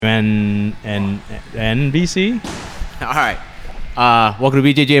and NBC. All right. Welcome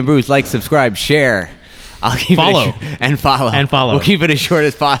to BJJ and Bruce. Like, subscribe, share. I'll keep Follow. And follow. We'll keep it as short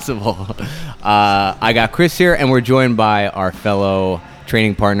as possible. I got Chris here, and we're joined by our fellow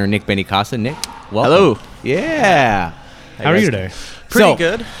training partner, Nick Benincasa. Nick, welcome. Hello. Yeah. How are you today? Pretty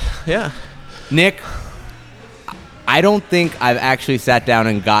good. Yeah. Nick, I don't think I've actually sat down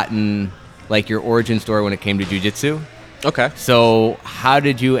and gotten like your origin story when it came to jiu-jitsu. Okay. So how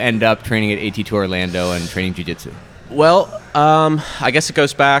did you end up training at AT2 Orlando and training jiu-jitsu? Well, I guess it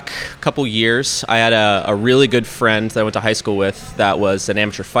goes back a couple years. I had a really good friend that I went to high school with that was an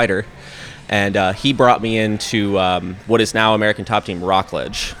amateur fighter. And he brought me into what is now American Top Team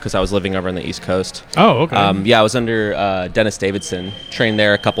Rockledge because I was living over on the East Coast. Oh, okay. Yeah, I was under Dennis Davidson. Trained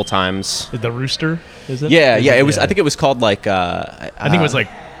there a couple times. The Rooster, is it? Yeah. It was. I think it was called like. I think it was like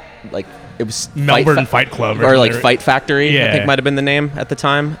it was Melbourne Fight Club or like Fight Factory. Yeah. I think might have been the name at the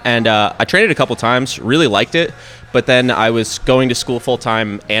time. And I trained it a couple times. Really liked it. But then I was going to school full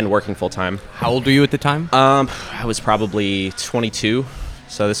time and working full time. How old were you at the time? I was probably 22.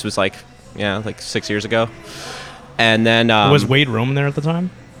 So this was like 6 years ago. And then was Wade Rome there at the time?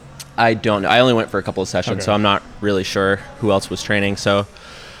 I don't know. I only went for a couple of sessions, Okay. so I'm not really sure who else was training. So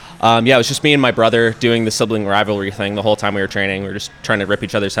it was just me and my brother doing the sibling rivalry thing the whole time we were training. We were just trying to rip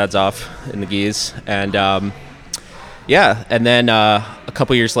each other's heads off in the gis. And and then a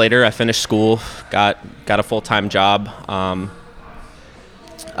couple years later, I finished school, got a full-time job,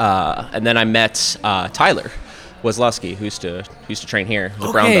 and then I met Tyler Wesleski, who used to train here. He was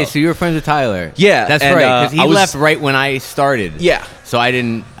a brown Okay, belt. so you were friends with Tyler. Yeah, that's and, right. Because he I was- left right when I started. Yeah. So I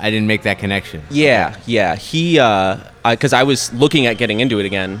didn't make that connection. Yeah. He, because I was looking at getting into it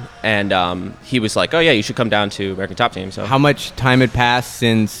again, and he was like, "Oh yeah, you should come down to American Top Team." So How much time had passed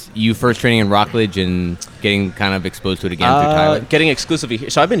since you first training in Rockledge and getting kind of exposed to it again through Tyler? getting exclusively here.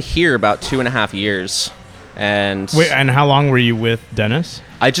 So I've been here about 2.5 years, and Wait, and how long were you with Dennis?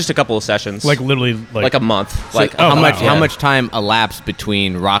 I just a couple of sessions, Like literally, like a month, like oh, how wow. much Yeah. how much time elapsed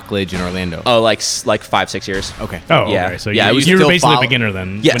between Rockledge and Orlando? like 5-6 years. Okay. Oh, Yeah. okay. So Yeah, I you, was you were still basically a follow- beginner then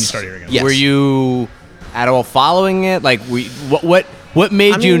when you Yes. started here again. Yes. Were you at all following it? Like, what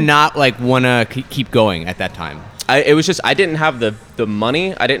made you mean- not like want to keep going at that time? It was just I didn't have the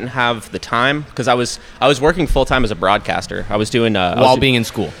money, I didn't have the time because I was working full time as a broadcaster. I was doing While being in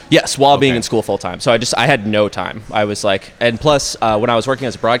school. Yes, while being Okay. in school full time. So I had no time. I was like, and plus when I was working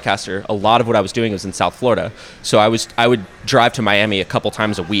as a broadcaster, a lot of what I was doing was in South Florida. So I would drive to Miami a couple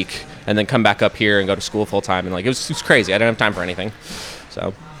times a week and then come back up here and go to school full time. And like it was crazy. I didn't have time for anything.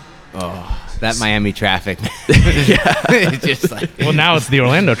 So That Miami traffic. It's just like, Well, now it's the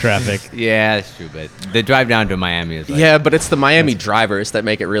Orlando traffic. yeah, that's true. But the drive down to Miami is like, yeah, but it's the Miami drivers that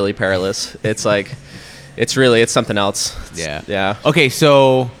make it really perilous. It's like it's something else. Yeah. Okay,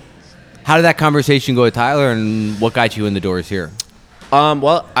 so how did that conversation go with Tyler, and what got you in the doors here?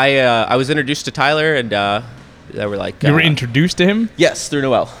 Well, I was introduced to Tyler, and they were like, You were introduced to him? yes, through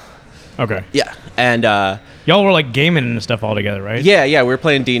Noel. Okay. Yeah, and Y'all were like gaming and stuff all together, right? yeah, we were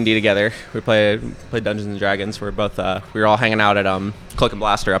playing D&D together. We played Dungeons and Dragons. We were all hanging out at Click and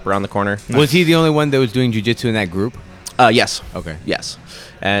Blaster up around the corner. Was he the only one that was doing jiu-jitsu in that group? Yes. Okay. Yes,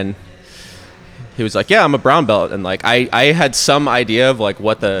 and he was like, "Yeah, I'm a brown belt," and like I had some idea of like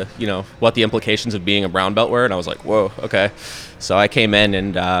what the implications of being a brown belt were, and I was like, "Whoa, okay." So I came in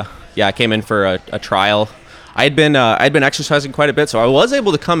and I came in for a trial. I'd been exercising quite a bit, so I was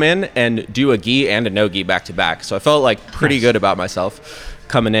able to come in and do a gi and a no gi back to back. So I felt like pretty good about myself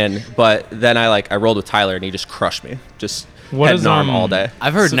coming in. But then I rolled with Tyler, and he just crushed me, just head and arm all day.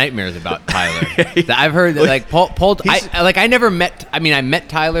 I've heard nightmares about Tyler. I've heard that like Paul I never met. I mean, I met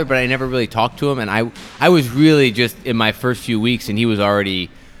Tyler, but I never really talked to him. And I was really just in my first few weeks, and he was already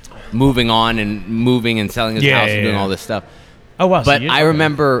moving on and moving and selling his house and doing all this stuff. Oh, wow. But I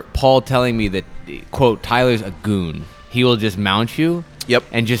remember Paul telling me that, quote, Tyler's a goon. He will just mount you. Yep.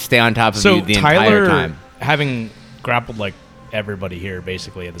 And just stay on top of So you the Tyler, entire time. having grappled like everybody here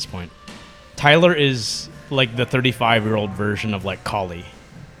basically at this point, Tyler is like the 35-year-old version of like Kali,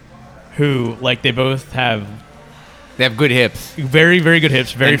 who like they both have They have good hips. very, very good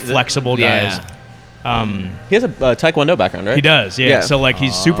hips, very And flexible guys. He has a Taekwondo background, right? He does, yeah. Yeah. So like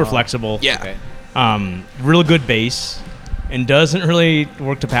he's super flexible. Yeah. Okay. Real good base, and doesn't really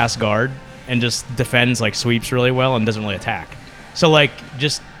work to pass guard, and just defends like sweeps really well, and doesn't really attack. So like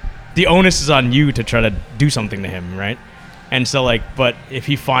just the onus is on you to try to do something to him, right? And so like, but if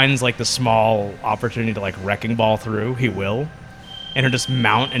he finds like the small opportunity to like wrecking ball through, he will. and he'll just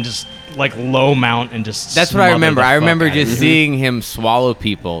mount and just like low mount and just. That's what I smother remember. the I fuck remember out of just you. seeing him swallow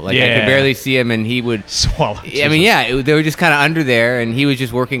people. Like I Yeah. could barely see him, and he would. swallow. I mean, yeah, they were just kind of under there, and he was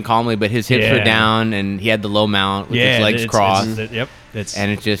just working calmly, but his hips were Yeah. down, and he had the low mount with yeah, his legs it's- crossed. yep. It's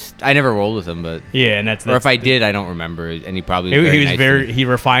And it's just, I never rolled with him, but. yeah, and that's Or if I did, I don't remember. And he probably was he was nice to very me. he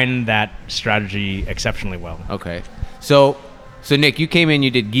refined that strategy exceptionally well. Okay. So Nick, you came in,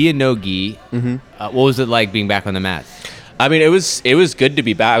 you did gi and no gi. Mm-hmm. What was it like being back on the mats? I mean, it was good to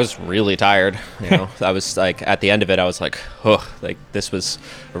be back. I was really tired. You know, I was like at the end of it, I was like, oh, like this was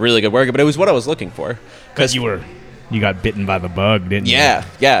a really good workout, but it was what I was looking for. Because you got bitten by the bug, didn't you?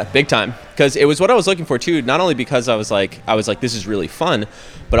 Yeah, big time. Because it was what I was looking for too. Not only because I was like, this is really fun,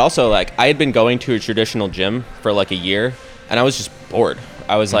 but also like I had been going to a traditional gym for like a year, and I was just bored.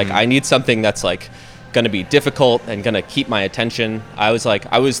 I was like, I need something that's like going to be difficult and going to keep my attention. I was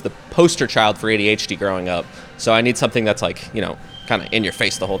the poster child for ADHD growing up, so I need something that's like, you know, kind of in your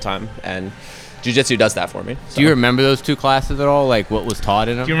face the whole time. And jiu-jitsu does that for me. So. Do you remember those two classes at all? Like what was taught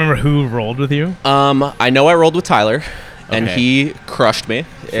in them? Do you remember who rolled with you? I know I rolled with Tyler, and Okay. he crushed me.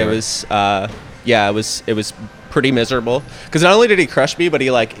 It Sure. was, it was pretty miserable. Because not only did he crush me, but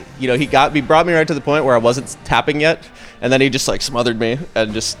he like, you know, he brought me right to the point where I wasn't tapping yet, and then he just like smothered me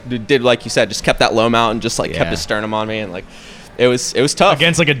and just did like you said, just kept that low mount and just like kept Yeah. his sternum on me, and like, it was tough.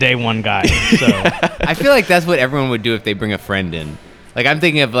 Against like a day one guy. So I feel like that's what everyone would do if they bring a friend in. Like I'm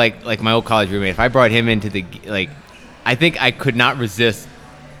thinking of like my old college roommate. If I brought him into the I think I could not resist,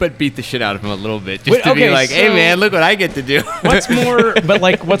 but beat the shit out of him a little bit just Wait, to be okay, like, hey so- man, look what I get to do.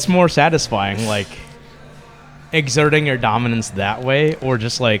 what's more satisfying, like exerting your dominance that way, or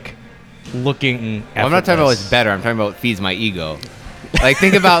just like looking? Well, I'm not talking about what's better. I'm talking about what feeds my ego. Like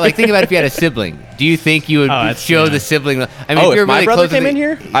think about if you had a sibling. Do you think you would Oh, that's- show yeah. the sibling? I mean, Oh, if you're if my really brother close came with in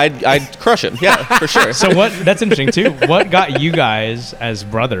the- here, I'd crush him. Yeah, for sure. So what? That's interesting too. What got you guys as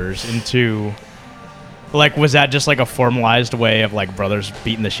brothers into? Like, was that just like a formalized way of like brothers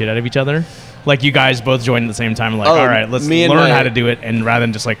beating the shit out of each other? Like you guys both joined at the same time, like, Oh, all right, let's me learn and how my- to do it, and rather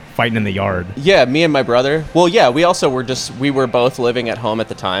than just like fighting in the yard. Yeah, me and my brother. Well, yeah, we also we were both living at home at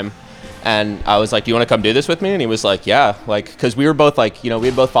the time. And I was like, do you want to come do this with me? And he was like, yeah. Like, because we were both like, you know, we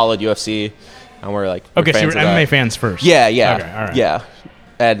had both followed UFC. And we're like, Okay, so you fans were of that. MMA fans first. Yeah. Okay, all right. Yeah.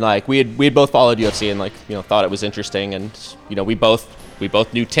 And like, we had both followed UFC and like, you know, thought it was interesting. And, you know, we both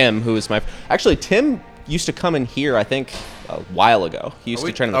knew Tim, who was actually, Tim used to come in here, I think, a while ago. He used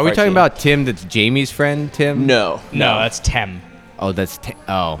to train in the Are we fight talking team. about Tim that's Jamie's friend, Tim? No. No, that's Tem. Oh, that's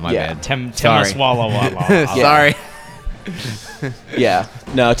my Yeah. bad. Tem Sorry. Swallow Walla. Sorry. Yeah.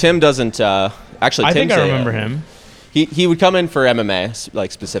 No, Tim doesn't, actually, I think Tim's I a, remember him. He would come in for MMA,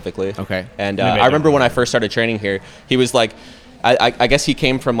 like specifically. Okay. And Maybe I I don't remember when know. I first started training here, he was like, I guess he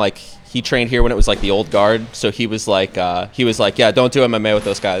came from like, he trained here when it was like the old guard. So he was like, yeah, don't do MMA with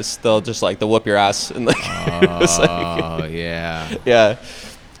those guys. They'll whoop your ass. And like, it was like, Oh yeah. yeah.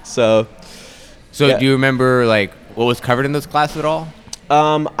 So, So Yeah. do you remember like what was covered in those classes at all?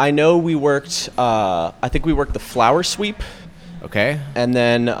 I know we worked, I think we worked the flower sweep. Okay. And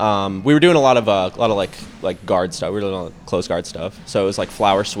then we were doing a lot of like guard stuff. We were doing a lot of close guard stuff. So it was like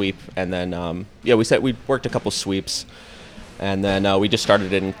flower sweep, and then we worked a couple sweeps, and then we just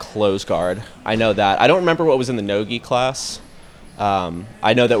started in close guard. I know that. I don't remember what was in the no-gi class.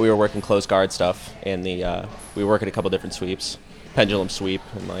 I know that we were working close guard stuff, and we were working a couple different sweeps, pendulum sweep,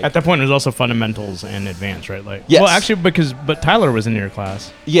 and like At that point, it was also fundamentals and advanced, right? Like, Yes. well, actually, but Tyler was in your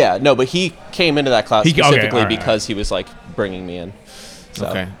class. yeah, no, but he came into that class Okay, specifically all right, because he was like bringing me in. So,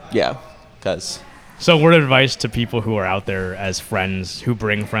 Okay. Yeah, because. So, word of advice to people who are out there as friends who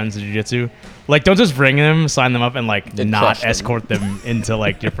bring friends to jiu-jitsu, like, don't just bring them, sign them up, and like And not crush them. escort them into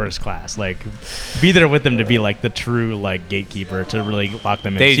like your first class. Like, be there with them to be like the true like gatekeeper to really lock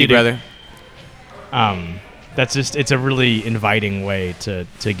them in. Daisy, See, brother. That's just, it's a really inviting way to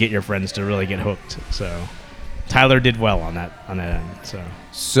get your friends to really get hooked. So Tyler did well on that end.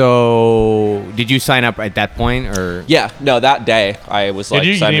 So did you sign up at that point or? Yeah, no, that day I was like, Did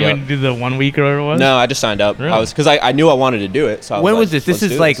you sign didn't me even up. do the 1 week or whatever it was? No, I just signed up. Really? Because I knew I wanted to do it. So I When was like, this? This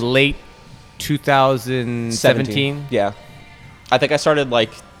let's is do like late 2017. Yeah, I think I started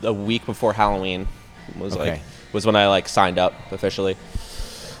like a week before Halloween. Was Okay. was when I like signed up officially.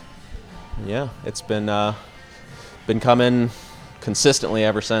 Yeah, it's been coming consistently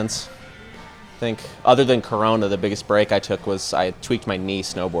ever since. I think other than Corona, the biggest break I took was I tweaked my knee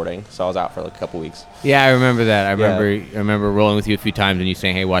snowboarding, so I was out for like a couple weeks. Yeah, I remember that. I Yeah. remember rolling with you a few times and you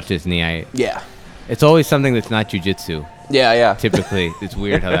saying, "Hey, watch this knee." Yeah, It's always something that's not jujitsu. yeah. Typically, it's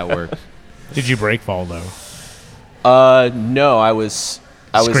weird how that works. Did you break fall though? No, I was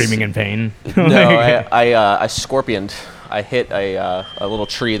Screaming in pain. No, I scorpioned I hit a little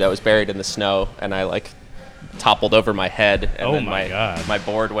tree that was buried in the snow, and I like toppled over my head, and Oh then my God. my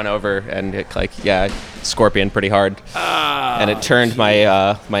board went over, and it scorpion pretty hard, and it turned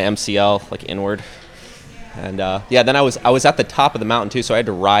my my MCL like inward, and then I was at the top of the mountain too, so I had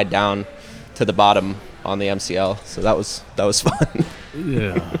to ride down to the bottom on the MCL, so that was fun.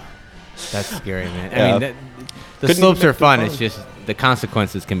 Yeah. That's scary, man. Yeah. I mean, the Couldn't slopes even are make the fun. fun. It's just the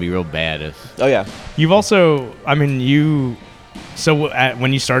consequences can be real bad. Oh yeah. You've also, I mean,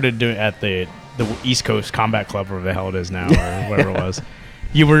 when you started doing at the East Coast Combat Club, or whatever the hell it is now, or whatever it was,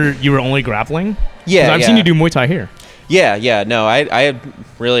 you were only grappling? 'Cause Yeah, I've seen you do Muay Thai here. Yeah. No, I had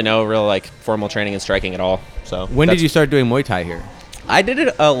really no real like formal training in striking at all. So When did you start doing Muay Thai here? I did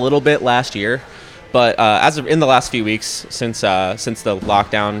it a little bit last year, but in the last few weeks, since the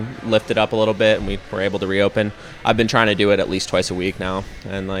lockdown lifted up a little bit and we were able to reopen, I've been trying to do it at least twice a week now,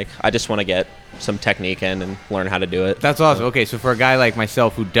 and like I just want to get some technique in and learn how to do it. That's awesome. Okay, so for a guy like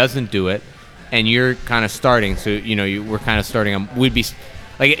myself who doesn't do it, and you're kind of starting, so we're kind of starting.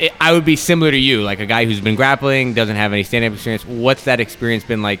 I would be similar to you, like a guy who's been grappling, doesn't have any stand-up experience. What's that experience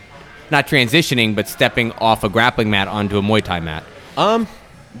been like? Not transitioning, but stepping off a grappling mat onto a Muay Thai mat.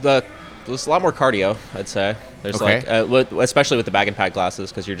 There's a lot more cardio, I'd say. There's Okay. especially with the bag and pad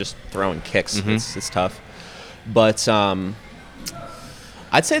classes, because you're just throwing kicks. Mm-hmm. It's tough. But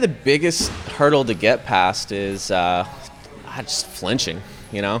I'd say the biggest hurdle to get past is just flinching.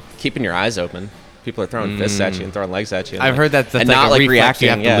 Keeping your eyes open. People are throwing fists at you and throwing legs at you. And I've heard that's and like not a like reflex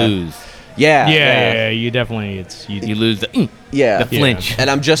reacting. you have to lose. Yeah, you definitely You lose the Yeah. flinch. And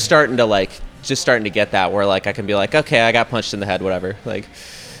I'm just starting to get that where like I can be like, okay, I got punched in the head, whatever. Like,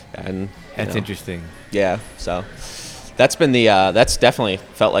 and That's interesting. Yeah, so that's been that's definitely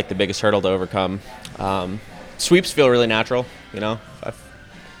felt like the biggest hurdle to overcome. Sweeps feel really natural,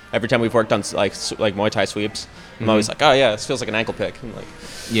 every time we've worked on like Muay Thai sweeps, I'm always like, oh yeah, this feels like an ankle pick. I'm like,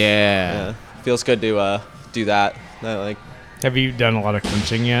 Yeah. feels good to do that. Have you done a lot of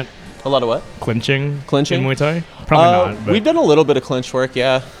clinching yet? A lot of what? Clinching Clinching? in Muay Thai? Probably not. But We've done a little bit of clinch work,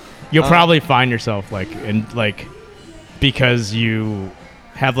 yeah. you'll probably find yourself because you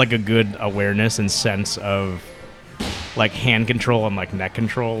have like a good awareness and sense of like hand control and like neck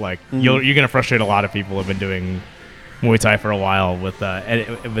control. Like you're gonna frustrate a lot of people who've been doing Muay Thai for a while with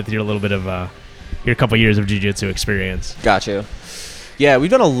your little bit of your couple years of jiu-jitsu experience. Got you. Yeah,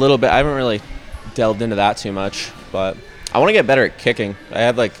 we've done a little bit. I haven't really delved into that too much, but I want to get better at kicking. I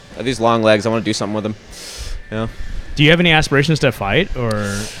have these long legs. I want to do something with them. Do you have any aspirations to fight, or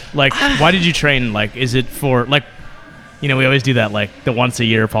like why did you train? Like, is it for like, we always do that, like the once a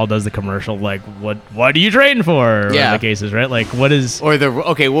year Paul does the commercial, like what are you training for? Yeah. The cases, right? Like what is Or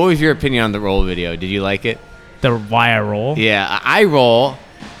what was your opinion on the roll video? Did you like it? the why I roll? Yeah, I roll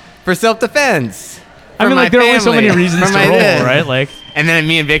for self-defense. I mean, like there are only so many reasons to roll, right? Like, And then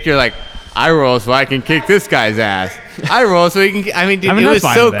me and Victor are like, I roll so I can kick this guy's ass. I roll so he can. I mean, dude, I mean, it I'm was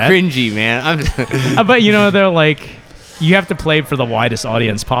fine so with that. cringy, man. I'm just, but they're like, you have to play for the widest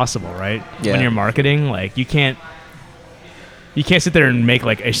audience possible, right? Yeah. When you're marketing, like you can't sit there and make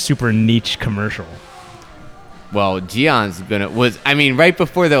like a super niche commercial. well, Gion's right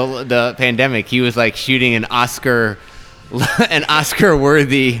before the pandemic, he was like shooting an Oscar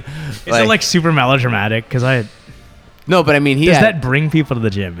worthy. Is it like super melodramatic? Because no, but I mean, does that bring people to the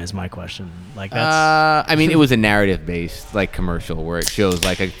gym? Is my question. Like that's I mean, it was a narrative-based like commercial where it shows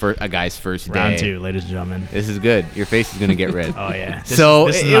like a guy's first day. round 2, ladies and gentlemen. This is good. Your face is gonna get red. Oh yeah.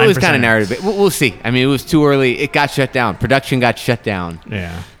 It was kind of 9%. narrative. We'll see. I mean, it was too early. It got shut down. Production got shut down.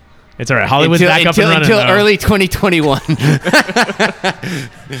 Yeah. It's all right. Hollywood's back up and running until though. early 2021.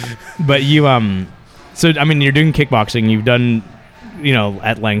 But you so I mean you're doing kickboxing. You've done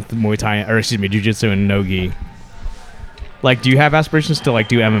at length Muay Thai jiu-jitsu and no-gi. Like, do you have aspirations to like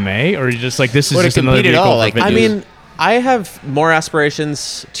do MMA, or are you just like this is Or to just another compete at vehicle all, for like, fitness? I mean, I have more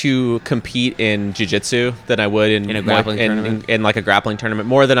aspirations to compete in jiu-jitsu than I would in a grappling tournament? in like a grappling tournament,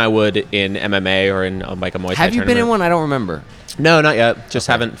 more than I would in MMA or in like a Muay Thai Have you been in tournament. one? I don't remember. No, not yet. Just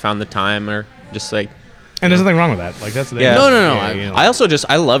haven't found the time or just like. and there's nothing wrong with that. Like that's the Yeah. No. I also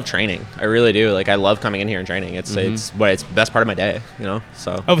I love training. I really do. Like I love coming in here and training. It's it's the best part of my day.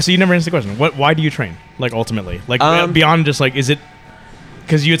 So. Oh, so you never answered the question. Why do you train? Like ultimately, like Um, beyond just like, is it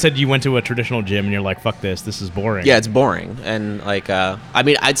because you had said you went to a traditional gym and you're like, fuck this is boring. Yeah, it's boring, and like I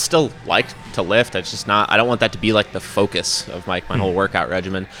mean, I'd still like to lift. It's just not. I don't want that to be like the focus of my whole workout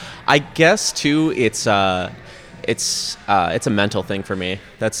regimen. I guess too, it's a mental thing for me.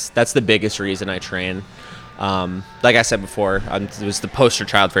 That's the biggest reason I train. Like I said before, it was the poster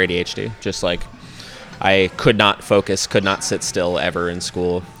child for ADHD. Just like I could not focus, could not sit still ever in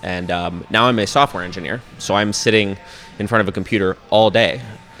school. And now I'm a software engineer. So I'm sitting in front of a computer all day.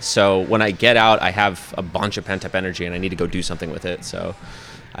 So when I get out, I have a bunch of pent-up energy and I need to go do something with it. So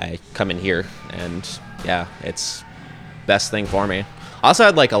I come in here and yeah, it's best thing for me. I also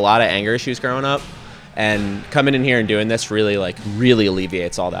had like a lot of anger issues growing up, and coming in here and doing this really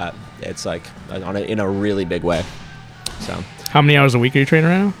alleviates all that. It's like in a really big way. So How many hours a week are you training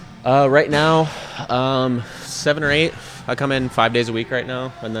right now? right now, 7 or 8. I come in 5 days a week right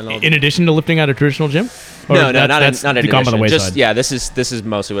now, and then In addition to lifting at a traditional gym? Or not in gone by the addition. wayside? Just yeah, this is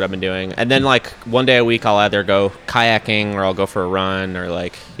mostly what I've been doing. And then like one day a week, I'll either go kayaking or I'll go for a run or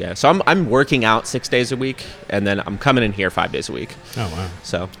like yeah. So I'm working out 6 days a week, and then I'm coming in here 5 days a week. Oh wow.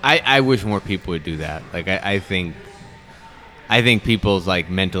 So I wish more people would do that. Like I think people's like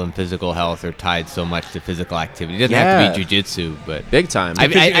mental and physical health are tied so much to physical activity. It doesn't have to be jujitsu, but big time.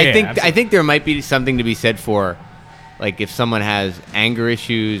 I think there might be something to be said for, like, if someone has anger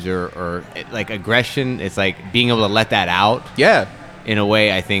issues or like aggression, it's like being able to let that out. Yeah. In a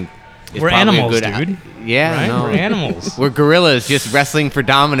way, I think is We're probably animals, a good. dude. Yeah, Right? no. We're animals. We're gorillas just wrestling for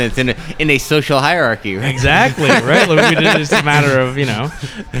dominance in a social hierarchy. Right? Exactly, right? Like, it's just a matter of,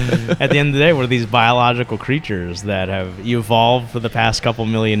 at the end of the day, we're these biological creatures that have evolved for the past couple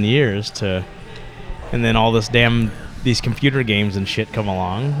million years and then all these computer games and shit come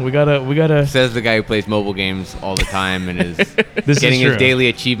along. We gotta. Says the guy who plays mobile games all the time and is This getting is true. his daily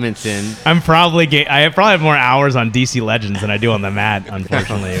achievements in. I probably have more hours on DC Legends than I do on the mat,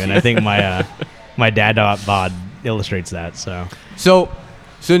 unfortunately, and I think my dad bod illustrates that. So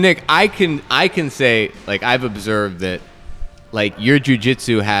Nick, I can say, like, I've observed that, like, your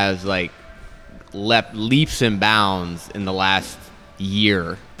jiu-jitsu has like leaps and bounds in the last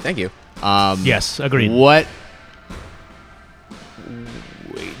year. Thank you. Yes, agreed. What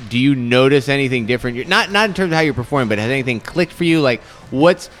do you notice anything different? Not in terms of how you're performing, but has anything clicked for you? Like,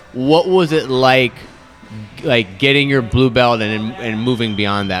 what was it like getting your blue belt and moving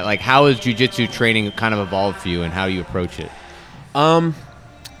beyond that? Like, how has jiu-jitsu training kind of evolved for you, and how do you approach it? I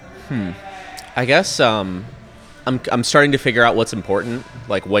guess I'm starting to figure out what's important,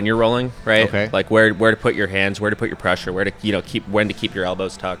 like when you're rolling, right? Okay. Like where to put your hands, where to put your pressure, where to when to keep your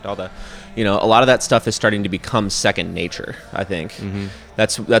elbows tucked, all the a lot of that stuff is starting to become second nature, I think. Mm-hmm.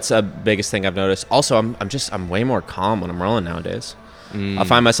 That's a biggest thing I've noticed. Also, I'm way more calm when I'm rolling nowadays. I'll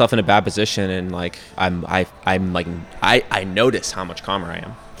find myself in a bad position and like I notice how much calmer I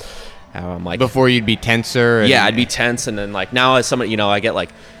am. How I'm like, before you'd be tenser. Yeah, I'd be tense, and then like now as somebody, I get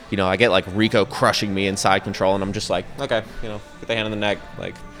like Rico crushing me inside control, and I'm just like, okay, get the hand on the neck,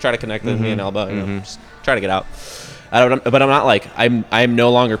 like try to connect the knee and elbow, just try to get out. But I'm not like I'm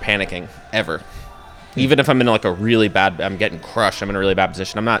no longer panicking ever. Even if I'm in like I'm getting crushed, I'm in a really bad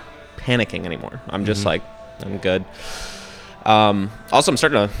position, I'm not panicking anymore. I'm just like, I'm good. Also, I'm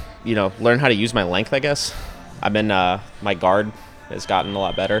starting to learn how to use my length, I guess. I've been my guard has gotten a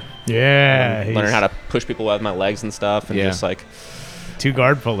lot better. Yeah, learning how to push people with my legs and stuff, and just like 2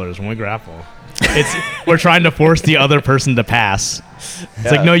 guard pullers when we grapple. We're trying to force the other person to pass.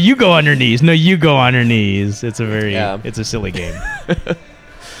 It's like, no, you go on your knees. No, you go on your knees. It's a silly game.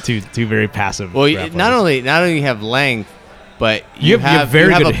 Two very passive. Well, grapplers. not only you have length, but you have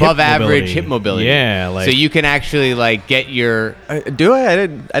very good above hip average mobility. hip mobility. Yeah, so you can actually like get your. Do I? I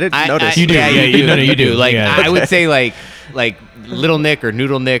didn't notice. You do. Yeah, you do. Like, Yeah. I would say like Little Nick or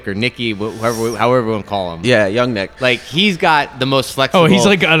Noodle Nick or Nicky, however you want to call him. Yeah, young Nick. Like, he's got the most flexible. Oh, he's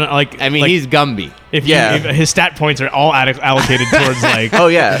like he's Gumby. If Yeah. his stat points are all allocated towards like Oh,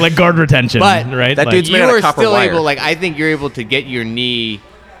 yeah. like guard retention, But right? that Like, dude's You made out of are copper still wire. able. Like, I think you're able to get your knee,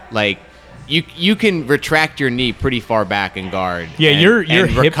 like. You can retract your knee pretty far back in guard. Yeah, and, your and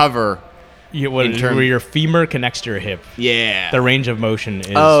hip- recover. where your femur connects to your hip. Yeah. The range of motion is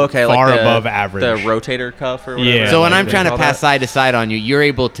far far above average. The rotator cuff or whatever. Yeah. So when like I'm trying to all pass that. side to side on you, you're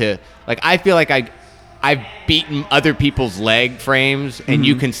able to, like, I feel like I've beaten other people's leg frames, and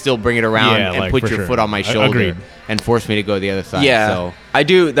you can still bring it around Yeah, and like, put for your sure. foot on my shoulder Agreed. and force me to go the other side. Yeah, So I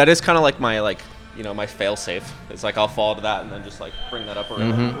do. That is kind of like my my fail safe. It's like I'll fall to that and then just like bring that up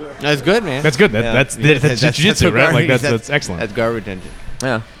around. that's good, man. That's good. That's jiu-jitsu, what right? guard- Like that's excellent. That's guard retention.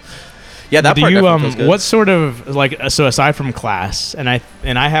 Yeah. Yeah, that Do part you definitely feels good. what sort of like so aside from class, and I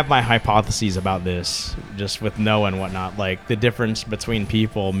have my hypotheses about this, just with Noah and whatnot, like the difference between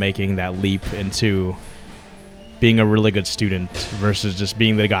people making that leap into being a really good student versus just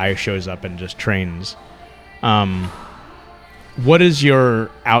being the guy who shows up and just trains. What is your,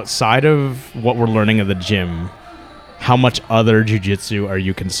 outside of what we're learning at the gym, how much other jiu-jitsu are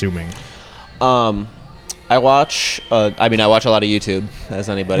you consuming? I I watch. I mean, I watch a lot of YouTube, as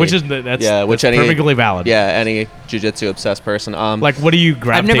anybody. Which is that's perfectly valid. Yeah, any jiu-jitsu obsessed person. Like, what do you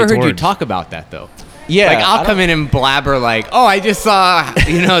gravitate I've never heard you towards? talk about that though. Yeah, Like I'll come in and blabber like, oh, I just saw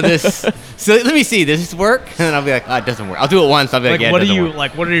this. So let me see, does this work? And then I'll be like, oh, it doesn't work. I'll do it once. I'll be like, Like, yeah, what it do doesn't you work.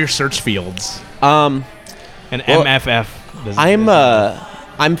 like? What are your search fields? Well, And MFF.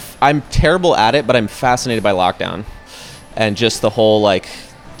 I'm terrible at it, but I'm fascinated by lockdown, and just the whole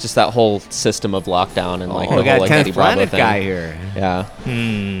just that whole system of lockdown and like Oh, the we whole got a like 10th Eddie Bravo Planet thing. guy here. Yeah,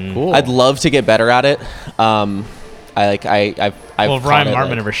 Cool. I'd love to get better at it. I've Well, if caught Ryan it, Martman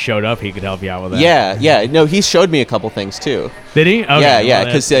like- ever showed up, he could help you out with that. Yeah. No, he showed me a couple things too. Did he? Okay, Yeah. well,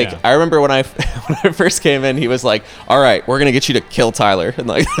 Because that's- I remember when I when I first came in, he was like, "All right, we're gonna get you to kill Tyler," and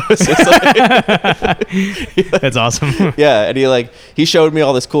like, that was just like that's awesome. yeah, and he showed me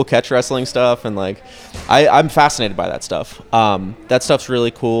all this cool catch wrestling stuff, and like, I'm fascinated by that stuff. That stuff's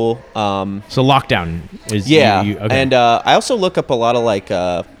really cool. So lockdown is Yeah, okay. and I also look up a lot of like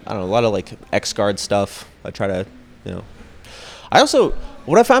a lot of like X Guard stuff. I try to, I also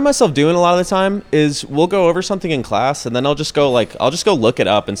what I find myself doing a lot of the time is we'll go over something in class, and then I'll just go look it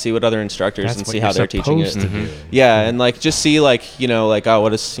up and see what other instructors That's and what see you're how they're teaching it. supposed to do. Yeah, and like just see like oh, what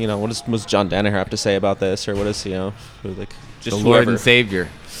does John Danaher have to say about this, or what is like just The Lord whoever. and Savior.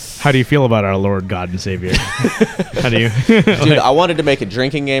 How do you feel about our Lord, God, and Savior? How do you? Dude, I wanted to make a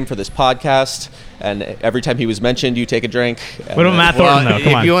drinking game for this podcast, and every time he was mentioned, you take a drink. What about Matt Thornton, though? Come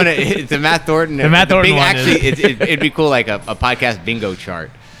if on. you want to, it's a Matt Thornton. The Matt Thornton one Actually, is- it'd be cool, like a podcast bingo chart.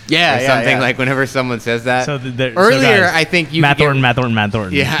 Yeah, Or yeah, something yeah. like whenever someone says that. So Earlier, guys, I think you Matt could get- Thornton, Matt Thornton, Matt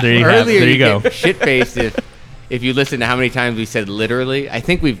Thornton. Yeah. There you have. Earlier, There you go. Shit faced if you listen to how many times we said literally. I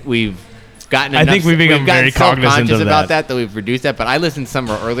think we've gotten. I think we've become gotten very cognizant self-conscious of about that. that we've reduced that. But I listened to some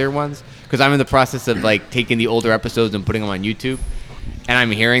of our earlier ones because I'm in the process of like taking the older episodes and putting them on YouTube, and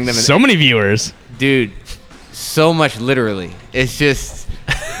I'm hearing them. And, So many viewers. dude, so much literally. It's just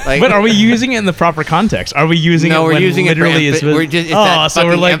like. But are we using it in the proper context? Are we using it No, we're when using literally it. is? We're just. It's oh, that so we're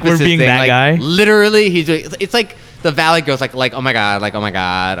fucking like we're emphasis being thing, that like, guy. Literally, he's. It's like the Valley Girls, like oh my god, like oh my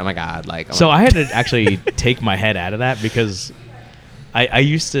god, oh my god, like. Oh So my I had to actually take my head out of that because I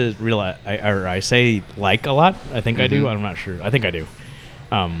used to realize I say like a lot. I think I do. I'm not sure. I think I do.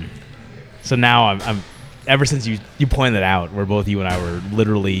 So now I'm ever since you pointed out, where both you and I were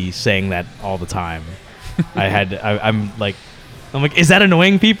literally saying that all the time. I'm like, is that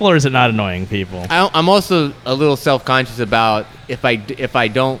annoying people or is it not annoying people? I'm also a little self-conscious about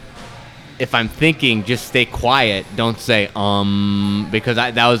if I'm thinking, just stay quiet. Don't say because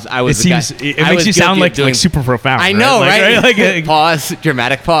I was It the guy. seems it I makes was you sound guilty of like doing- super profound. I know, right? Like, Pause,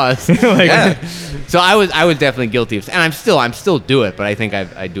 dramatic pause. like- Yeah. So I was definitely guilty of, and I'm still do it, but I think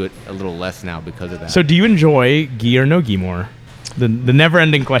I do it a little less now because of that. So do you enjoy gi or no gi more? The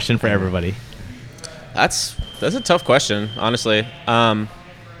never-ending question for everybody. That's a tough question, honestly.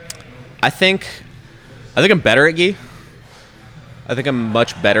 I think I'm better at gi. I think I'm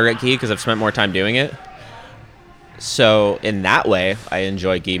much better at gi because I've spent more time doing it. So in that way, I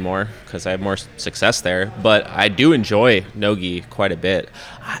enjoy gi more because I have more success there. But I do enjoy no gi quite a bit.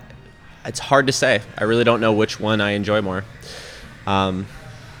 It's hard to say. I really don't know which one I enjoy more.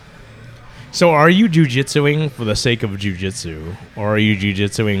 So are you jujitsuing for the sake of jujitsu, or are you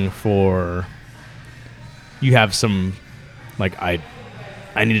jujitsuing for you have some like I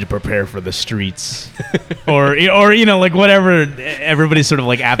need to prepare for the streets, or like whatever everybody's sort of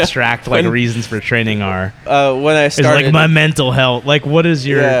like abstract like reasons for training are. When I Is started, like my mental health. Like what is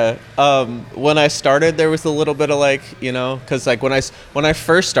your? Yeah. When I started, there was a little bit of like, because like when I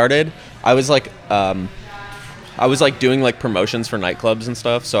first started, I was like doing like promotions for nightclubs and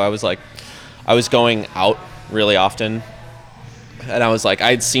stuff. So I was going out really often, and I was like,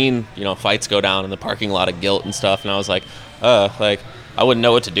 I'd seen fights go down in the parking lot of Guilt and stuff, and I was like, like I wouldn't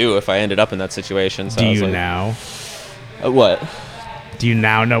know what to do if I ended up in that situation. So Do I was you like, now? What? Do you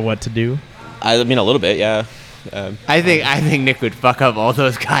now know what to do? I mean, a little bit, yeah. I think Nick would fuck up all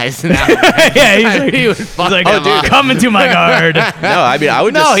those guys now. Yeah, he's like, he would fuck like, them up. come into my guard. No, I mean, I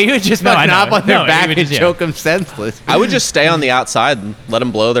would No, just. he would just No, I fucking know. hop on No, their he back would and just- choke them senseless. I would just stay on the outside and let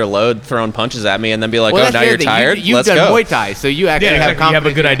them blow their load, throwing punches at me, and then be like, Well, "Oh, that's now the you're other thing. tired. You've Let's done go." Muay Thai, so you actually Yeah, have exactly. You have a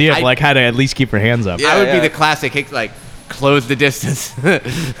confidence. good idea of I- like how to at least keep your hands up. Yeah. I would be the classic kick, like close the distance.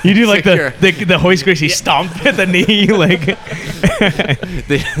 You do like Secure. the Hoist Gracie stomp at the knee, like.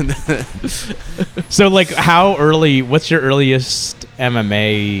 So like, how early? What's your earliest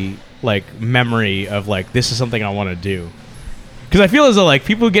MMA like memory of like this is something I want to do? Because I feel as though like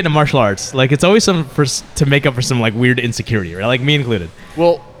people who get into martial arts, like it's always to make up for some like weird insecurity, right? Like me included.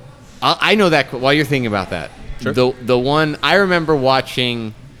 Well, I know that while you're thinking about that. Sure. The one I remember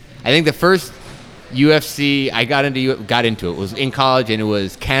watching, I think the first UFC. I got into it. It was in college, and it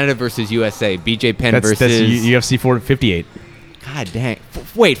was Canada versus USA. BJ Penn That's versus UFC 458. God dang!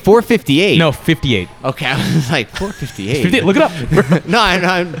 Wait, 458. No, 58. Okay, I was like 458. 58. Look it up. No,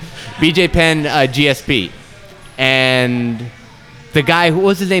 I'm BJ Penn, GSP, and the guy, who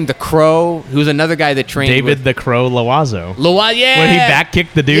was his name? The Crow, who was another guy that trained David with the Crow Loazo. yeah. When he back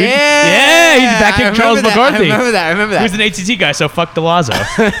kicked the dude. Yeah, he back kicked Charles McCarthy. I remember that. He was an ATT guy, so fuck the Lazo.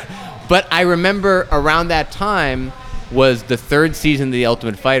 But I remember around that time was the third season of The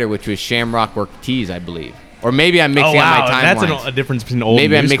Ultimate Fighter, which was Shamrock Ortiz, I believe. Or maybe I'm mixing up my timelines. That's a difference between old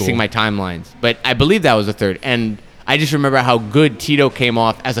Maybe and I'm new mixing school. my timelines. But I believe that was the third. And I just remember how good Tito came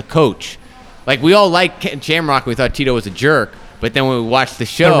off as a coach. Like, we all liked Shamrock. We thought Tito was a jerk. But then when we watched the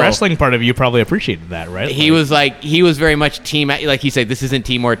show... The wrestling part of you probably appreciated that, right? He was very much team... Like he said, this isn't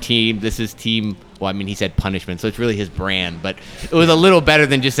team or team. This is team... Well, I mean, he said punishment, so it's really his brand. But it was a little better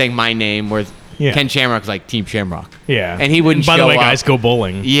than just saying my name, whereas Ken Shamrock was like Team Shamrock. Yeah. And he wouldn't By the way, show up. guys, go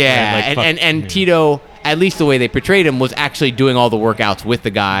bowling. Yeah. Right? Like, and Tito, at least the way they portrayed him, was actually doing all the workouts with the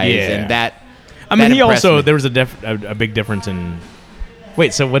guys. Yeah. And that... I mean, that he impressed also... me. There was a big difference in...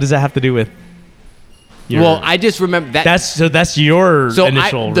 Wait, so what does that have to do with... Well, I just remember that... That's your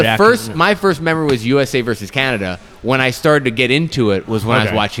initial reaction. My first memory was USA versus Canada. When I started to get into it was when I was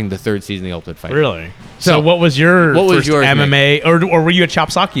Okay. watching the third season of The Ultimate Fighter. Really? So, So what was your what was first yours, MMA, or were you a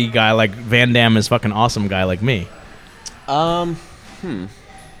Chopsaki guy like Van Damme is fucking awesome guy like me?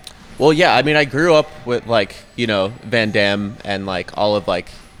 Well, yeah. I mean, I grew up with Van Damme and all of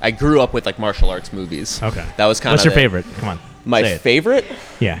I grew up with like martial arts movies. Okay. That was kind of What's your favorite? Come on. My say it. favorite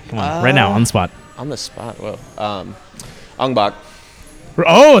Yeah, come on. Right now on the spot. on the spot. Whoa. Ong Bak.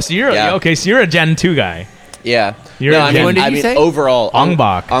 Oh, so you're Yeah. okay. So you're a Gen 2 guy. Yeah. You're no, a I Gen- mean, What did you say? overall, Ong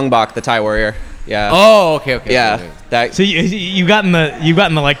Bak. Ong Bak, the Thai warrior. Yeah. Oh, okay. yeah. okay. That. So you got in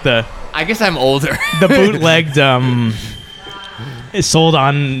the like the I guess I'm older. bootlegged it's sold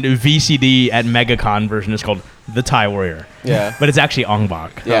on VCD at MegaCon version is called The Thai Warrior. Yeah. But it's actually Ong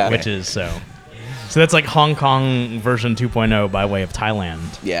Bak. Yeah. Which is so that's like Hong Kong version 2.0 by way of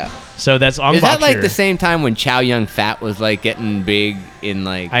Thailand. Yeah. So that's Ong Is Bak. that like here. the same time when Chow Yun Fat was like getting big in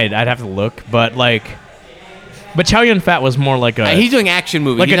like... I'd have to look, but Chow Yun Fat was more like a he's doing action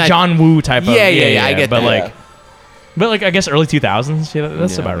movies. like He's a not- John Woo type of Yeah, I get but that. But I guess early 2000s. Yeah,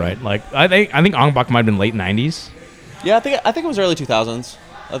 that's Yeah. about right. Like I think Ong Bak might have been late 90s. Yeah. I think it was early 2000s.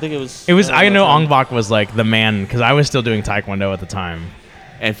 I think it was. It was. I know Ong. Ong Bak was like the man because I was still doing Taekwondo at the time.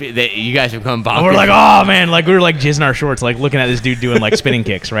 And you guys have come bonkers. And we're like, oh man, like we were like jizzing our shorts, like looking at this dude doing like spinning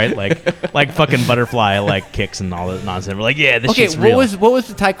kicks, right? Like fucking butterfly like kicks and all that nonsense. We're like, yeah, this okay, shit's real. what was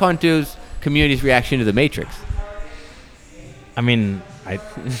the Taekwondo's community's reaction to The Matrix? I mean,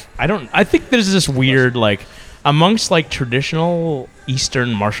 I think there's this weird like amongst like traditional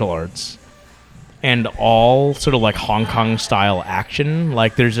Eastern martial arts and all sort of like Hong Kong style action,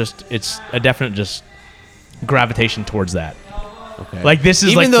 like there's just it's a definite just gravitation towards that. Okay. Like this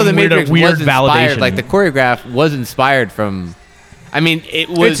is Even like though some The Matrix weird was inspired, validation. like the choreograph was inspired from... I mean, it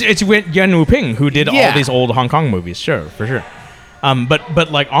was... It's Yuen Wu Ping who did Yeah. all these old Hong Kong movies, sure, for sure.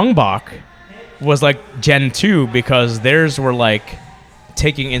 But like Ong Bak was like Gen 2 because theirs were like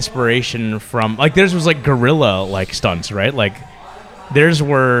taking inspiration from like theirs was like guerrilla like stunts, right? Like theirs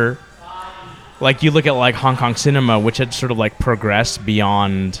were like you look at like Hong Kong cinema, which had sort of like progressed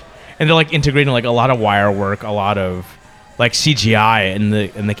beyond, and they're like integrating like a lot of wire work, a lot of like CGI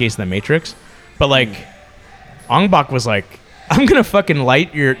in the case of The Matrix, but like Ong Bak was like, I'm gonna fucking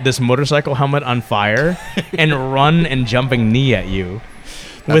light this motorcycle helmet on fire and run and jumping knee at you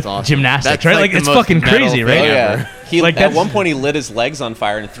with awesome. gymnastics, That's right? like Like the it's most fucking metal crazy, thing right? Oh ever. yeah. He Like, at that's- one point he lit his legs on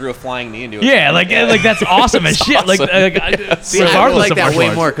fire and threw a flying knee into it. Yeah, like that's awesome as shit. Like, See, I would regardless like of that martial way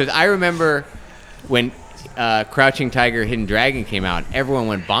arts. more because I remember when Crouching Tiger, Hidden Dragon came out, everyone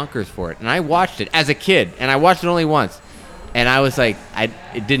went bonkers for it, and I watched it as a kid, and I watched it only once, and I was like,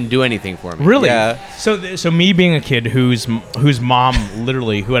 it didn't do anything for me. Really? Yeah. So me being a kid whose mom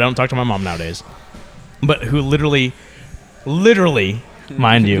literally, who I don't talk to my mom nowadays, but who literally,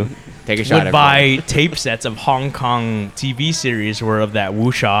 mind you, Take a shot. would buy tape sets of Hong Kong TV series were of that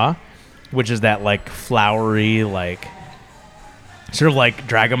wuxia, which is that like flowery, like sort of like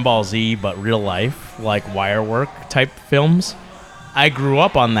Dragon Ball Z but real life, like wire work type films. I grew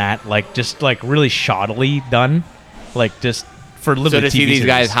up on that, like just like really shoddily done, like just for So literally to TV see these series.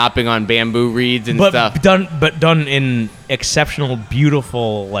 guys hopping on bamboo reeds and but stuff. done in exceptional,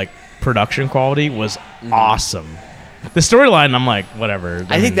 beautiful like production quality was awesome. The storyline, I'm like, whatever.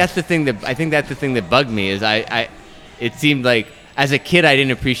 I think that's the thing that bugged me is it seemed like as a kid I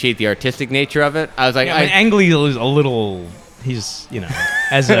didn't appreciate the artistic nature of it. I was like, I mean, Ang Lee is a little. He's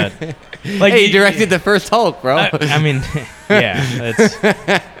as a Like Hey, he directed the first Hulk, bro. I mean, yeah,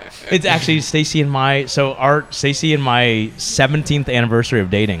 it's actually Stacy and my 17th anniversary of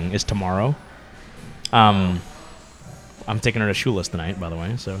dating is tomorrow. I'm taking her to Shoeless tonight, by the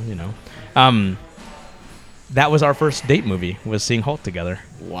way, so you know. That was our first date movie, was seeing Hulk together.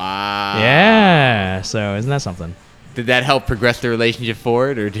 Wow. Yeah, so isn't that something? Did that help progress the relationship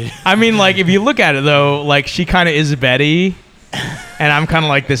forward, or did? I mean, like, if you look at it, though, like, she kind of is Betty, and I'm kind of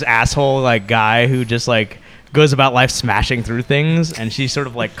like this asshole, like, guy who just, like, goes about life smashing through things, and she sort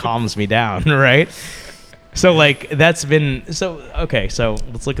of, like, calms me down, right? So, like, that's been... So, okay, so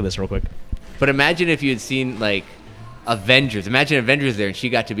let's look at this real quick. But imagine if you had seen, like, Avengers. Imagine Avengers there, and she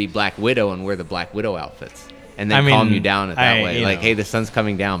got to be Black Widow and wear the Black Widow outfits. And then calm you down that way. Like, hey, the sun's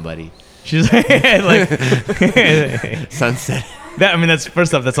coming down, buddy. She's like... Sunset. I mean, that's...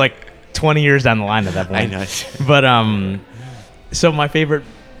 First off, that's, like, 20 years down the line at that point. I know. But, so my favorite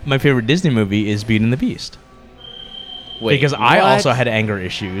Disney movie is Beauty and the Beast. Wait, because I what? also had anger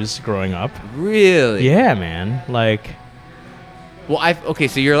issues growing up. Really? Yeah, man. Like... Well, okay,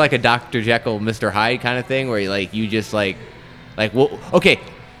 so you're like a Dr. Jekyll, Mr. Hyde kind of thing, where you just like, well, okay,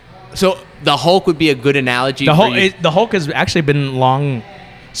 so the Hulk would be a good analogy. The for you. The Hulk has actually been long.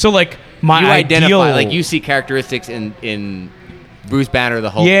 So like my you ideal, identify, like you see characteristics in Bruce Banner, the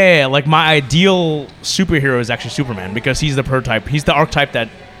Hulk. Yeah, like my ideal superhero is actually Superman because he's the prototype. He's the archetype that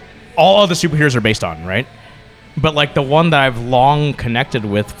all other superheroes are based on, right? But like the one that I've long connected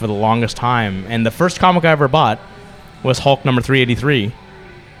with for the longest time, and the first comic I ever bought was Hulk number 383.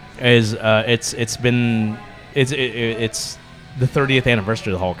 It's the 30th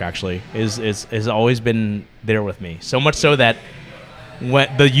anniversary of the Hulk. Actually, is always been there with me. So much so that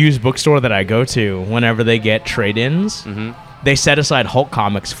when the used bookstore that I go to, whenever they get trade-ins, they set aside Hulk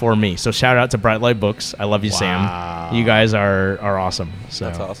comics for me. So shout out to Bright Light Books. I love you, Sam. You guys are awesome. So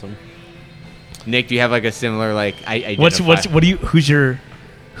That's awesome. Nick, do you have like a similar like?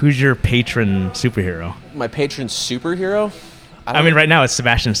 Who's your patron superhero? My patron superhero? I mean, right now it's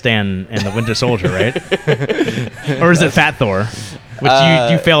Sebastian Stan and the Winter Soldier, right? Or is it Fat Thor?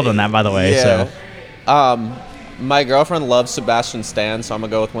 Which you failed on that, by the way. Yeah. So, my girlfriend loves Sebastian Stan, so I'm gonna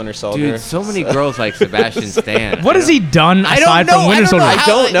go with Winter Soldier. Dude, so many girls like Sebastian Stan. what has he done aside from Winter Soldier? I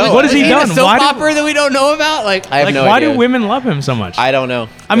don't know. What has he done? A soap opera that we don't know about? Like, I have no why idea. do women love him so much? I don't know.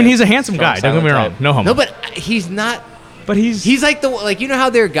 I mean, he's a handsome guy. Don't get me wrong. type. No homo. no, but he's not. But he's Like you know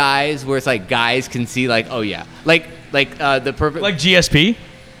how there are guys where it's like guys can see like, oh yeah, like the perfect like GSP.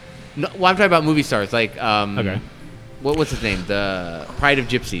 No, well, I'm talking about movie stars like Okay. What's his name? The Pride of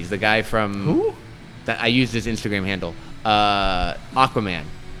Gypsies, the guy from Who? that I used his Instagram handle, Aquaman.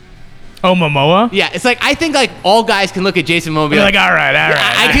 Oh, Momoa. Yeah, it's like I think like all guys can look at Jason Momoa and be You're like, like, all right.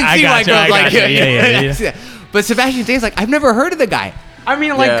 I can see why girls like it. Yeah. But Sebastian Stan's like, I've never heard of the guy. I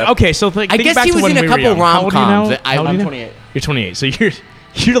mean, like, Yeah. okay, so like, I think guess back he to was when in a we were couple young. How old are you rom-coms. now? How old are I'm you now? 28. You're 28. So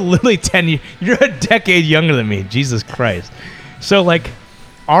you're literally 10. You're a decade younger than me. Jesus Christ. So like,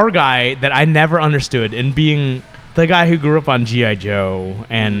 our guy that I never understood, and being the guy who grew up on G.I. Joe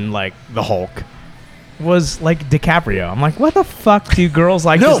and like the Hulk, was like DiCaprio. I'm like, what the fuck do girls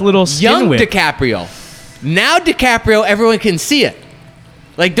like this little skin young whip? DiCaprio. Now DiCaprio, everyone can see it.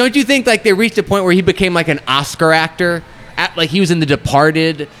 Like, don't you think like they reached a point where he became like an Oscar actor? Like he was in The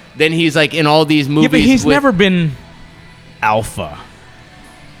Departed. Then he's like in all these movies. Yeah, but he's never been alpha.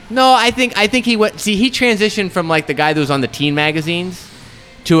 No, I think he went. See, he transitioned from like the guy that was on the teen magazines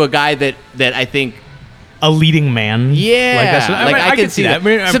to a guy that I think. A leading man. Yeah, I can see that. I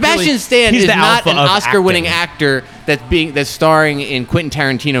mean, Sebastian really, Stan he's is the not alpha an of Oscar-winning acting. actor that's starring in Quentin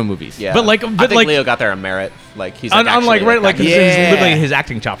Tarantino movies. Yeah. But, like- I but, think like- Leo got there on merit. Like he's like Unlike actually, right, like acting. it's Yeah. literally his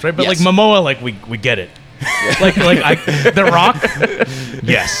acting chops, right? But Yes. like Momoa, like we get it. like The Rock,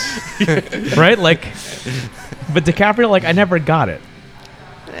 yes, right? Like, but DiCaprio, like I never got it.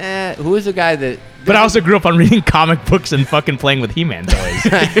 Who is the guy that? But I also grew up on reading comic books and fucking playing with He-Man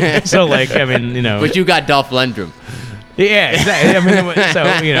toys. So like, I mean, you know. But you got Dolph Lundgren. Yeah, exactly. I mean,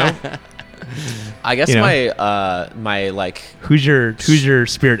 so you know, I guess you know. my like who's your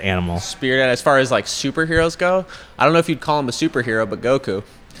spirit animal? spirit as far as like superheroes go. I don't know if you'd call him a superhero, but Goku.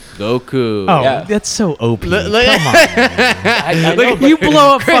 Goku. Oh, Yeah. that's so OP. Look- Come on, man. I know, You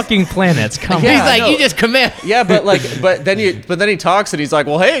blow up fucking planets. Come Yeah, He's on. I like, know. you just command. Yeah, but then he talks and he's like,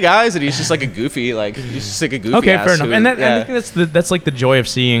 well, hey guys, and he's just like a goofy, like he's just like a goofy. Okay, ass fair enough. who- And I yeah. think that's like the joy of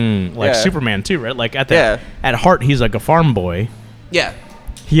seeing like Yeah. Superman too, right? Like at Yeah. at heart, he's like a farm boy. yeah.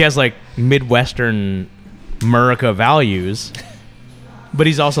 He has like Midwestern America values, but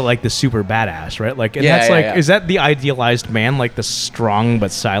he's also like the super badass, right? Like, and Yeah, that's yeah, like, yeah. is that the idealized man, like the strong but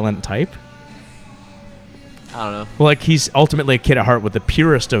silent type? I don't know. Well, like he's ultimately a kid at heart with the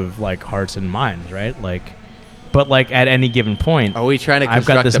purest of like hearts and minds, right? Like, but like at any given point, Are we trying to I've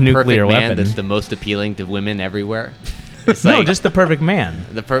got construct this the nuclear perfect man weapon. that's the most appealing to women everywhere? It's no, like just the perfect man.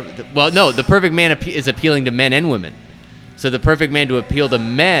 the perfect man is appealing to men and women. So the perfect man to appeal to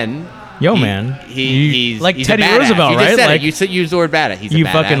men. Yo, man, he's like he's Teddy a badass. Roosevelt, You just right? said Like it. You used the word badass. He's you a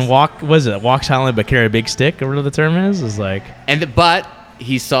badass. fucking walk. Was it walk silently but carry a big stick? Or whatever the term is like. But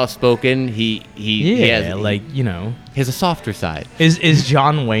he's soft spoken. He Yeah, like you know, he has a softer side. is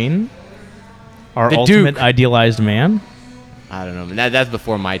John Wayne our The ultimate Duke. idealized man? I don't know. Man. That's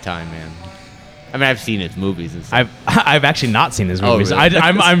before my time, man. I mean, I've seen his movies and stuff. I've actually not seen his Oh, movies. really?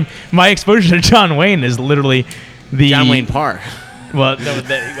 I'm my exposure to John Wayne is literally the John Wayne Parr. Well,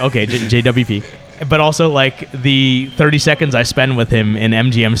 okay, JWP, but also like the 30 seconds I spend with him in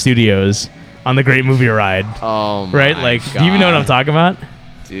MGM Studios on the Great Movie Ride. Oh my Right? Like, God. do you even know what I'm talking about?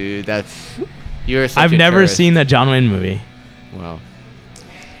 Dude, you're such I've a never tourist. seen that John Wayne movie. Well,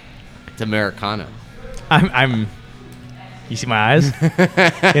 it's Americana. I'm. You see my eyes?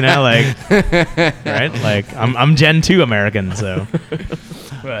 You know, like, right? Like, I'm Gen 2 American, so.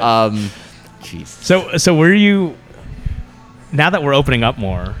 But- Jeez. So were you? Now that we're opening up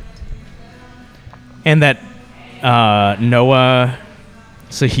more, and that Noah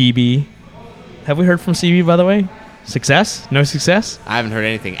Sahibi, have we heard from CB by the way? Success? No success? I haven't heard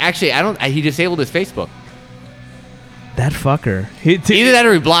anything. Actually, I don't. He disabled his Facebook. That fucker. Either that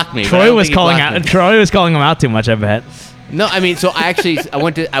or he blocked me. but I Troy don't was think he calling blocked out. me. Troy was calling him out too much. I bet. No, I mean, so I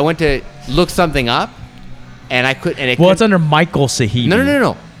went to look something up, and I could. And it Well, couldn't- it's under Michael Sahibi.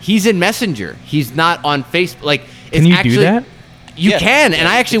 No. He's in Messenger. He's not on Facebook. Like, it's Can you actually, do that? You Yeah. can, and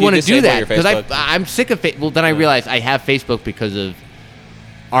I If actually you want to do disable that your because Facebook. I'm sick of it. Well, then I realized I have Facebook because of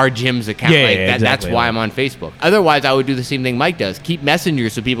our gym's account. Yeah, like, yeah, that's exactly. why I'm on Facebook. Otherwise, I would do the same thing Mike does: keep Messenger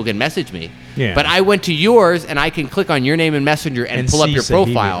so people can message me. Yeah. But I went to yours, and I can click on your name in Messenger and pull up see your Sahibi.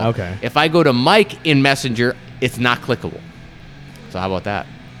 profile. Okay. If I go to Mike in Messenger, it's not clickable. So how about that?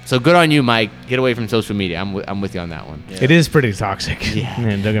 So good on you, Mike. Get away from social media. I'm with you on that one. It is pretty toxic. Yeah.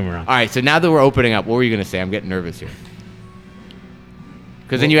 Man, don't get me wrong. All right, so now that we're opening up, what were you going to say? I'm getting nervous here.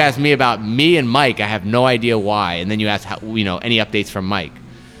 Because then you asked me about me and Mike. I have no idea why. And then you asked, any updates from Mike.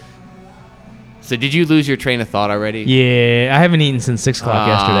 So did you lose your train of thought already? Yeah, I haven't eaten since 6 o'clock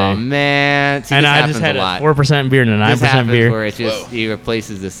Oh, yesterday. man. See, And this I happens just had a a lot. 4% beer and a 9% This happens beer. where it's just, he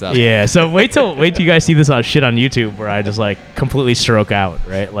replaces this stuff. Yeah, so wait till you guys see this on shit on YouTube where I just like completely stroke out,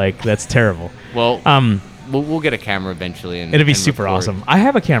 right? Like that's terrible. Well, Um, we'll get a camera eventually. And, it'll be and super record. awesome. I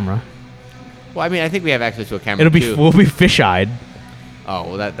have a camera. Well, I mean, I think we have access to a camera, It'll be too. we'll be fish-eyed. Oh,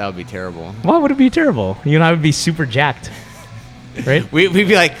 well, that would be terrible. Why would it be terrible? You and I would be super jacked, right? We'd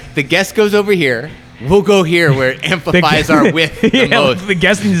be like, the guest goes over here. We'll go here where it amplifies our width the yeah, most. the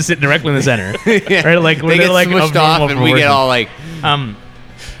guest needs to sit directly in the center, Yeah. right? Like They when get they're like smushed of off, normal and we get proportion. all like,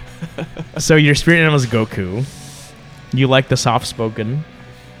 So your spirit animal is Goku. You like the soft-spoken,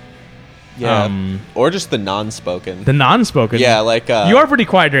 Yeah. Or just the non-spoken. the non-spoken. Yeah, like you are pretty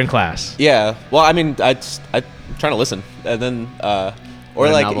quiet during class. Yeah. Well, I mean, I'm trying to listen, and then or What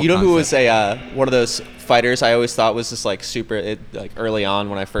a like novel you know who was concept. a one of those fighters I always thought was just like super like early on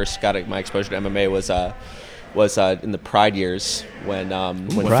when I first got my exposure to MMA was in the Pride years when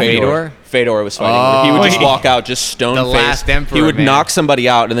Fedor? Fedor was fighting. Where he would just Oh. walk out just stone The faced. last emperor, He would man. knock somebody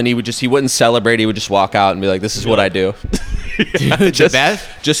out, and then he wouldn't celebrate. He would just walk out and be like, "This is what I do." the best.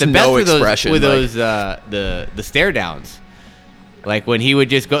 Just the no best were expression. With like- those the stare downs. Like when he would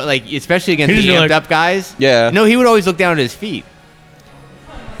just go, like especially against He'd the just be amped like- up guys. Yeah. No, he would always look down at his feet.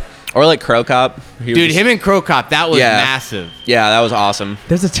 or like Crow Cop. He would Dude, just- him and Crow Cop, that was Yeah. massive. Yeah, that was awesome.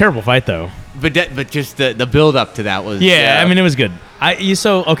 There's a terrible fight though. But just the build up to that was Yeah, Yeah. I mean it was good.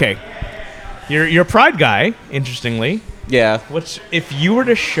 Okay. You're a Pride guy. Interestingly, Yeah. if you were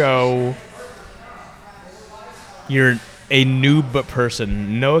to show you're a noob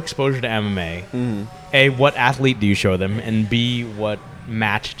person, no exposure to MMA, A, what athlete do you show them? And B, what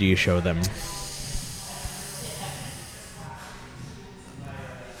match do you show them?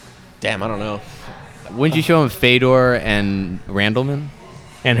 Damn, I don't know. Wouldn't you show him Fedor and Randleman?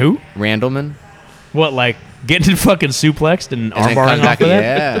 And who? Randleman? What, like getting fucking suplexed and And then armbarring off Kazaki- of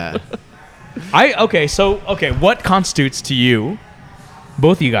that? yeah. What constitutes to you,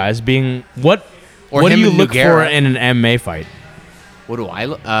 both of you guys, being what? Or what do him you and look for Nogueira. in an MMA fight? What do I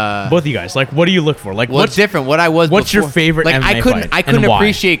look? Both of you guys, like, what do you look for? Like, Well, it's different. What I was. what's your before- favorite Like MMA I couldn't. fight, I and couldn't why?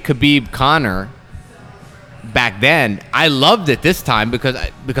 appreciate Khabib Connor back then. I loved it this time because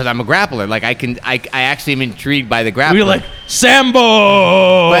I'm a grappler. Like I actually am intrigued by the grappling. we were like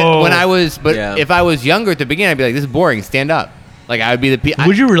Sambo. But when I was, Yeah. if I was younger at the beginning, I'd be like, this is boring. Stand up. Like I would be the.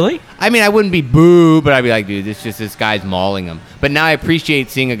 Would you really? I mean, I wouldn't be boo, but I'd be like, dude, this guy's mauling him. But now I appreciate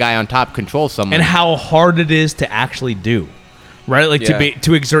seeing a guy on top control someone. And how hard it is to actually do, right? Like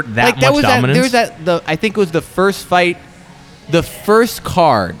to exert that like much dominance. I think it was the first fight, the first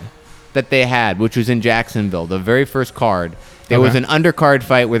card that they had, which was in Jacksonville, the very first card. There was an undercard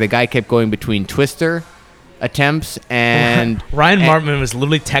fight where the guy kept going between twister attempts and Ryan Martman was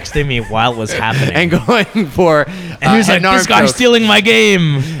literally texting me while it was happening and going for and he was like, "This guy's stealing my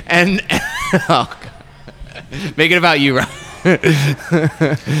game." And oh God. Make it about you, Ryan.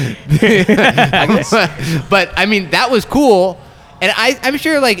 But I mean, that was cool, and I'm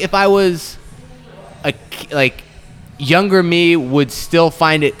sure like if I was younger me would still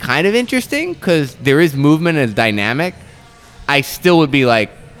find it kind of interesting because there is movement and dynamic. I still would be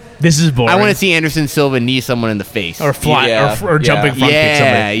like, this is boring. I want to see Anderson Silva knee someone in the face or fly or jumping front kick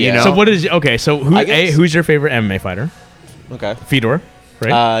somebody. You know. So what is So who's your favorite MMA fighter? Okay. Fedor,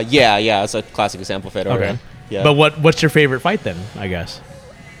 right? Yeah. It's a classic example, Fedor. Okay. Right? Yeah. But what's your favorite fight then? I guess.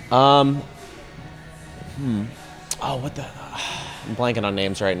 Oh, what the? I'm blanking on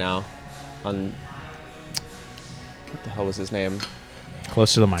names right now. What the hell was his name?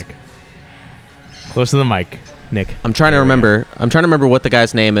 Close to the mic. Close to the mic, Nick. I'm trying to remember what the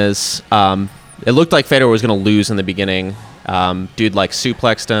guy's name is. It looked like Fedor was going to lose in the beginning. Dude, like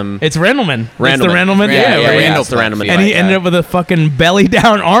suplexed him. It's Randleman. It's the Randleman. Yeah, it's the Randleman. And he ended up with a fucking belly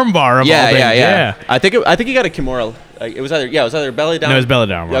down armbar. Yeah. I think he got a Kimura. It was either belly down. No, it was belly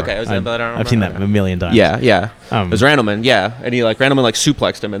down. Okay, it was belly down. I've seen that a million times. Yeah. It was Randleman. Yeah, and Randleman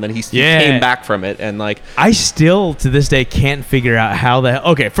suplexed him, and then he came back from it, and I still to this day can't figure out how the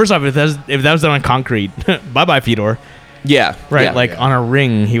hell. Okay, first off, if that was done on concrete, bye Fedor. Yeah. Right. On a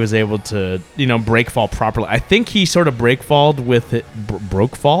ring, he was able to, break fall properly. I think he sort of break falled with it.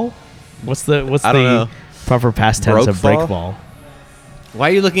 Broke fall? What's the proper past tense of break fall?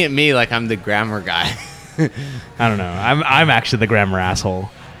 Why are you looking at me like I'm the grammar guy? I don't know. I'm actually the grammar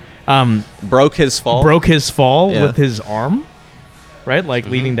asshole. Broke his fall with his arm, right?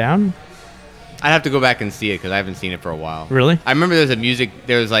 Leaning down. I'd have to go back and see it because I haven't seen it for a while. Really? I remember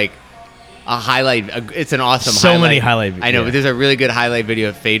there was a highlight. It's an awesome so many highlight videos. I know, but there's a really good highlight video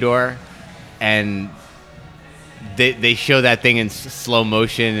of Fedor, and they show that thing in slow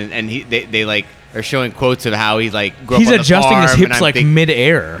motion, and they are showing quotes of how he's he's adjusting his hips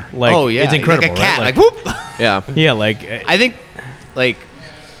mid-air. It's incredible. Like a cat, right? whoop. Yeah. I think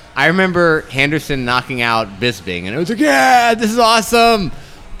I remember Henderson knocking out Bisping, and it was this is awesome,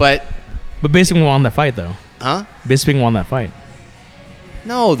 but Bisping won that fight though. Huh? Bisping won that fight.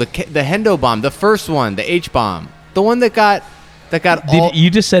 No, the Hendo bomb, the first one, the H bomb, the one that got all. You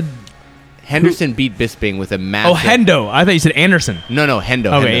just said Henderson beat Bisping with a massive. Oh, Hendo! I thought you said Anderson. No,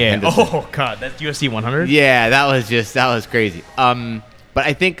 Hendo. Okay, yeah. Henderson. Oh God, that's UFC 100. Yeah, that was crazy. But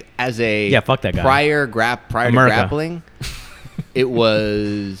I think as a fuck that guy. prior to grappling, it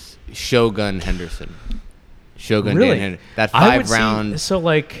was Shogun Henderson. Shogun really? Dan Henderson. That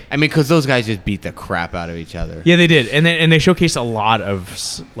 5-round. I mean, because those guys just beat the crap out of each other. Yeah, they did, and they showcased a lot of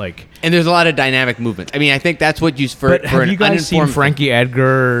And there's a lot of dynamic movement. I mean, I think that's what you for. But for have you guys seen Frankie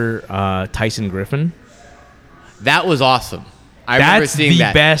Edgar, Tyson Griffin? That was awesome. I remember seeing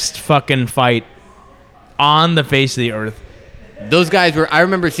that. That's the best fucking fight on the face of the earth. Those guys were. I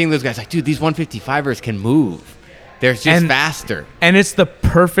remember seeing those guys dude, these 155ers can move. They're just faster. And it's the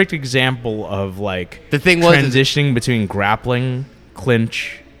perfect example of the thing was transitioning between grappling,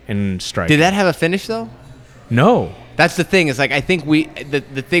 clinch, and strike. Did that have a finish though? No. That's the thing. It's I think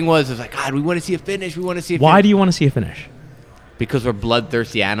the thing was God, we want to see a finish. We want to see a finish. Why do you want to see a finish? Because we're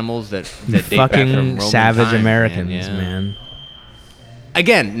bloodthirsty animals that date fucking back from Roman savage times, Americans, man.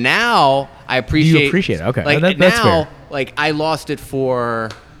 Again, now I appreciate. You appreciate it. Okay. That's fair. I lost it for.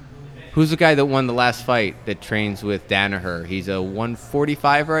 Who's the guy that won the last fight that trains with Danaher? He's a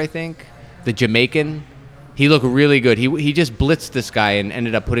 145er, I think. The Jamaican. He looked really good. He just blitzed this guy and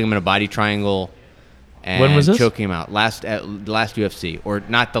ended up putting him in a body triangle and when was this? choking him out. The last UFC. Or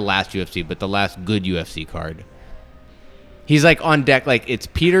not the last UFC, but the last good UFC card. He's on deck. It's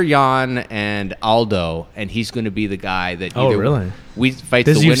Peter Yan and Aldo, and he's going to be the guy that either really? We fight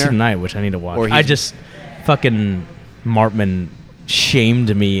this the winner. This is UFC tonight, which I need to watch. I just fucking Martman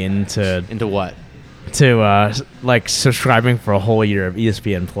shamed me into what? To subscribing for a whole year of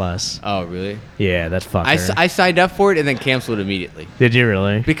ESPN Plus. Oh, really? Yeah, that's fucker. I signed up for it and then canceled immediately. Did you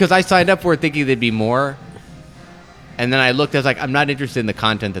really? Because I signed up for it thinking there'd be more, and then I looked. I was I'm not interested in the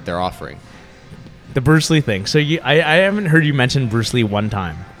content that they're offering. The Bruce Lee thing. So I haven't heard you mention Bruce Lee one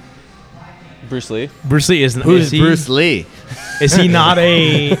time. Bruce Lee? Bruce Lee isn't. Who's Bruce Lee? Is he not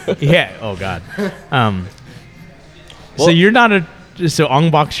a? Yeah. Oh God. So you're not a so Ong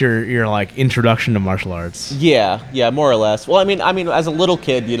Bak's your like introduction to martial arts. Yeah, more or less. Well, I mean, as a little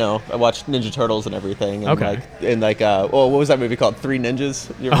kid, I watched Ninja Turtles and everything. And what was that movie called? Three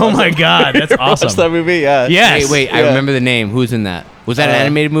Ninjas. Oh my God, that's awesome. Watched that movie? Yeah. Yes. Wait, I remember the name. Who's in that? Was that an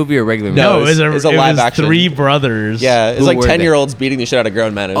animated movie or a regular movie? No, it was a live action. Three brothers. Yeah, it's like were they? 10-year-olds beating the shit out of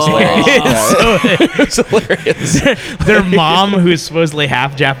grown men. It was hilarious. It's hilarious. Their mom, who's supposedly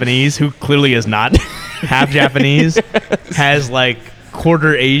half Japanese, who clearly is not half Japanese, has like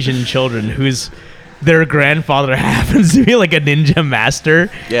quarter Asian children whose their grandfather happens to be like a ninja master.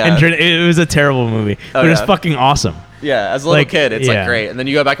 Yeah. And it was a terrible movie. But it was fucking awesome. Yeah, as a little kid, it's like great, and then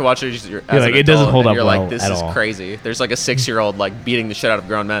you go back and watch it as an adult, it doesn't hold up you're well like, this at is all. crazy. There's like a 6-year-old like beating the shit out of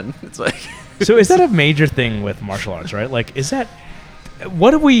grown men. It's like So is that a major thing with martial arts, right? Like, what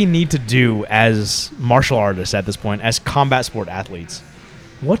do we need to do as martial artists at this point, as combat sport athletes?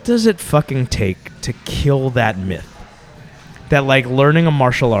 What does it fucking take to kill that myth that like learning a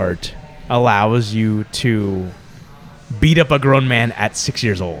martial art allows you to beat up a grown man at 6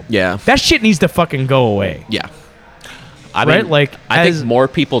 years old? Yeah. That shit needs to fucking go away. Yeah. Right? I think more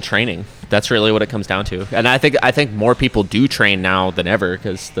people training. That's really what it comes down to. And I think more people do train now than ever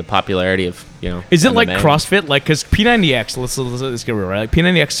because the popularity of, Is it MMA. like CrossFit? Like, because P90X, let's get real, right? Like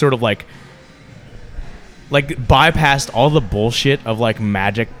P90X sort of like bypassed all the bullshit of like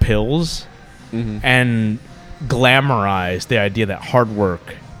magic pills and glamorized the idea that hard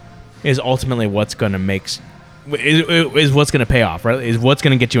work is ultimately what's going to is what's going to pay off, right? Is what's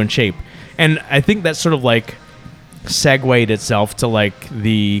going to get you in shape. And I think that's sort of like segued itself to like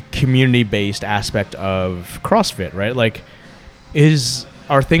the community-based aspect of CrossFit, right? Like,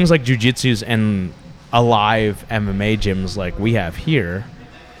 are things like jujitsus and alive MMA gyms like we have here,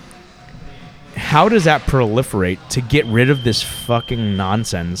 how does that proliferate to get rid of this fucking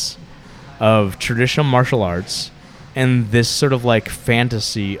nonsense of traditional martial arts and this sort of like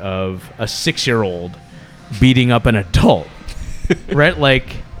fantasy of a 6-year-old beating up an adult, right?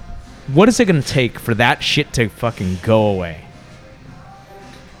 Like, what is it going to take for that shit to fucking go away?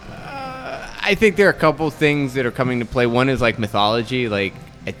 I think there are a couple things that are coming to play. One is like mythology. Like,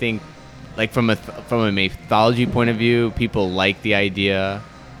 I think, like from a mythology point of view, people like the idea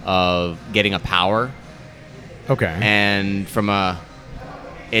of getting a power. Okay. And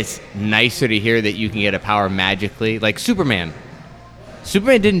it's nicer to hear that you can get a power magically. Like Superman.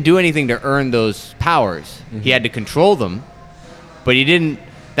 Superman didn't do anything to earn those powers. He had to control them, but he didn't.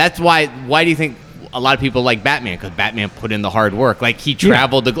 That's why do you think a lot of people like Batman? Because Batman put in the hard work. Like, he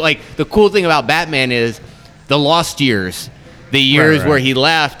traveled. The cool thing about Batman is the lost years. The years where he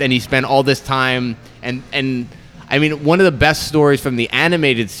left and he spent all this time. And I mean, one of the best stories from the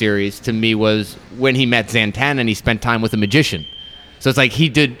animated series to me was when he met Zatanna and he spent time with a magician. So it's like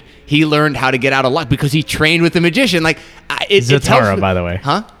he learned how to get out of luck because he trained with the magician. Like, Zatara, by the way.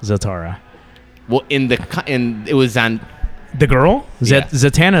 Huh? Zatara. Well, it was on. The girl? Yeah.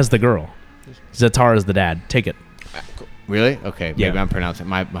 Zatanna is the girl. Zatara is the dad. Take it. Really? Okay. Maybe Yeah. I'm pronouncing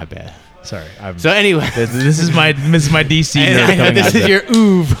my bad. Sorry. So anyway, this is my DC nerd coming this out is there. your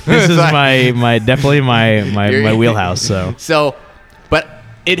oof. This is my definitely my wheelhouse. So But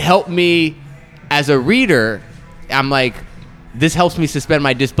it helped me as a reader. I'm like, this helps me suspend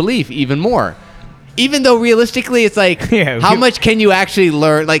my disbelief even more. Even though realistically, it's like, how much can you actually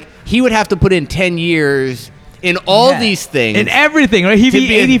learn? Like, he would have to put in 10 years in all these things. in everything, right? He'd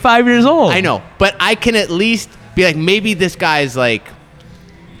be 85 years old. I know, but I can at least be like, maybe this guy's like.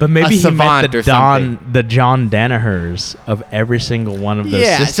 But maybe a he savant met or something. the John Danahers of every single one of those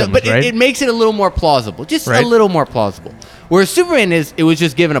systems, but right? it makes it a little more plausible, just Right. a little more plausible. Whereas Superman it was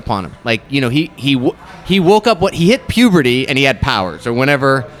just given upon him. Like, he woke up, he hit puberty and he had powers or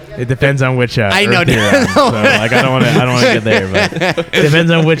whenever. It depends on which. I know. Earth you're on. So, like, I don't want to get there, but it depends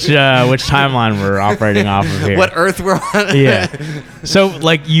on which timeline we're operating off of here. What Earth we're on? Yeah. So,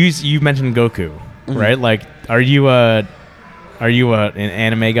 like, you mentioned Goku, right? Like, are you an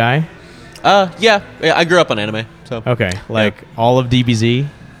anime guy? Yeah, I grew up on anime. So Okay, like all of DBZ.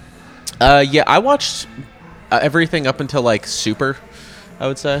 yeah, I watched everything up until like Super, I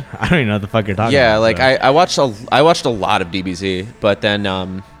would say. I don't even know what the fuck you're talking Yeah, about. like so. I watched a lot of DBZ, but then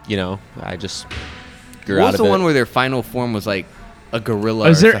I just grew What out was of the it. one where their final form was like a gorilla?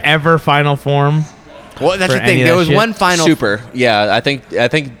 Is or there something? ever final form? Well, that's for the thing. any of There that was shit? one final. Super? Yeah, I think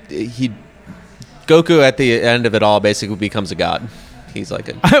Goku at the end of it all basically becomes a god. He's like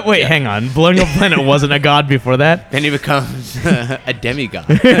a Wait, hang on. Blowing Up Planet wasn't a god before that. Then he becomes a demigod.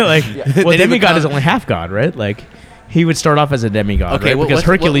 Like, well, Then he demigod becomes- is only half god, right? Like, he would start off as a demigod, Okay, right? Because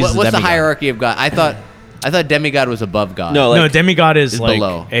Hercules is a what's the demigod. hierarchy of God? I thought I thought demigod was above god. No, no, demigod is like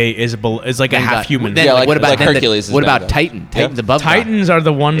below. is like a Demigod. half human. Then, Yeah, like- what about like then Hercules is What about demigod. Titan? Titan's above god. Titans are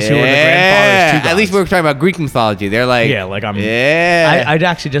the ones who are the grandfathers to gods. At least we're talking about Greek mythology. They're like, Yeah, like I'm. Yeah. I'd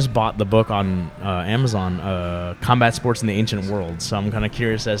actually just bought the book on Amazon, Combat Sports in the Ancient World. So I'm kind of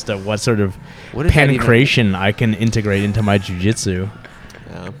curious as to what sort of What does that even- pancreation I can integrate into my jujitsu.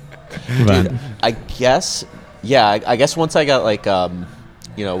 Yeah. But I guess, yeah. I guess once I got like,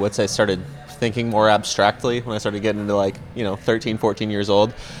 once I started thinking more abstractly, when I started getting into like, 13, 14 years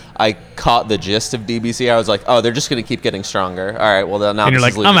old, I caught the gist of DBC. I was like, oh, they're just gonna keep getting stronger. All right, well then now. And you're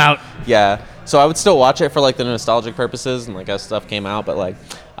this like, is I'm legit. out. Yeah. So I would still watch it for like the nostalgic purposes and like as stuff came out, but like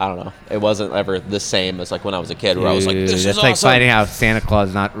I don't know, it wasn't ever the same as like when I was a kid where I was like, Dude, this is that's like awesome. finding out Santa Claus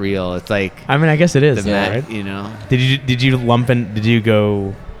is not real. It's like I mean, I guess it is, the though, Met, right? Did you lump in? Did you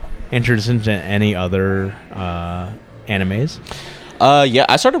go introduce into any other animes? Yeah,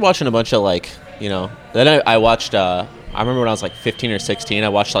 I started watching a bunch of like, then I watched, I remember when I was like 15 or 16, I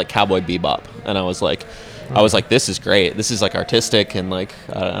watched like Cowboy Bebop, and I was like, this is great. This is like artistic, and like,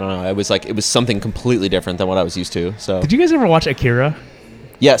 I don't know, it was something completely different than what I was used to. So, Did you guys ever watch Akira?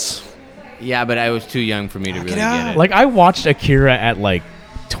 yes. Yeah, but I was too young for me to really get it. Like I watched Akira at like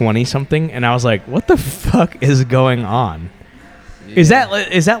 20 something, and I was like, what the fuck is going on? Is that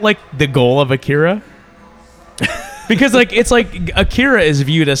like the goal of Akira? Because like it's like Akira is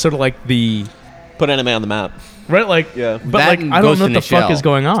viewed as sort of like the Put anime on the map. right, like Yeah. but That like and I don't Ghost know in what the the fuck Shell. is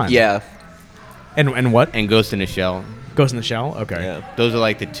going on. Yeah. And what? And Ghost in a Shell. Ghost in the Shell? Okay. Yeah. Those are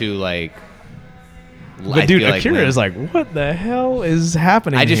like the two like. But I dude, feel like Akira when- is like, what the hell is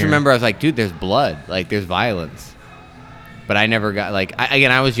happening? I just here? remember I was like, dude, there's blood, like there's violence, but I never got like.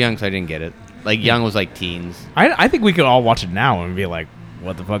 I was young, so I didn't get it. Like young was like teens, I think we could all watch it now and be like,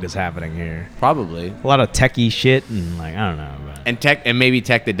 what the fuck is happening here? probably. A lot of techie shit and like I don't know. But And maybe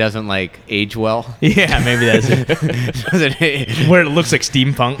tech that doesn't like age well. yeah, maybe that's it. Doesn't- Where it looks like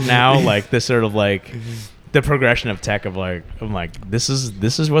steampunk now, like this sort of like the progression of tech of like I'm like this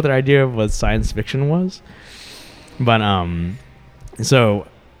is what their idea of what science fiction was. But so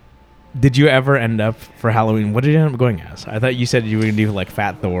did you ever end up for Halloween? What did you end up going as? I thought you said you were gonna do like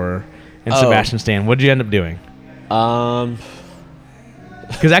Fat Thor and Oh. Sebastian Stan. What did you end up doing? Um,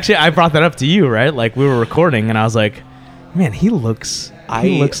 Because actually I brought that up to you, right? Like we were recording and I was like, man, he looks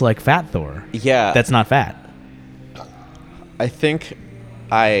like Fat Thor. yeah. That's not fat. I think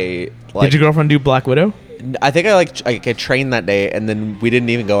I like. Did your girlfriend do Black Widow? I think I trained that day, and then we didn't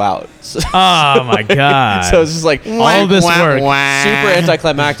even go out. So, Oh my god! so it's just like all this work. super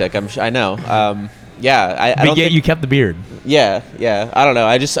anticlimactic. I know. Yeah. I But don't yet think, you kept the beard. Yeah. I don't know.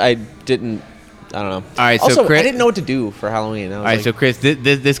 I didn't. I don't know. All right, so also, Chris- I didn't know what to do for Halloween. I was All right, like, so Chris,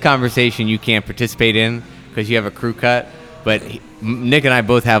 this conversation you can't participate in because you have a crew cut, but Nick and I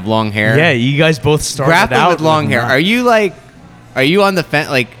both have long hair. Yeah, you guys both started Grappling out with long hair. not- Are you on the fence?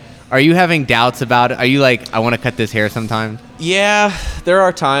 Like, are you having doubts about it? Are you like, I want to cut this hair sometimes? yeah, there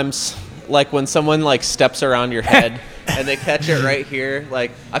are times like when someone like steps around your head and they catch it right here.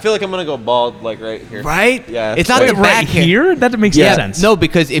 Like, I feel like I'm gonna go bald like right here. Right? Yeah. It's not Wait, the right back hair. here. That makes Yeah. no sense. No,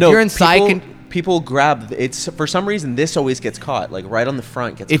 because if No, you're inside, people grab. It's for some reason this always gets caught. Like right on the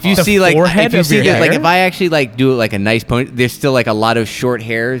front gets. if you caught. The see like, forehead if you of see your this, like hair? if I actually like do like a nice point, there's still like a lot of short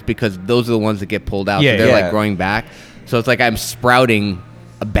hairs because those are the ones that get pulled out. Yeah, so they're yeah. like growing back. So it's like I'm sprouting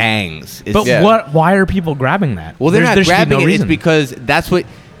bangs. It's- but Yeah. why are people grabbing that? Well, they're There not should be grabbing no it. reason. It's because that's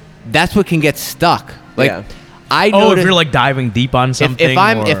what can get stuck. Like Yeah. I oh, noticed if you're like diving deep on something. if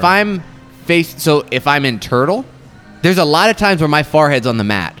I'm or- if I'm in turtle, there's a lot of times where my forehead's on the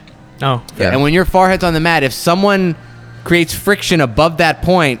mat. oh, Yeah. And when your forehead's on the mat, if someone creates friction above that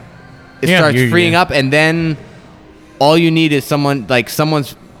point, it Yeah, starts freeing yeah. up, and then all you need is someone's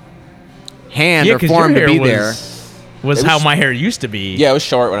hand yeah, or 'cause form your to be hair there. was It how was- my hair used to be. Yeah, it was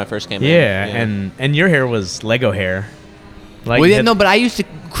short when I first came yeah, in. and your hair was Lego hair. Like Well, you yeah, had- no, but I used to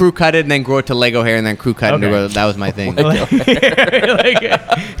crew cut it and then grow it to Lego hair and then crew cut it. Okay. And that was my thing. like,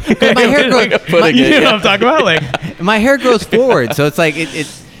 My hair grows. you know what I'm talking about? Like, My hair grows forward, so it's like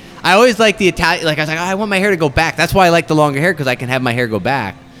it's. I always like the Italian. Like I was like, oh, I want my hair to go back. That's why I like the longer hair because I can have my hair go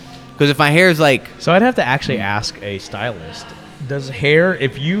back. Because if my hair is like, so I'd have to actually ask a stylist. Does hair,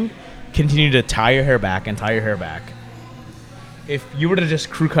 if you continue to tie your hair back and tie your hair back, if you were to just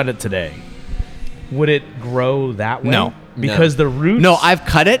crew cut it today, would it grow that way? No. Because the roots. no, I've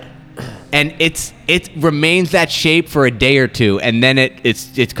cut it, and it remains that shape for a day or two, and then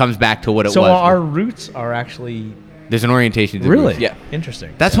it comes back to what it So was. our roots are actually There's an orientation. To the really roots. Yeah.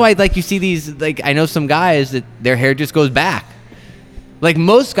 interesting. That's why, like, you see these, like, I know some guys that their hair just goes back. Like,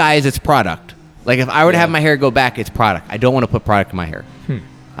 most guys, it's product. Like, if I were to have my hair go back, it's product. I don't want to put product in my hair.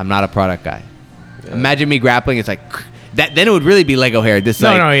 I'm not a product guy. Imagine me grappling. It's like that. Then it would really be Lego hair. This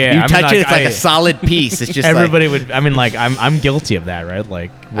No, no, yeah. You I mean, touch like, it, it's like a solid piece. It's just everybody would. I mean, like I'm guilty of that, right?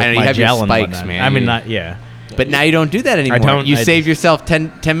 Like with I know, you my have your gel and spikes, whatnot. man. I mean, You- not yeah. But now you don't do that anymore. don't- You I- save yourself 10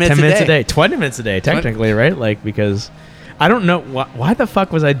 minutes, 10 minutes a day. 20 minutes a day, technically, right? Like because I don't know why the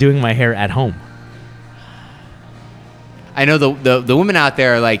fuck was I doing my hair at home? I know the women out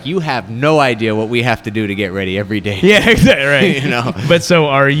there are like, you have no idea what we have to do to get ready every day. Yeah, exactly. Right. You know. But so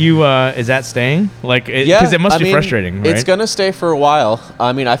are you? Is that staying? Like, because it must be frustrating, right? It's gonna stay for a while.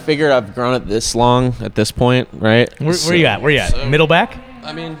 I mean, I figured I've grown it this long at this point, right? Where you at? Where you at? Middle back?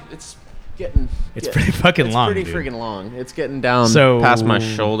 I mean, it's getting. It's pretty fucking long. Pretty dude. freaking long. It's getting down So past my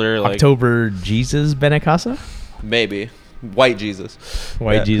shoulder. Like October Jesus Benacasa? maybe White Jesus.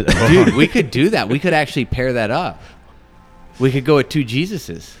 White Yeah. Jesus. Dude, we could do that. We could actually pair that up. We could go with two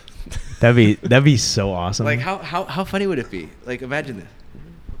Jesuses. That'd be so awesome. Like how funny would it be? Like imagine this.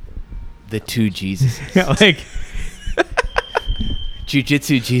 The two Jesuses. like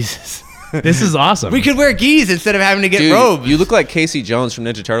Jiu-Jitsu Jesus. this is awesome. We could wear gis instead of having to get Dude, robes. you look like Casey Jones from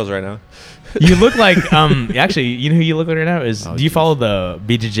Ninja Turtles right now. You look like actually, you know who you look like right now is Oh, do you geez. follow the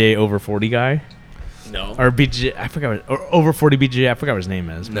BJJ over 40 guy? No. Or BJJ, I forgot what, or over 40 BJJ, I forgot what his name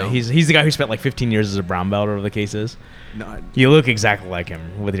is. But No. he's the guy who spent like 15 years as a brown belt or whatever the case is. No, You look exactly like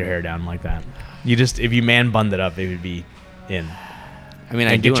him with your hair down like that. You just if you man bunned it up, it would be in. I mean,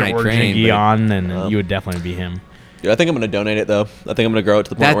 I And do get when your I origin train. gi but- on, and you would definitely be him. Dude, I think I'm gonna donate it though. I think I'm gonna grow it to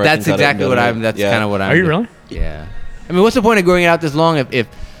the point where I That's can cut it and exactly what donate I'm. it. That's Yeah. kind of what I'm. Are you really? Yeah. I mean, what's the point of growing it out this long if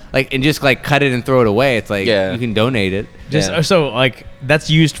like and just like cut it and throw it away? It's like Yeah. you can donate it. Just Yeah. so like that's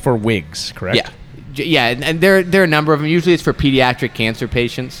used for wigs, correct? Yeah. Yeah, and there are a number of them. Usually, it's for pediatric cancer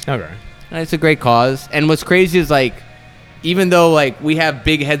patients. Okay. And it's a great cause. And what's crazy is like, even though like we have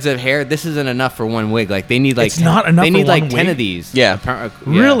big heads of hair, this isn't enough for one wig. Like they need like It's not enough They for need like one 10 wig? of these. Yeah.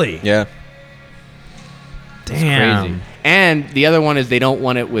 Really? Yeah. Damn. Crazy. And the other one is they don't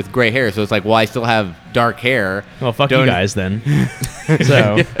want it with gray hair, so it's like, well, I still have dark hair. Well, fuck Don't- you guys then.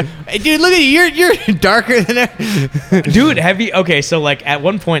 So, Hey, dude, look at you. You're darker than her. dude, have you? Okay, so like at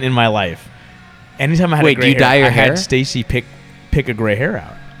one point in my life, anytime I had Wait, a gray do you hair, dye your I hair? had Stacy pick a gray hair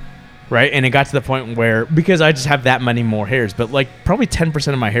out, right? And it got to the point where because I just have that many more hairs, but like probably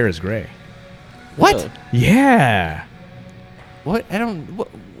 10% of my hair is gray. What? Really? Yeah. What? I don't.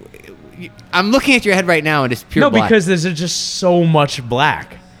 I'm looking at your head right now, and it's pure No, black. because there's just so much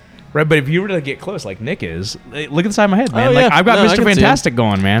black. Right, but if you were to get close, like Nick is, look inside my head, man. Oh, like yeah. I've got No, I Mr. can see him. Fantastic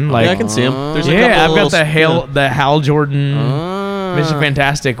going, man. Like, Yeah, I can see him. There's a yeah, couple I've got little- the Hal Jordan, Ah. Mr.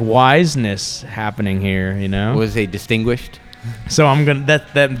 Fantastic wiseness happening here, you know. Was they distinguished? So I'm gonna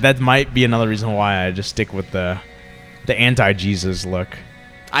that might be another reason why I just stick with the anti-Jesus look,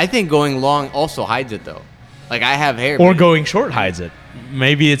 I think going long also hides it though. Like I have hair. or but- going short hides it.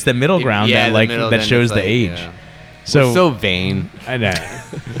 Maybe it's the middle ground Yeah, that the like middle, that then shows it's the like, age. yeah. So, We're so vain. I know,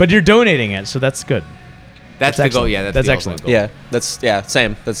 but you're donating it, so that's good. That's the goal. excellent. Yeah, That's the excellent. ultimate goal.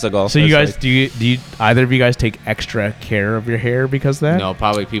 Same. That's the goal. So you That's guys, do you either of you guys take extra care of your hair because of that? No,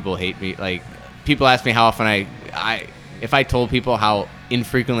 probably people hate me. Like people ask me how often I if I told people how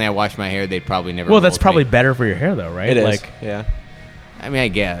infrequently I wash my hair, they'd probably never. Well, that's hold probably me. better for your hair, though, right? It is. Like, Yeah. I mean, I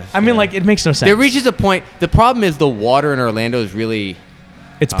guess. I mean, like, it makes no sense. There reaches a point. The problem is the water in Orlando is really.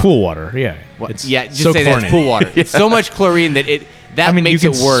 It's pool water, yeah. It's yeah, just so say that's chlorinated. pool water. It's so much chlorine that that I mean, makes you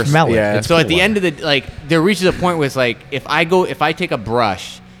it can worse. smell it. Yeah. It's So at pool the water. end of the like, there reaches a point where it's like if I take a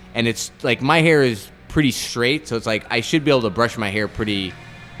brush and it's like my hair is pretty straight, so it's like I should be able to brush my hair pretty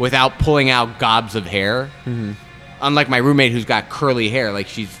without pulling out gobs of hair. Mm-hmm. Unlike my roommate who's got curly hair, like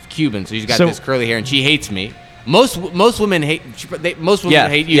she's Cuban, so she's got So- this curly hair and she hates me. Most women hate most women Yeah,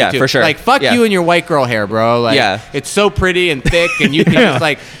 hate you yeah, too. for sure. Like fuck Yeah. you and your white girl hair, bro. Like Yeah. it's so pretty and thick, and you can Yeah. just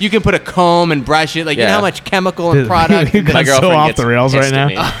like you can put a comb and brush it. Like you know Yeah. how much chemical and product. You got so off the rails right pissed now.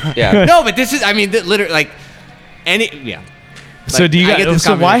 at me. Yeah. No, but this is I mean literally like any yeah. So Like, do you I get guys? this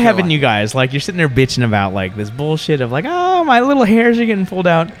So why comment a haven't lot. you guys like you're sitting there bitching about like this bullshit of like, oh, my little hairs are getting pulled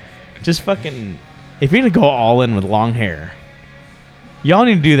out? Just fucking. If you're gonna go all in with long hair, y'all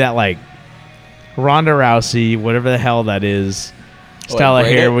need to do that like Ronda Rousey, whatever the hell that is, style of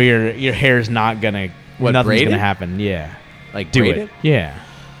braid hair it? where your hair's not gonna What, nothing's braid gonna it? happen. Yeah, Like do braid it. Yeah,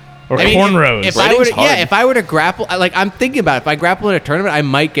 or I mean, cornrows. If I were to, Braiding's hard. if I were to grapple, like I'm thinking about it, if I grapple in a tournament, I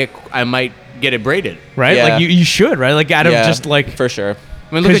might get it braided. right? Yeah. Like you should, right? Like out of Yeah, just like for sure.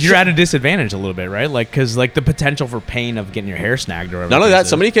 I mean, look because at you're at a disadvantage a little bit, right? Like because like the potential for pain of getting your hair snagged or whatever. Not only it that, is.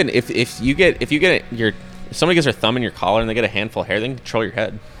 somebody can if you get if somebody gets their thumb in your collar and they get a handful of hair, they can control your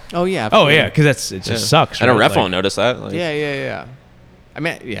head. Oh yeah. Oh absolutely. yeah, because it just sucks. And a right? ref Like- won't notice that. Like, Yeah. I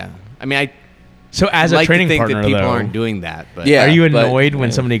mean, yeah. I mean, So as I'd a like training to think partner, that people though, aren't doing that. But Yeah. are you but- annoyed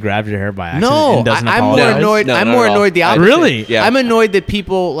when somebody grabs your hair by accident no, and doesn't I'm apologize? more annoyed. No, I'm not more at all. annoyed the I- opposite. Really? Yeah. I'm annoyed that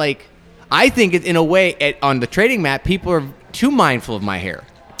people like. I think in a way on the trading mat, people are too mindful of my hair.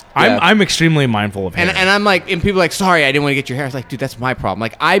 Yeah. I'm extremely mindful of hair. And I'm like, and people are like, sorry, I didn't want to get your hair. I was like, dude, that's my problem.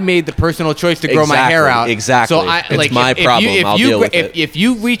 Like, I made the personal choice to grow my hair out. Exactly. So I, It's like, my problem. I'll deal with it. If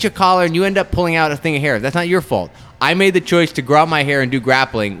you reach a collar and you end up pulling out a thing of hair, that's not your fault. I made the choice to grow out my hair and do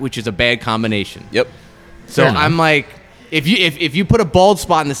grappling, which is a bad combination. Yep. So Fair enough. I'm like, if you put a bald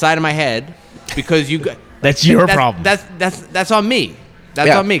spot in the side of my head because you got That's your problem. That's on me. That's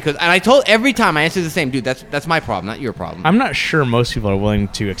Yeah. on me. And I told every time I answer the same, dude. That's my problem, not your problem. I'm not sure most people are willing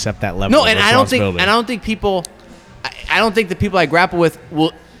to accept that level. No, of and I don't think responsibility. I don't think the people I grapple with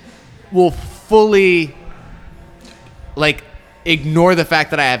will fully like ignore the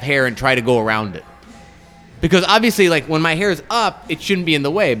fact that I have hair and try to go around it. Because obviously, like when my hair is up, it shouldn't be in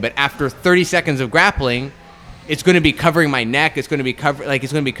the way. But after 30 seconds of grappling, it's going to be covering my neck. It's going to be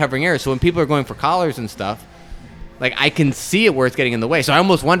covering air. So when people are going for collars and stuff, like I can see it where it's getting in the way. So I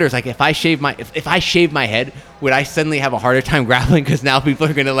almost wonder, it's like if I shave my head, would I suddenly have a harder time grappling? Because now people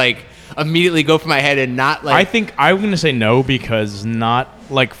are going to like immediately go for my head and not like. I think I'm going to say no because not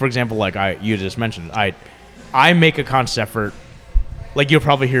like, for example, like you just mentioned, I make a conscious effort. Like you'll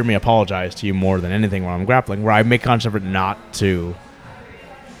probably hear me apologize to you more than anything when I'm grappling, where I make conscious effort not to.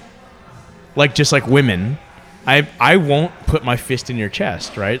 Like just like women, I won't put my fist in your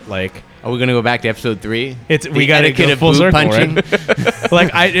chest, right? Like. Are we gonna go back to episode 3? We got to go full circle, right?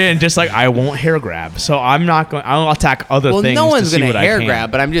 Like I won't hair grab, so I'm not going. I'll attack other Well, things. no one's to see gonna what hair I can.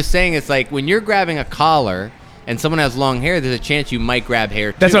 grab, but I'm just saying it's like when you're grabbing a collar and someone has long hair, there's a chance you might grab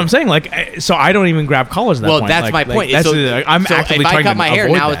hair too. That's what I'm saying. Like, so I don't even grab collars at that Well, point. that's Like- my like, point. that's So, I'm so actively if I trying cut to my hair,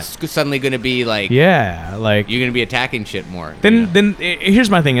 avoid now that. it's suddenly going to be like Yeah, like you're going to be attacking shit more. then here's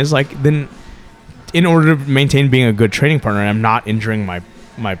my thing is like then in order to maintain being a good training partner and I'm not injuring my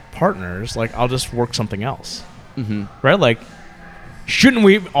partners, like I'll just work something else, right? Like, shouldn't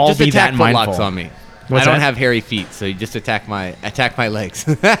we all just be attack that mindful? footlocks on me. What's I don't that? have hairy feet, so you just attack my legs.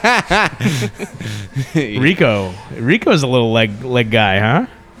 Rico's a little leg guy, huh?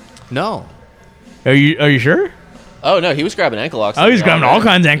 No. Are you sure? Oh no, he was grabbing ankle locks. Oh, he's grabbing all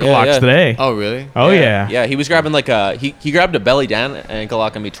kinds of ankle Yeah, locks yeah. today. Oh, really? Oh yeah. Yeah, he was grabbing like he grabbed a belly down ankle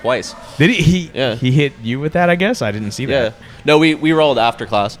lock on me twice. Did he? Yeah. He hit you with that? I guess I didn't see Yeah. that. No, we rolled after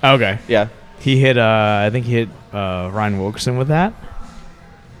class. Okay. Yeah. He hit. I think he hit Ryan Wilkerson with that.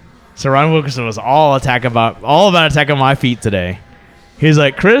 So Ryan Wilkerson was all about attacking my feet today. He's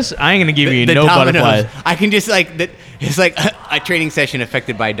like, Chris, I ain't gonna give you The no dominoes. butterfly. I can just like it's like a training session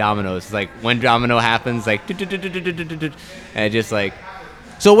affected by dominoes. It's like when domino happens, like and it just like.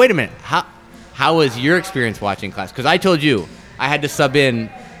 So wait a minute. How was your experience watching class? Because I told you I had to sub in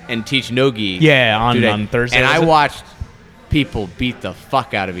and teach no-gi. Yeah, today. on Thursday. and was I it? watched people beat the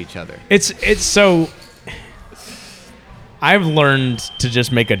fuck out of each other. It's so. I've learned to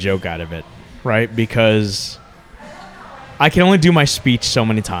just make a joke out of it, right? Because I can only do my speech so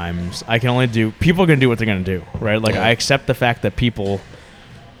many times. People are going to do what they're going to do, right? Like, Yeah. I accept the fact that people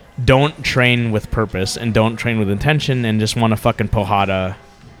don't train with purpose and don't train with intention and just want to fucking pohada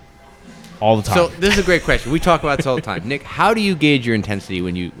all the time. So this is a great question. We talk about this all the time. Nick, how do you gauge your intensity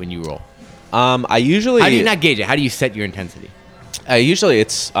when you roll? I usually How do you not gauge it? How do you set your intensity? usually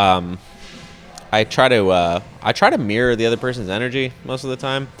it's I try to mirror the other person's energy most of the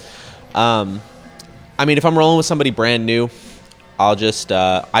time. I mean, if I'm rolling with somebody brand new, I'll just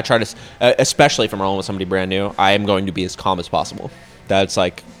I try to, especially if I'm rolling with somebody brand new, I am going to be as calm as possible. That's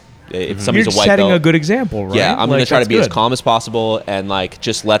like if somebody's You're a white setting belt, a good example, right? yeah, I'm gonna Like, try to that's be as good. calm as possible and like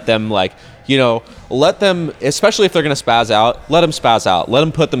just let them let them, especially if they're gonna spaz out, let them spaz out, let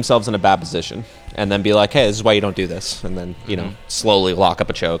them put themselves in a bad position, and then be like, hey, this is why you don't do this, and then slowly lock up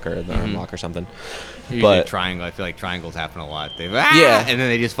a choke or the arm lock or something. Usually But triangle. I feel like triangles happen a lot. Yeah. and then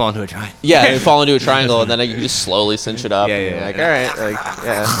they just fall into a triangle. yeah, they fall into a triangle, and then you just slowly cinch it up. Yeah, and yeah, you're like, yeah. all right,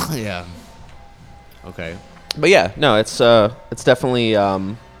 like yeah. Yeah. Okay. But yeah, no, it's definitely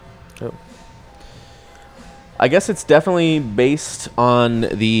I guess it's definitely based on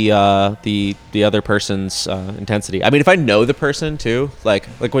the other person's intensity. I mean, if I know the person too, like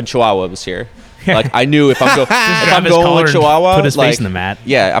when Chihuahua was here, like I knew if I'm grab his going collar with and Chihuahua, put his like, face in the mat.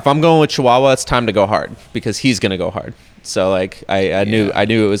 Yeah, if I'm going with Chihuahua, it's time to go hard because he's gonna go hard. So like I knew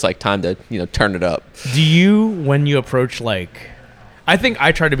it was like time to turn it up. Do you, when you approach like, I think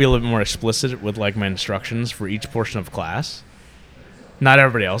I try to be a little bit more explicit with like my instructions for each portion of class. Not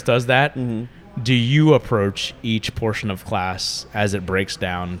everybody else does that. Mm-hmm. Do you approach each portion of class as it breaks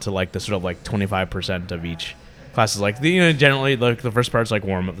down to like the sort of like 25% of each classes. Like generally like the first part's like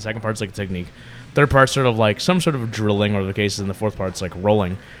warm up, the second part's like technique, third part's sort of like some sort of drilling or the cases, and the fourth part's like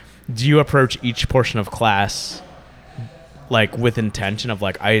rolling. Do you approach each portion of class like with intention of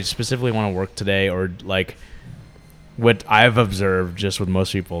like I specifically want to work today, or like what I've observed just with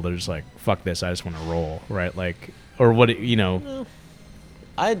most people, they're just like fuck this, I just want to roll, right? Like, or what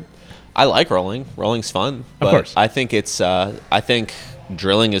I like rolling. Rolling's fun. But of course. I think I think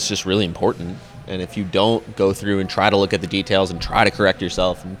drilling is just really important. And if you don't go through and try to look at the details and try to correct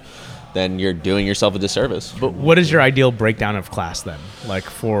yourself, then you're doing yourself a disservice. But what is your ideal breakdown of class then? Like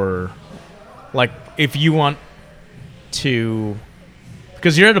if you want to,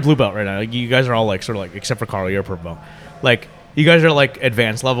 because you're at a blue belt right now. Like you guys are all like sort of like, except for Carl, you're a purple belt. Like you guys are like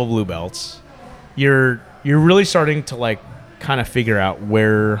advanced level blue belts. You're really starting to like kind of figure out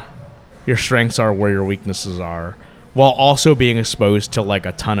where your strengths are, where your weaknesses are, while also being exposed to like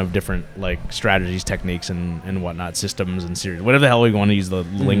a ton of different like strategies, techniques, and whatnot, systems and series, whatever the hell we want to use the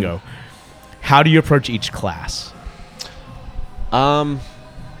lingo. How do you approach each class? I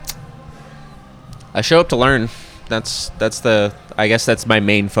show up to learn. I guess that's my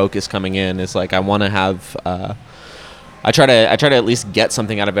main focus coming in, is like I want to have I try to at least get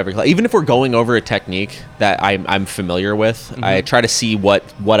something out of every class. Even if we're going over a technique that I'm familiar with, I try to see what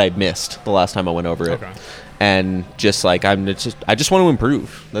I missed the last time I went over it. Okay. And just like I just want to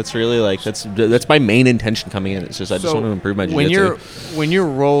improve. That's really like that's my main intention coming in. It's just I just want to improve my jiu-jitsu. When you're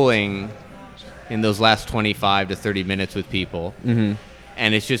rolling in those last 25 to 30 minutes with people, and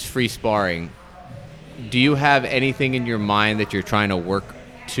it's just free sparring, do you have anything in your mind that you're trying to work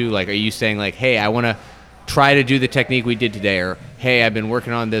to? Like, are you saying like, hey, I want to try to do the technique we did today, or hey, I've been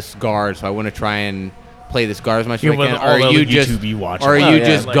working on this guard, so I want to try and play this guard as much as I can? Or are you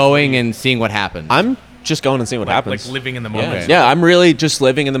just going and seeing what happens? I'm just going and seeing what happens. Like living in the moment. Yeah, I'm really just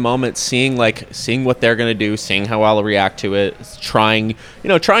living in the moment, seeing what they're gonna do, seeing how I'll react to it, trying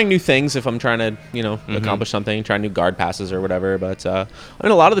new things if I'm trying to accomplish something, trying new guard passes or whatever. But a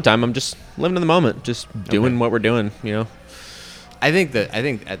lot of the time I'm just living in the moment, just doing what we're doing. I think at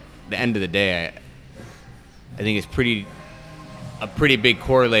the end of the day, I think it's a pretty big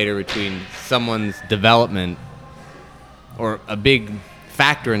correlator between someone's development, or a big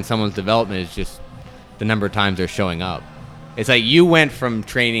factor in someone's development is just the number of times they're showing up. It's like you went from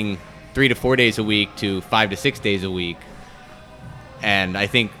training 3 to 4 days a week to 5 to 6 days a week, and I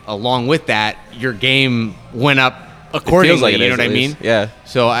think along with that, your game went up accordingly. You know what I mean? Yeah.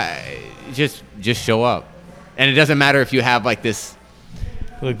 So I just show up, and it doesn't matter if you have like this.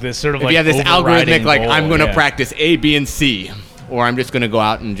 Like this sort of if like you have this algorithmic, like goal, I'm going to practice A, B, and C, or I'm just going to go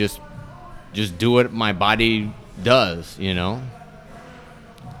out and just do what my body does.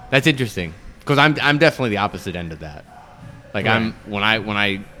 That's interesting, because I'm definitely the opposite end of that. Like right.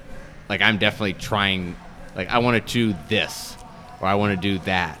 I'm definitely trying. Like I want to do this, or I want to do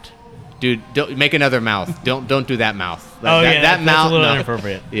that. Dude, don't make another mouth. Don't do that mouth. That that's mouth. a little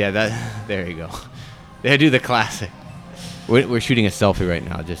inappropriate. Yeah, there you go. They do the classic. We're shooting a selfie right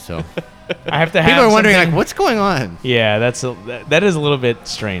now, just so. I have to have. People are wondering, like, what's going on? Yeah, that is a little bit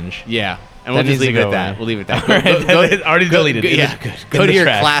strange. Yeah, and we'll just leave it at that. We'll leave it at that. Go, already deleted. Yeah, good. Go to your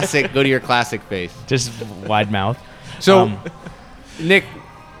classic. Go to your classic face. Just wide mouth. So, Nick,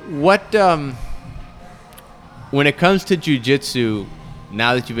 what when it comes to jiu-jitsu,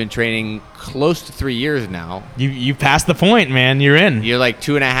 now that you've been training close to 3 years now, you passed the point, man. You're in. You're like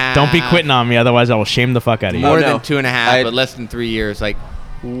 2.5. Don't be quitting on me, otherwise I will shame the fuck out of you. More than 2.5, but less than 3 years. Like,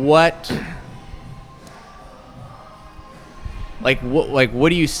 what are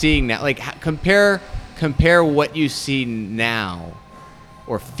you seeing now? Like, compare what you see now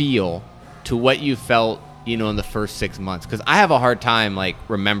or feel to what you felt, in the first 6 months. Because I have a hard time like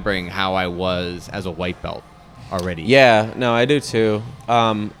remembering how I was as a white belt already. Yeah, no, I do too.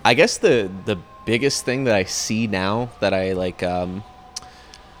 I guess the biggest thing that I see now that I like, the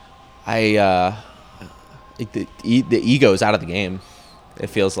ego's out of the game. It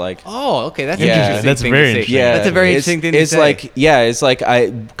feels like. Oh, okay, that's interesting. That's very interesting. Yeah, that's a very interesting thing to say. It's like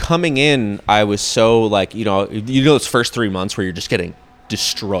I coming in, I was so like those first 3 months where you're just getting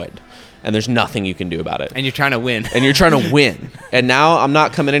destroyed. And there's nothing you can do about it. And you're trying to win. And now I'm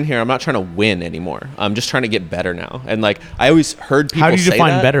not coming in here. I'm not trying to win anymore. I'm just trying to get better now. And like I always heard people say that. How do you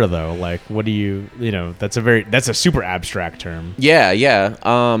define better though? Like what do you that's a super abstract term. Yeah.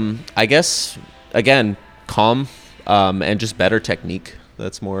 I guess again, calm and just better technique.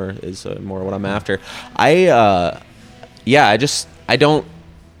 That's more what I'm after. I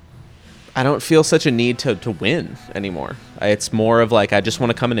don't feel such a need to win anymore. It's more of like I just want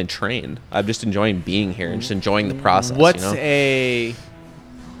to come in and train. I'm just enjoying being here and just enjoying the process.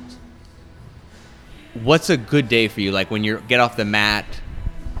 what's a good day for you? Like when you get off the mat,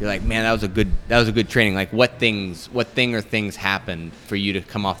 you're like, man, that was a good training. Like what thing or things happened for you to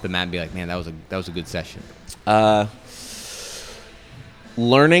come off the mat and be like, man, that was a good session.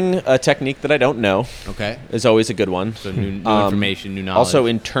 Learning a technique that I don't know. Okay. Is always a good one. So new information, new knowledge. Also,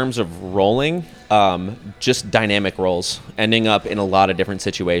 in terms of rolling, just dynamic rolls, ending up in a lot of different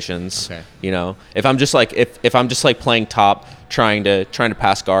situations. Okay. You know, if I'm just like if I'm just like playing top, trying to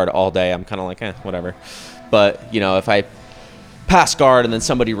pass guard all day, I'm kind of like whatever. But you know, if I pass guard and then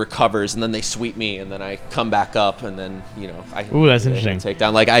somebody recovers and then they sweep me and then I come back up and then you know Ooh, that's interesting. Take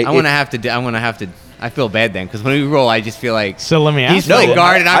down like I'm gonna have to. I feel bad then because when we roll, I just feel like So let me ask he's you. playing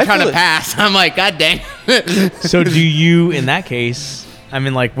guard and I'm I trying feel to it. pass. I'm like, God dang. So do you, in that case, I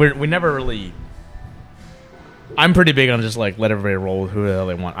mean, like, we never really, I'm pretty big on just, like, let everybody roll with who the hell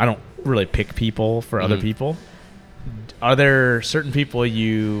they want. I don't really pick people for other people. Are there certain people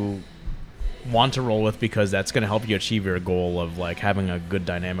you want to roll with because that's going to help you achieve your goal of, like, having a good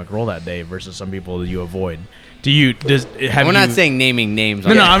dynamic roll that day versus some people that you avoid? We're not saying naming names.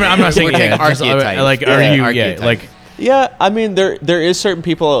 No, I'm not saying We're saying archetypes. Like, Yeah, are you, archetypes. like, Yeah, I mean there is certain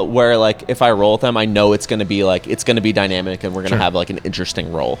people where like if I roll with them, I know it's gonna be dynamic and we're gonna Sure. have like an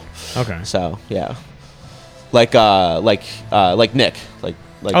interesting roll. okay. So yeah, like Nick, like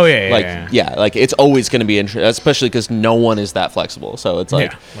Oh, yeah. like it's always gonna be interesting, especially because no one is that flexible. So it's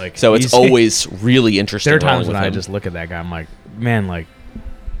like, Yeah, like, so it's he's- always really interesting. There are times rolling when with I him. just look at that guy, I'm like, man, like,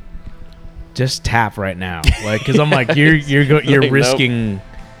 just tap right now, like, because I'm like, you're Like, nope. risking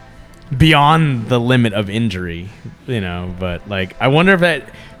beyond the limit of injury, you know. But like, I wonder if that.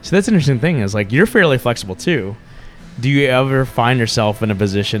 So that's an interesting thing is like you're fairly flexible too. Do you ever find yourself in a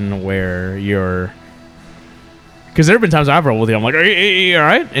position where you're? Because there have been times I've rolled with you. I'm like, are you all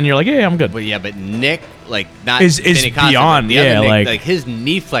right? And you're like, yeah, I'm good. But Nick, like, not Is Vinny Costa, beyond, the other yeah, Nick, like- his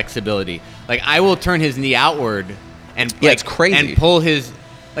knee flexibility. Like, I will turn his knee outward and Yeah, like, it's crazy. and pull his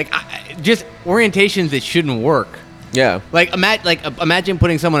just orientations that shouldn't work. Yeah. Like, imagine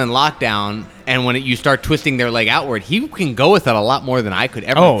putting someone in lockdown, and when you start twisting their leg outward, he can go with it a lot more than I could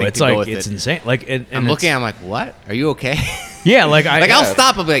ever. Oh, think it's to go like with it's it. insane. Like, and I'm looking, I'm like, what? Are you okay? yeah, like I Like, I'll Yeah.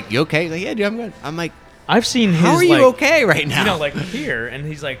 stop. I'll be like, you okay? Like, yeah, dude, I'm good. I'm like, I've seen his. how are you like, okay right now? You know, like here, and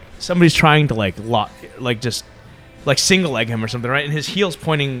he's like somebody's trying to like lock, like just like single leg him or something, right? And his heel's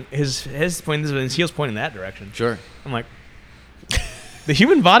pointing, his pointing this way, and his heel's pointing that direction. Sure. I'm like, the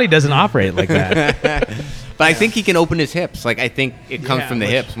human body doesn't operate like that. But I think he can open his hips. Like, I think it comes Yeah, from the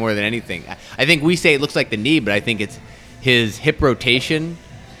which- hips more than anything. I think we say it looks like the knee, but I think it's his hip rotation.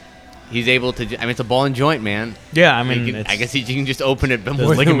 He's able to. I mean, it's a ball and joint, man. Yeah, I mean, I guess he can just open it. But those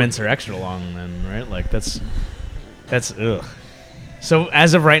more ligaments are extra long, then, right? Like that's ugh. So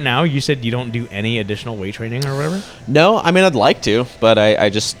as of right now, you said you don't do any additional weight training or whatever. No, I mean I'd like to, but I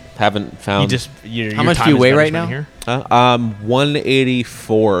just haven't found. How much do you weigh right now? Here?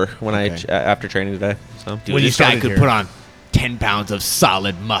 184 when Okay. after training today. So Dude, When you this guy started could here. put on 10 pounds of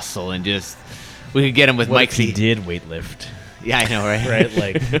solid muscle and just. We could get him with What Mike if he C. did weightlift? Yeah, I know, right? Right,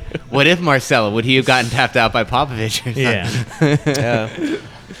 like What if Marcelo? Would he have gotten tapped out by Popovich? Or yeah.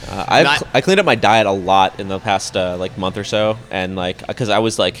 yeah. I cleaned up my diet a lot in the past like month or so, and like because I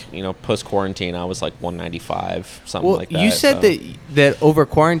was like post quarantine I was like 195 something Well, like that. you said so. that over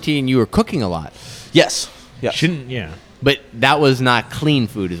quarantine you were cooking a lot, Yes. Yeah. Shouldn't yeah. but that was not clean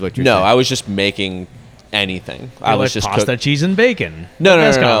food, is what you're No, saying. I was just making anything. I was like just pasta, cheese, and bacon. No,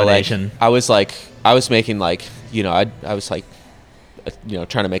 Best like combination. I was making like I was like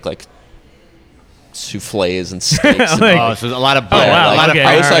trying to make like souffles and steaks. and, Like- Oh, so a lot of Oh, wow, a lot okay, of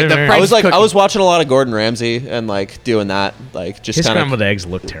I was alright, like alright. I was like I cooking. was watching a lot of Gordon Ramsay and like doing that like just His kind of scrambled eggs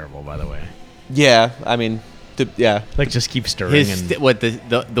look terrible, by the way. yeah. I mean yeah. Like just keep stirring his and what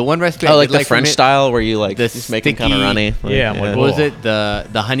the one recipe Oh, I like did the French from it, style where you like the just make them kind of sticky- runny. Like, Yeah, I'm like, What was Whoa. it,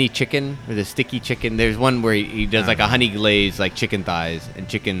 the honey chicken or the sticky chicken? There's one where he does like a honey glaze, like chicken thighs and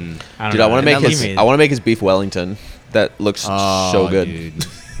chicken. don't Dude, know. I want to And make that his. looks- I want to make his beef Wellington. That looks so good. Dude.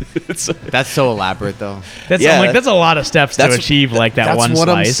 It's- That's so elaborate, though. That's Yeah. I'm like that's a lot of steps to That's- achieve like that that's one what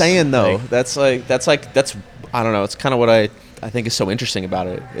slice. I'm saying though. Like, That's I don't know. It's kind of what I think is so interesting about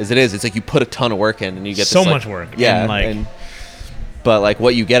it. It's like you put a ton of work in and you get So this, like- much work, Yeah, and, like- but like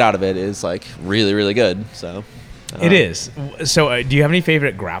what you get out of it is like really really good. So it is. So, do you have any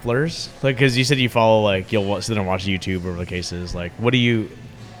favorite grapplers? Like, because you said you follow like you'll sit and watch YouTube or the cases. Like, what do you?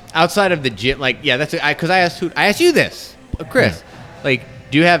 Outside of the gym, like, yeah, that's because I asked you this, Chris. Like,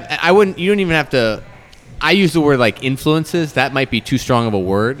 do you have? I wouldn't. You don't even have to. I use the word like influences. That might be too strong of a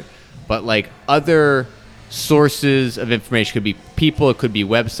word, but like other sources of information could be people. It could be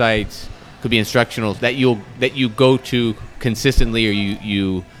websites. Could be instructionals that you go to consistently, or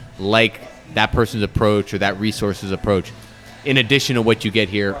you like that person's approach or that resource's approach, in addition to what you get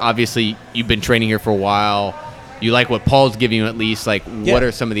here? Obviously, you've been training here for a while. You like what Paul's giving you at least. Like, what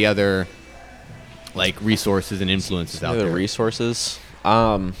are some of the other like resources and influences out The there? resources.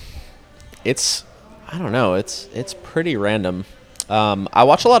 It's I don't know. It's pretty random. I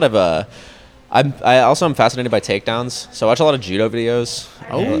watch a lot of I'm fascinated by takedowns, so I watch a lot of judo videos.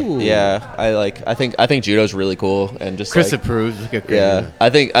 Oh. Yeah, I think judo's really cool, and just Chris like, approves. Look at Chris. yeah, I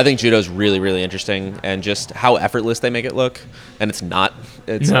think judo's really, really interesting, and just how effortless they make it look, and it's not.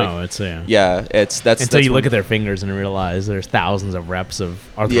 It's No, like, it's that's until you what- look at their fingers and realize there's thousands of reps of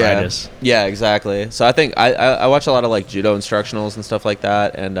yeah, arthritis. yeah, exactly. So I think I watch a lot of like judo instructionals and stuff like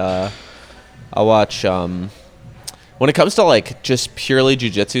that, and I watch when it comes to like just purely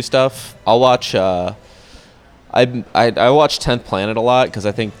jiu-jitsu stuff, I'll watch I watch 10th Planet a lot because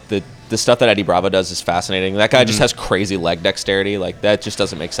I think the stuff that Eddie Bravo does is fascinating. That guy just has crazy leg dexterity. Like, that just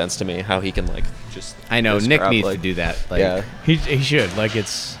doesn't make sense to me, how he can like just I know just Nick grab, needs like- to do that. Like, Yeah. He should. Like,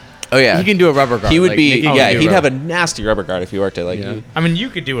 it's. Oh yeah. he can do a rubber guard. He would Like, be Nick- yeah, do he'd rubber- have a nasty rubber guard if he worked it. Like Yeah. you- I mean, you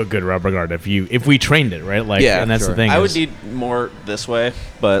could do a good rubber guard if we trained it, right? Like, yeah, and that's sure. the thing. I would is- need more this way,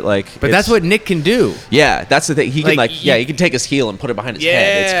 but like But it's- that's what Nick can do. Yeah, that's the thing. He can Like, he can take his heel and put it behind his head.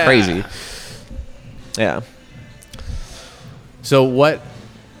 Yeah. It's crazy. Yeah. So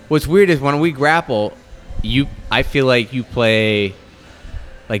what's weird is when we grapple, I feel like you play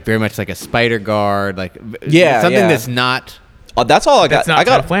like very much like a spider guard, like Yeah, something yeah. that's not. Oh, that's all I got. That's not I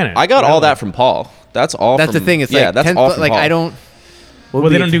got 10th Planet, I got all really. that from Paul. That's all. That's from, the thing. It's yeah, like that's 10th all from like Paul. I don't. Well,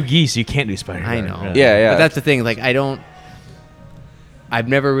 they don't do geese. You can't do spider. I guard, know. Yeah, yeah. But that's the thing. Like I don't. I've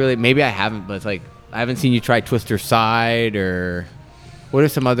never really. Maybe I haven't, but it's like I haven't seen you try Twister Side or. What are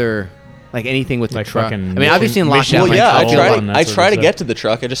some other like anything with Like the truck? I fucking mean, obviously in mission- lockdown. Well, like, yeah, I control try. and that I sort try of to stuff. get to the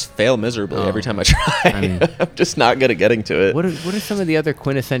truck. I just fail miserably Oh. every time I try. mean- I'm just not good at getting to it. What are some of the other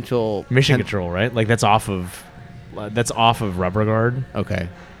quintessential Mission 10th control, right? Like that's off of rubber guard, Okay.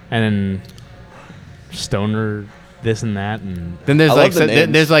 and then stoner this and that, and Then there's I like love the so,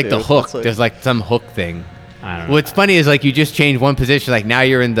 names, there's like the too. hook. It's like- There's like some hook thing. I don't know. What's funny is like you just change one position. Like now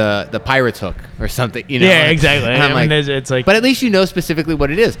you're in the pirate's hook or something. You know? Yeah, Like, exactly. and I'm I mean, it's like. but at least you know specifically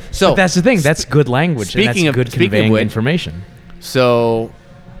what it is. So But that's the thing. That's good language. Speaking and that's of- good speaking of conveying which- information. So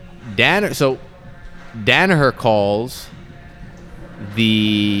Danaher calls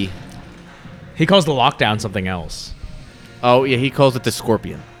the He calls the lockdown something else. he calls it the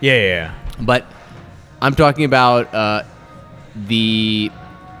Scorpion. Yeah. But I'm talking about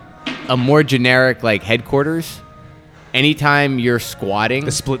a more generic like headquarters. Anytime you're squatting,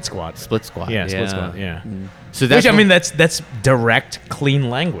 The split squat. split squat. Yeah, split squat. Yeah. So that's Which I mean, that's direct, clean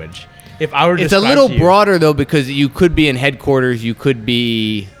language. If I were to it's a describe little to you- broader though because you could be in headquarters, you could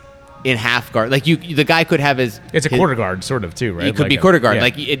be in half guard. Like the guy could have his. It's a his- quarter guard, sort of too, right? It could Like be a- quarter guard. yeah.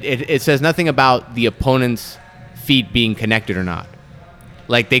 Like it says nothing about the opponent's feet being connected or not.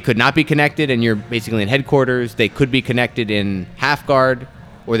 Like they could not be connected, and you're basically in headquarters. They could be connected in half guard,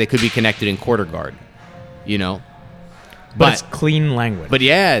 or they could be connected in quarter guard. You know. but it's clean language. But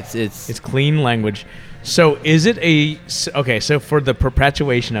yeah, it's clean language. So is it okay? So for the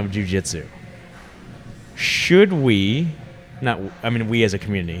perpetuation of jujitsu, should we, we as a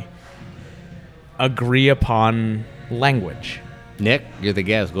community, agree upon language, Nick. You're the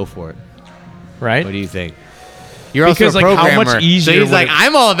guest. Go for it. right? What do you think? You're Because, also a like, how much programmer. easier So he's would like, it-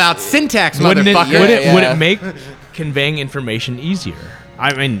 I'm all about syntax, Wouldn't it, motherfucker. would Yeah. it make conveying information easier?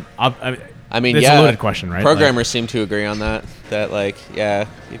 I mean, I mean, it's yeah. a loaded question, right? Programmers seem to agree on that. That like, yeah,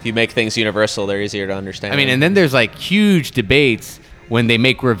 if you make things universal, they're easier to understand. I mean, and then there's like huge debates when they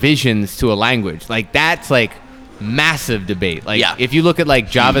make revisions to a language. Like that's like massive debate. Like Yeah. if you look at like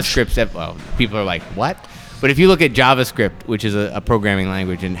JavaScript, well, people are like, what? But if you look at JavaScript, which is a programming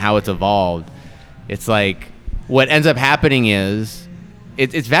language, and how it's evolved, it's like what ends up happening is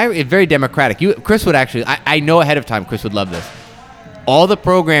it's very democratic. Chris would actually, I know ahead of time, Chris would love this. All the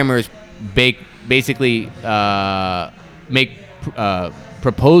programmers basically make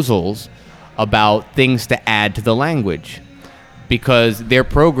proposals about things to add to the language because they're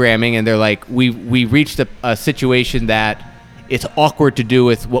programming and they're like, we reached a situation that it's awkward to do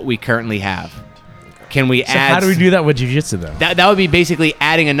with what we currently have. Can we So add? how do we do that with jiu-jitsu though? That would be basically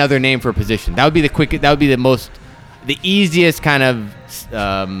adding another name for a position. That would be the easiest kind of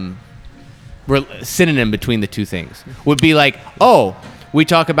synonym between the two things. Would be like, oh, we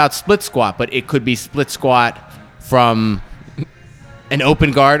talk about split squat, but it could be split squat from an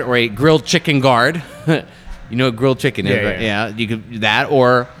open guard or a grilled chicken guard. You know what grilled chicken is, Yeah, right? yeah. Yeah, you could do that,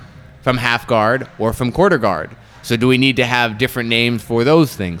 or from half guard or from quarter guard. So do we need to have different names for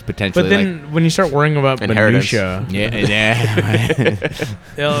those things potentially? But then when you start worrying about Inheritance. minutia,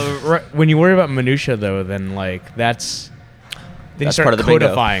 yeah. when you worry about minutia though, then like that's you That's start part of the bingo.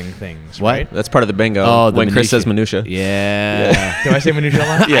 codifying things, What? right? That's part of the bingo. Oh, the when Chris minutia. says minutia. Yeah. Do I say minutia a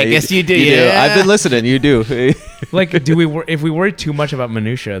lot? Yeah, I guess you do. You Yeah. I've been listening. You do. Like, if we worry too much about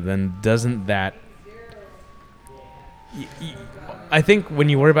minutia, then doesn't that? I think when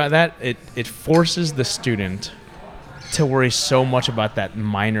you worry about that, it forces the student to worry so much about that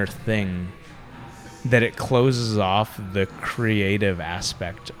minor thing that it closes off the creative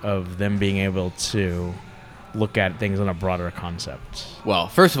aspect of them being able to look at things on a broader concept. Well,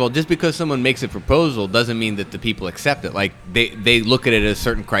 first of all, just because someone makes a proposal doesn't mean that the people accept it. Like they look at it as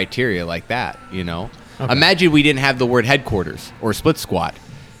certain criteria like that, you know? Okay. Imagine we didn't have the word headquarters or split squat.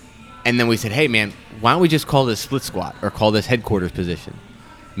 And then we said, hey, man, why don't we just call this split squat or call this headquarters position?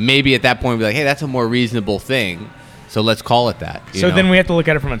 Maybe at that point, we'd be like, hey, that's a more reasonable thing, so let's call it that. you So know? then we have to look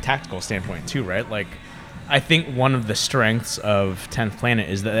at it from a tactical standpoint too, right? Like, I think one of the strengths of 10th Planet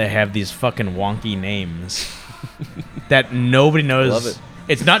is that they have these fucking wonky names that nobody knows. Love it.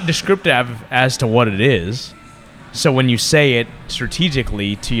 It's not descriptive as to what it is. So when you say it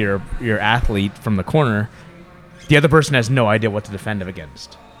strategically to your athlete from the corner, the other person has no idea what to defend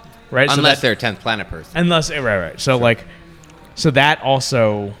against, right? Unless so they're a 10th Planet person. right. So like, so that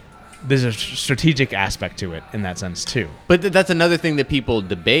also there's a strategic aspect to it in that sense too. But that's another thing that people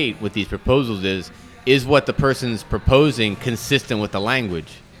debate with these proposals is what the person's proposing consistent with the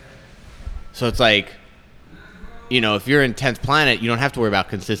language? So it's like, you know, if you're in 10th Planet, you don't have to worry about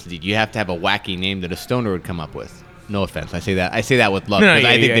consistency. You have to have a wacky name that a stoner would come up with. No offense. I say that with love. No, 'cause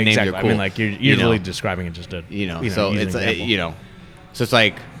I think the names exactly. are cool. I mean, like you're you know? really describing it just a So using it's an example. So it's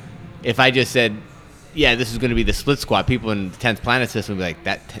like if I just said, yeah, this is going to be the split squat, people in the 10th Planet system would be like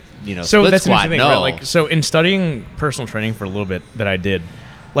that. So split that's an squat. interesting thing, No, right? Like, so in studying personal training for a little bit that I did,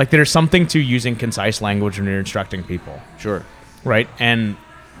 like there's something to using concise language when you're instructing people, sure. right? And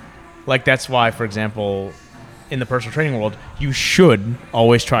like that's why, for example, in the personal training world, you should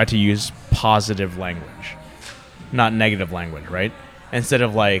always try to use positive language, not negative language, right? Instead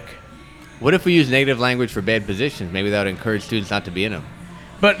of like, What if we use negative language for bad positions? Maybe that would encourage students not to be in them.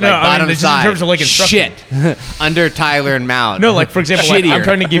 but Like no, I bottom mean, just side. in terms of like instruction. Shit. Under Tyler and Mount. No, like for example, like, I'm Shittier.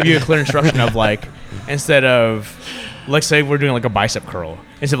 trying to give you a clear instruction of like, instead of, let's say we're doing like a bicep curl,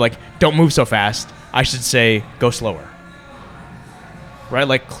 instead of like, don't move so fast, I should say go slower. Right,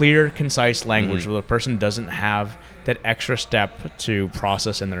 like clear, concise language where the person doesn't have that extra step to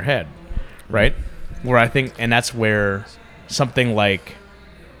process in their head, right? Where I think, and that's where something like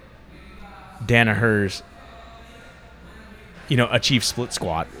Danaher's, achieve split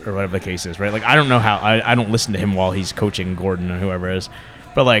squat or whatever the case is, right? Like I don't know how I don't listen to him while he's coaching Gordon or whoever it is,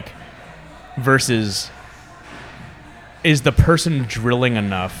 but like versus is the person drilling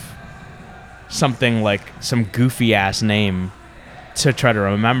enough something like some goofy ass name to try to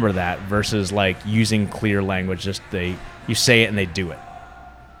remember that versus like using clear language, just you say it and they do it,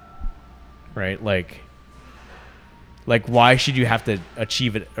 right? Like why should you have to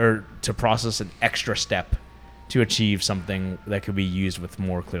achieve it or to process an extra step to achieve something that could be used with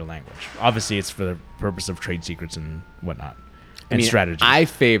more clear language? Obviously it's for the purpose of trade secrets and whatnot and strategy. I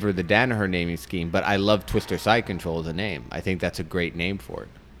favor the Danaher naming scheme, but I love Twister Side Control as a name. I think that's a great name for it.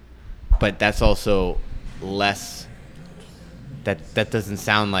 But that's also less... That doesn't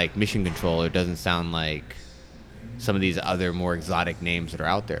sound like Mission Control, or doesn't sound like some of these other more exotic names that are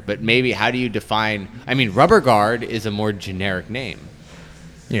out there. But maybe how do you define... I mean, Rubber Guard is a more generic name,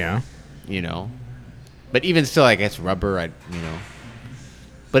 yeah. But even still, I guess Rubber,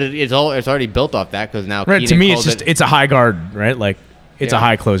 But it's already built off that because now... Right, to Keenan me calls it's a high guard, right? Like it's Yeah. a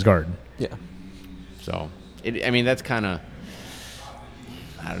high closed guard. Yeah. So, that's kind of...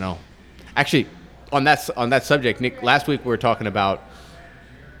 I don't know. Actually... On that subject, Nick, last week we were talking about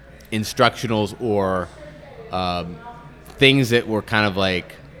instructionals or things that were kind of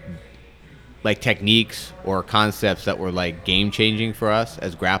like techniques or concepts that were like game changing for us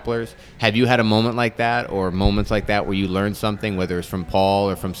as grapplers. Have you had a moment like that or moments like that where you learned something, whether it's from Paul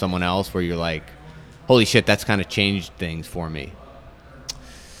or from someone else, where you're like, holy shit, that's kind of changed things for me?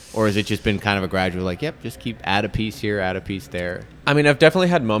 Or has it just been kind of a gradual, like, yep, just add a piece here, add a piece there? I mean, I've definitely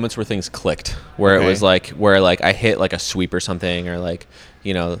had moments where things clicked, where it was like, I hit like a sweep or something, or like, I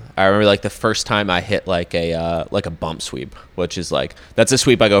remember like the first time I hit like a bump sweep, which is like, that's a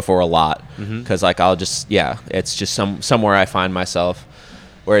sweep I go for a lot, because like I'll just, it's just somewhere I find myself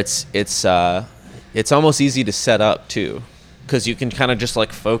where it's almost easy to set up too, because you can kind of just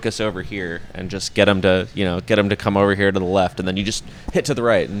like focus over here and just get them to come over here to the left, and then you just hit to the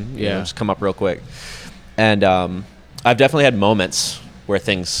right and just come up real quick. And I've definitely had moments where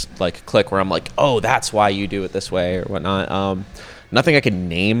things like click, where I'm like, oh, that's why you do it this way or whatnot. Nothing I can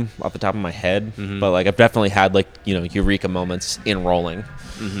name off the top of my head, but like I've definitely had like, you know, eureka moments in rolling.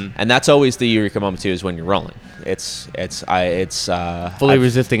 And that's always the eureka moment too, is when you're rolling. It's Fully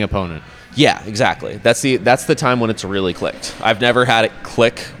resisting opponent. Yeah, exactly. That's the time when it's really clicked. I've never had it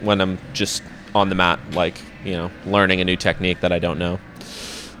click when I'm just on the mat, like, you know, learning a new technique that I don't know.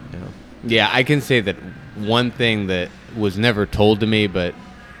 You know. Yeah, I can say that one thing that was never told to me, but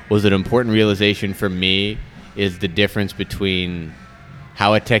was an important realization for me, is the difference between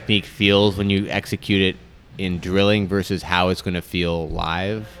how a technique feels when you execute it in drilling versus how it's going to feel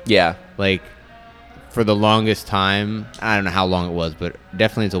live. Yeah. Like, for the longest time, I don't know how long it was, but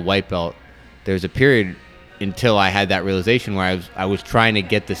definitely as a white belt, there's a period until I had that realization where I was trying to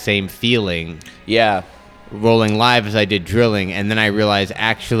get the same feeling Yeah. rolling live as I did drilling, and then I realized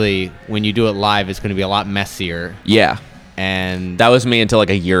actually when you do it live, it's going to be a lot messier. Yeah. And That was me until like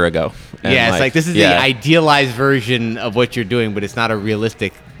a year ago. And yeah, it's like this is yeah. the idealized version of what you're doing, but it's not a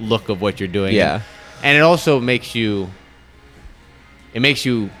realistic look of what you're doing. Yeah. And it also makes you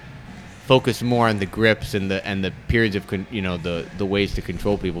focus more on the grips and the periods of the ways to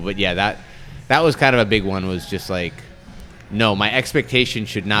control people. But yeah, that was kind of a big one, was just like, no, my expectation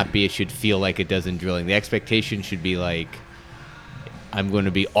should not be it should feel like it does in drilling. The expectation should be like, I'm going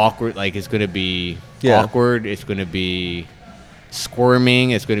to be awkward, like it's going to be awkward, it's going to be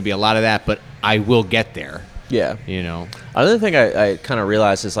squirming, it's going to be a lot of that, but I will get there. Yeah. You know? Another thing I kind of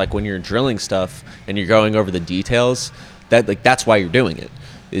realized is like when you're drilling stuff and you're going over the details, that's why you're doing it,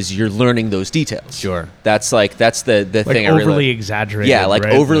 is you're learning those details. Sure. That's the Like thing I overly really exaggerated. Yeah, like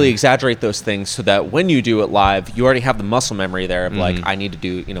right? overly exaggerate those things so that when you do it live, you already have the muscle memory there of like, I need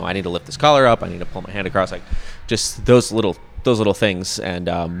to lift this collar up, I need to pull my hand across, like just those little things.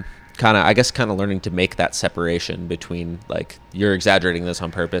 And kind of learning to make that separation between like you're exaggerating this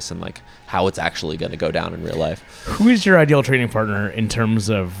on purpose and like how it's actually going to go down in real life. Who is your ideal training partner in terms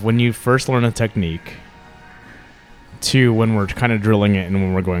of when you first learn a technique to when we're kind of drilling it and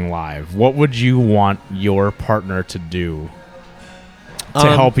when we're going live? What would you want your partner to do to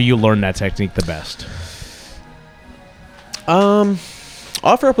help you learn that technique the best?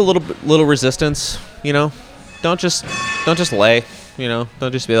 Offer up a little resistance, you know. Don't just lay, you know.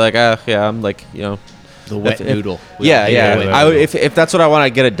 Don't just be like, I'm like, you know, The wet noodle. Yeah. I would, if that's what I want,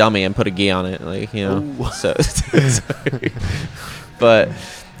 I'd get a dummy and put a gi on it, like, you know. So, but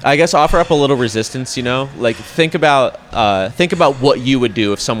I guess offer up a little resistance, you know. Like think about what you would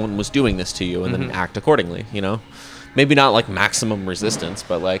do if someone was doing this to you, and then act accordingly, you know. Maybe not like maximum resistance,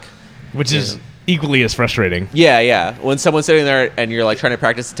 but like, Which is equally as frustrating. yeah. When someone's sitting there and you're like trying to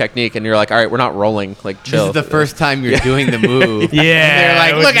practice the technique, and you're like, all right, we're not rolling, like chill. This is the first time you're doing the move. Yeah. And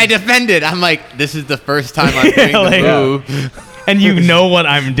they're like, look, I defended. I'm like, this is the first time I'm doing like, the move. And you know what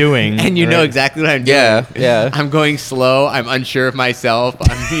I'm doing. And you know right? exactly what I'm doing. Yeah. I'm going slow. I'm unsure of myself.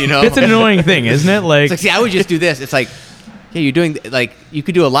 It's an annoying thing, isn't it? Like, It's like, see, I would just do this. It's like, yeah, you're doing, like, you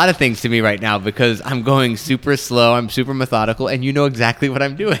could do a lot of things to me right now because I'm going super slow. I'm super methodical, and you know exactly what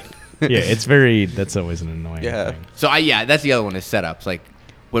I'm doing. yeah, that's always an annoying Yeah. thing. So, that's the other one is setups. Like,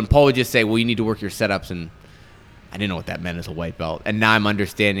 when Paul would just say, well, you need to work your setups, and I didn't know what that meant as a white belt. And now I'm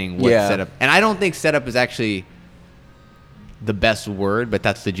understanding what setup. And I don't think setup is actually the best word, but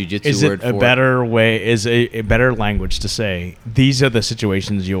that's the jiu-jitsu Is word it a for better way, is a better language to say, these are the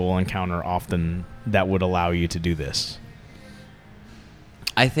situations you will encounter often that would allow you to do this?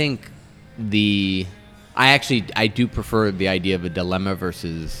 I think I do prefer the idea of a dilemma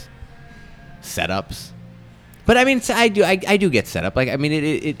versus setups. But I mean, I do get setup. Like, I mean,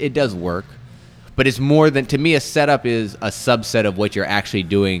 it does work, but it's more than, to me, a setup is a subset of what you're actually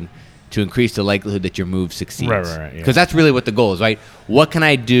doing to increase the likelihood that your move succeeds. Right, yeah. Because that's really what the goal is, right? What can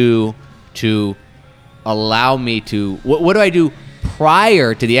I do to allow me to, what do I do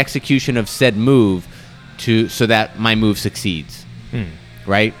prior to the execution of said move so that my move succeeds?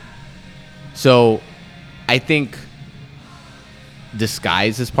 Right? So I think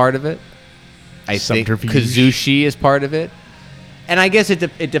disguise is part of it. I think Subterfuge. Kazushi is part of it. And I guess it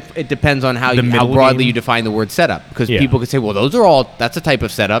depends on how The how middle broadly game? you define the word setup. Because Yeah. people could say, well, that's a type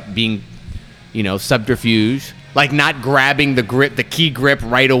of setup, being, subterfuge. Like not grabbing the key grip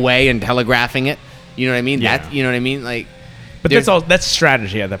right away and telegraphing it. You know what I mean? Yeah. You know what I mean? Like, But that's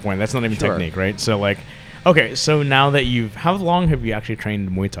strategy at that point. That's not even Sure. technique, right? So like, okay, so now that how long have you actually trained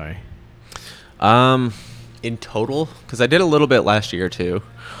Muay Thai? In total, because I did a little bit last year too.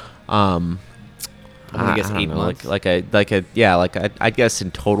 I'm gonna guess I don't 8 know, months. I guess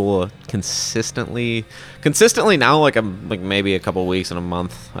in total consistently now like I'm like maybe a couple weeks and a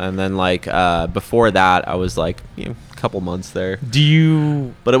month, and then like before that I was like a couple months there.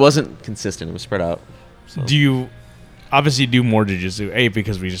 But it wasn't consistent. It was spread out. So. Do you obviously do more jiu-jitsu?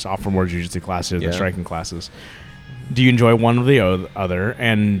 Because we just offer more jiu-jitsu classes than Yeah. striking classes. Do you enjoy one or the other?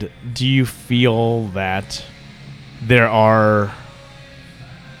 And do you feel that there are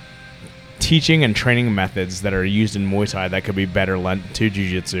teaching and training methods that are used in Muay Thai that could be better lent to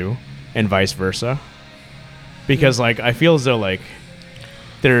jiu-jitsu and vice versa? Because like I feel as though like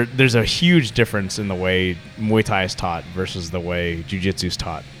there's a huge difference in the way Muay Thai is taught versus the way jiu-jitsu is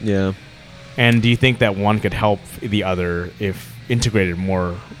taught. Yeah. And do you think that one could help the other if integrated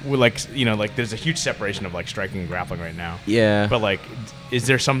more? Like, like there's a huge separation of like striking and grappling right now. Yeah. But like, is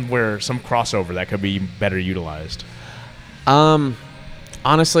there some crossover that could be better utilized?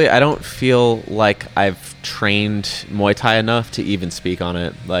 Honestly, I don't feel like I've trained Muay Thai enough to even speak on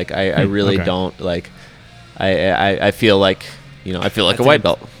it. Like, I really okay. don't. Like, I feel like, I feel like a white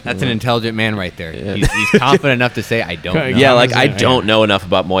belt. That's an intelligent man right there. Yeah. He's confident enough to say, I don't know. Yeah, like I Yeah. don't know enough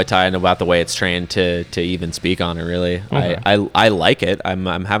about Muay Thai and about the way it's trained to even speak on it. Really, Okay. I like it.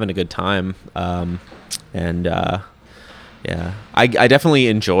 I'm having a good time. Yeah, I definitely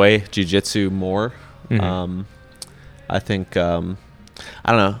enjoy jiu-jitsu more. Mhm. I think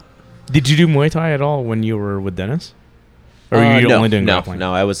I don't know. Did you do Muay Thai at all when you were with Dennis? Or were you no, only doing no, grappling?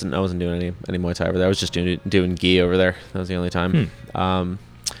 no, I wasn't doing any Muay Thai over there. I was just doing gi over there. That was the only time.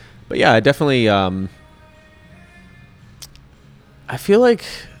 But yeah, I definitely I feel like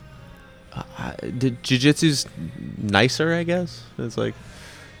jiu-jitsu's nicer, I guess. It's like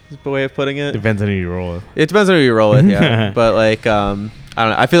the way of putting it. Depends on who you roll with. It depends on who you roll with, yeah. But like I don't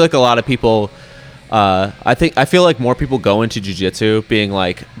know. I feel like a lot of people I feel like more people go into jiu-jitsu being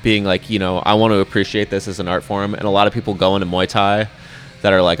like, I want to appreciate this as an art form, and a lot of people go into Muay Thai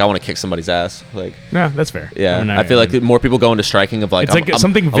that are like, I want to kick somebody's ass. Like, Yeah, that's fair. yeah, mean, I feel like more people go into striking of like, it's like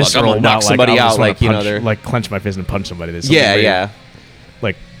something visceral I'm gonna knock about somebody like, I out, just wanna like, you know, punch, they're like clench my fist and punch somebody. There's something yeah, very, yeah,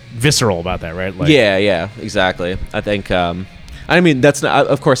 like visceral about that, right? Like, yeah, exactly. I think. I mean, that's not.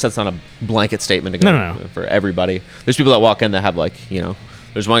 Of course, that's not a blanket statement to go No. for everybody. There's people that walk in that have like,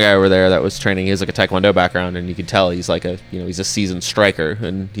 There's one guy over there that was training. He has like a Taekwondo background, and you can tell he's like he's a seasoned striker,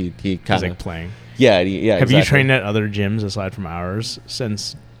 and he He's kind like of playing. yeah. Have Exactly. you trained at other gyms aside from ours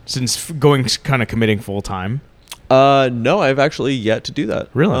since going kind of committing full time? No, I've actually yet to do that.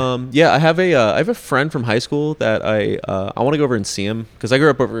 Really? Yeah, I have a friend from high school that I want to go over and see him because I grew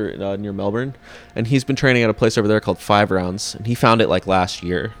up over near Melbourne, and he's been training at a place over there called 5 Rounds, and he found it like last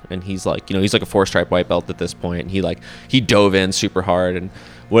year, and he's like, he's like a 4-stripe white belt at this point, and he dove in super hard and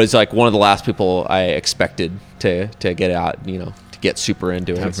was like one of the last people I expected to get out, to get super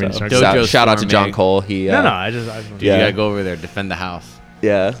into it. So, Dojo shout out to Storm, John man. Cole. He No, I just Dude, Yeah. you gotta go over there, defend the house.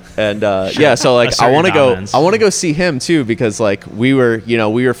 yeah, and yeah, so like Assert I your want to go. dominance. I want to go see him too because like we were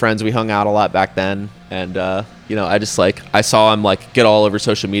friends. We hung out a lot back then, and I just like I saw him like get all over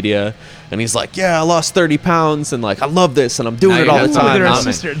social media, and he's like, yeah, I lost 30 pounds, and like I love this, and I'm doing Now it you all got the some time. they're a Common.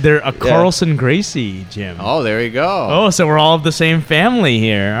 sister. They're a Carlson Gracie gym. Oh, there you go. Oh, so we're all of the same family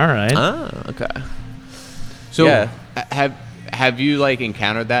here. All right. Ah, okay. So Yeah. have you like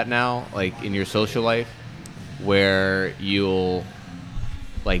encountered that now, like in your social life, where you'll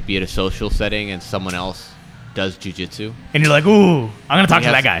like be at a social setting and someone else does jujitsu? And you're like, ooh, I'm gonna talk to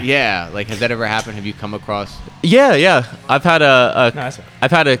Have- that guy. Yeah, like has that ever happened? Have you come across? Yeah. I've had that's fine.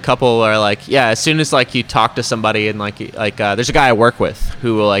 I've had a couple where like as soon as like you talk to somebody and like there's a guy I work with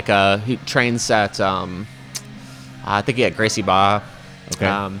who like he trains at I think at Gracie Bar.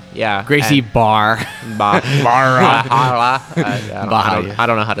 Okay. Yeah. Gracie and- Bar. Bar. Bar. I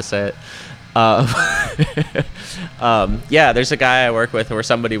don't know how to say it. Yeah, there's a guy I work with where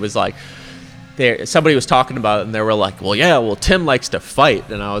somebody was like, somebody was talking about it, and they were like, well, Tim likes to fight.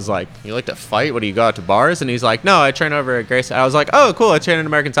 And I was like, you like to fight? What do you go out to bars? And he's like, no, I train over at Gracie. I was like, oh, cool, I train in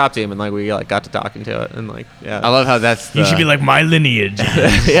American Top Team. And like we like got to talking to it, and like I love how that's. You should be like my lineage.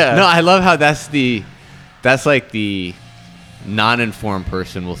 yeah. No, I love how that's like the non-informed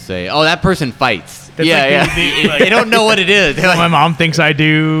person will say, "Oh, that person fights." That's Yeah, like yeah. They don't know what it is. They're What my like, mom thinks I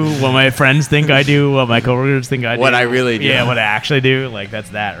do, what my friends think I do, what my coworkers think I do. What I really do. Yeah, what I actually do. Like,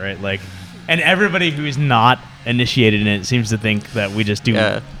 that's that, right? Like, and everybody who's not initiated in it seems to think that we just do.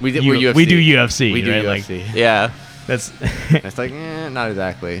 Yeah. we're UFC. We do UFC. We do right? UFC. Like, Yeah. that's. It's like, not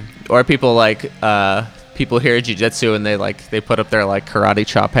exactly. Or people like people hear jiu-jitsu and they put up their like karate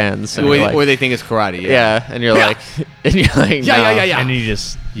chop hands. And Or, you're like, or they think it's karate. yeah, and you're like, Yeah. no. Yeah. And you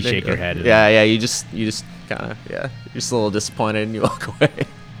shake your head. Yeah, you just kind of, you're just a little disappointed and you walk away.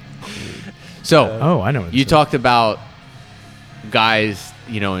 So, I know. What you this is. talked about guys,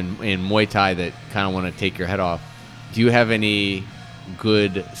 in Muay Thai that kind of want to take your head off. Do you have any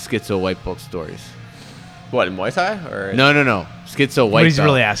good schizo white belt stories? What, in Muay Thai or No. Schizo white What he's belt.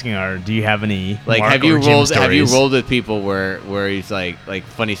 really asking are, do you have any Like, Mark have you or Jim stories? rolled with people where he's like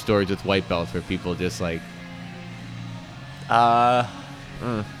funny stories with white belts where people just like,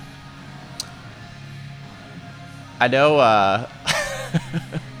 I know.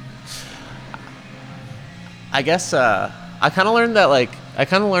 I guess I kind of learned that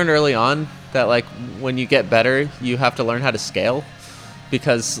early on that like when you get better, you have to learn how to scale,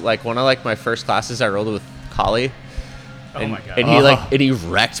 because like one of my first classes I rolled with Kali. Oh my God. And he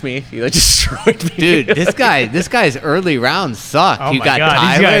wrecked me. He like destroyed me. dude, this guy's early rounds suck. Oh you my got God,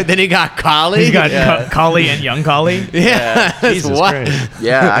 he's Tyler, got- then he got Kali. He's got Kali and young Kali. yeah, Jesus what? Christ.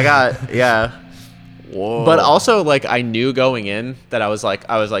 Yeah, I got yeah. Whoa. But also, like, I knew going in that I was like,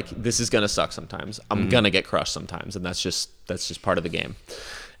 this is gonna suck sometimes. I'm gonna get crushed sometimes, and that's just part of the game.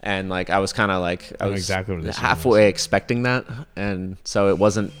 And like, I was kind of like, I know was exactly what this halfway expecting that, and so it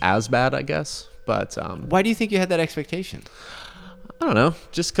wasn't as bad, I guess. But Why do you think you had that expectation? I don't know,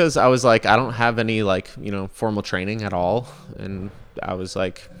 just because I was like, I don't have any formal training at all, and I was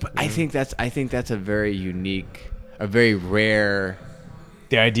like, I think that's a very unique, a very rare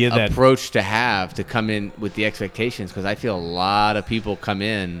The idea that approach to have to come in with the expectations, because I feel a lot of people come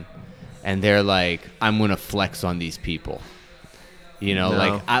in and they're like, I'm gonna flex on these people.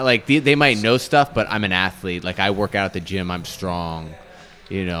 No. They might know stuff, but I'm an athlete. Like, I work out at the gym. I'm strong.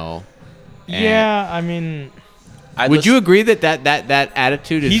 And yeah, I mean, would you agree that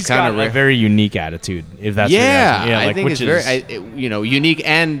attitude is he's kind got of a rare? very unique attitude. If that's what you're Yeah, asking. I think which it's is very unique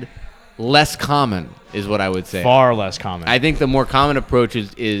and less common is what I would say. far less common. I think the more common approach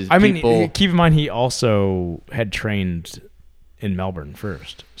is I mean, people. keep in mind he also had trained in Melbourne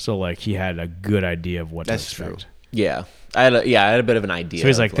first, so like he had a good idea of what That's to expect. true. yeah, I had a bit of an idea. So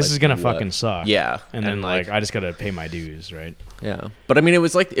he's of, like, this is gonna what- fucking suck. Yeah, and then like I just gotta pay my dues, right? Yeah, but I mean, it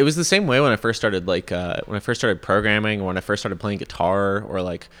was the same way when I first started programming, or when I first started playing guitar, or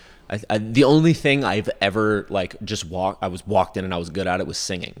like the only thing I've ever I was walked in and I was good at it was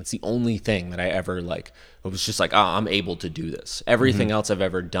singing. It's the only thing that I ever it was just like, oh, I'm able to do this. Everything else I've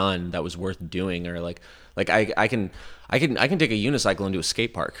ever done that was worth doing, or I can take a unicycle into a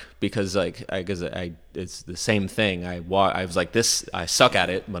skate park because it's the same thing. I was like, this, I suck at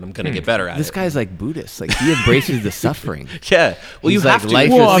it, but I'm gonna get better at This it. guy's like Buddhist. Like, he embraces the suffering. Yeah, well, He's you like, have to. life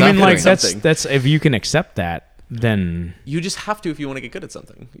Well, is I mean, like suffering. that's if you can accept that, then You just have to if you want to get good at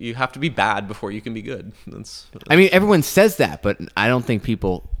something. You have to be bad before you can be good. I mean, everyone says that, but I don't think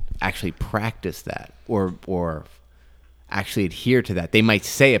people actually practice that or actually adhere to that. They might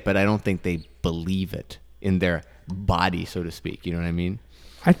say it, but I don't think they believe it in their body, so to speak. You know what I mean?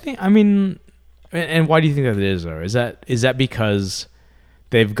 I mean, and why do you think that it is though? Is that because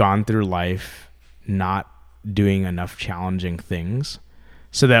they've gone through life not doing enough challenging things,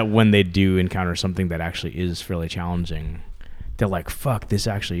 so that when they do encounter something that actually is fairly challenging, they're like, fuck, this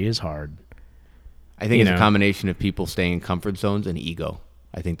actually is hard. I think You it's a know. combination of people staying in comfort zones and ego.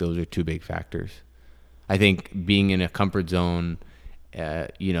 I think those are two big factors. I think being in a comfort zone,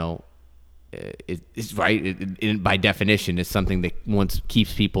 it's right. By definition, it's something that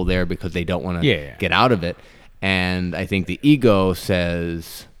keeps people there because they don't want to get out of it. And I think the ego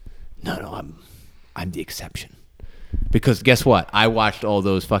says, no, I'm the exception. Because guess what? I watched all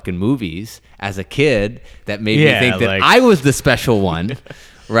those fucking movies as a kid that made me think that I was the special one,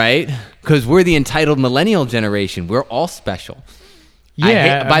 right? Because we're the entitled millennial generation. We're all special.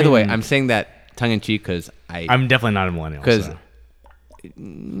 Yeah. By the way, I'm saying that tongue in cheek because I'm definitely not a millennial. 'cause So.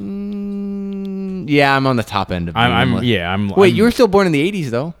 yeah, I'm on the top end of. I'm Wait, you were still born in the '80s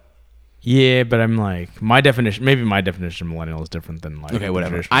though. Yeah, but I'm like, my definition of millennial is different than like. Okay, the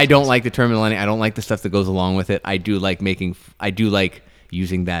whatever. traditional I don't sense. like the term millennial. I don't like the stuff that goes along with it. I do like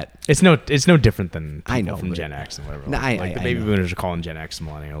using that. It's no different than people I know, from but- Gen X and whatever. No, I the baby know. boomers are calling Gen X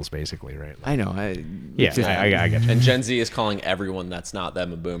millennials, basically, right? Like, I know. yeah, I get you. And Gen Z is calling everyone that's not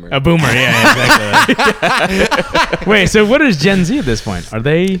them a boomer. A boomer, yeah, exactly. Wait, so what is Gen Z at this point? Are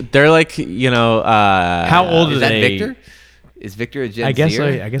they? They're like, How old Is are that they? Victor? Is Victor a Gen I guess. Zer?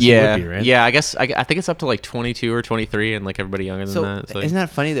 I guess Yeah, it would be, right? yeah. I guess I think it's up to like 22 or 23, and like everybody younger than So that. It's like, isn't that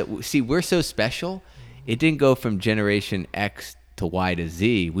funny that we're so special? It didn't go from Generation X to Y to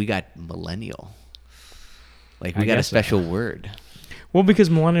Z. We got millennial. Like we I got a guess so. special word. Well, because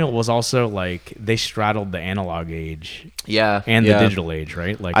millennial was also like they straddled the analog age Yeah. and yeah. the digital age,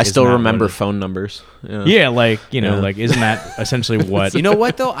 right? Like I isn't still that remember what it- phone numbers. Yeah. Yeah, like Yeah. like isn't that essentially what? You know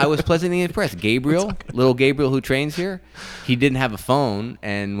what though? I was pleasantly impressed. Gabriel, little Gabriel who trains here, he didn't have a phone,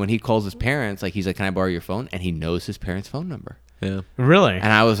 and when he calls his parents, like he's like, "Can I borrow your phone?" And he knows his parents' phone number. Yeah. Really?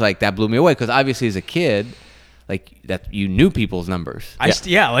 And I was like, that blew me away because obviously as a kid, like that you knew people's numbers. I You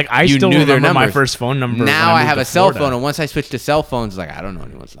still knew their remember my numbers. first phone number. Now when I moved have to a cell Florida. phone, and once I switched to cell phones, like I don't know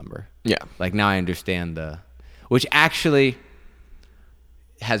anyone's number. Yeah. Like now I understand which actually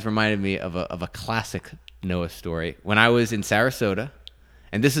has reminded me of a classic Noah story. When I was in Sarasota,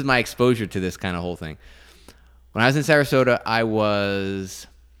 and this is my exposure to this kind of whole thing. When I was in Sarasota, I was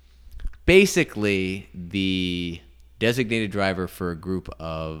basically the designated driver for a group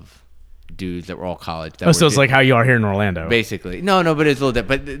of dudes that were all college. That So were it's like how you are here in Orlando. basically. No, but it's a little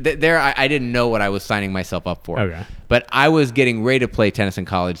different. But there, I didn't know what I was signing myself up for. Okay. But I was getting ready to play tennis in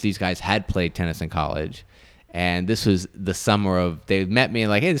college. These guys had played tennis in college. And this was the summer of, they met me and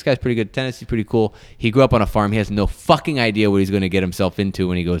like, hey, this guy's pretty good at tennis. He's pretty cool. He grew up on a farm. He has no fucking idea what he's going to get himself into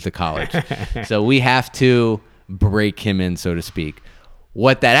when he goes to college. So we have to break him in, so to speak.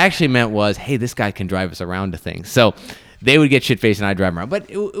 What that actually meant was, hey, this guy can drive us around to things. So they would get shit-faced and I'd drive them around. But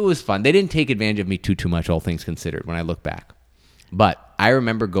it was fun. They didn't take advantage of me too much, all things considered, when I look back. But I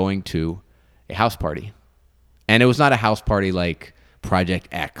remember going to a house party. And it was not a house party like Project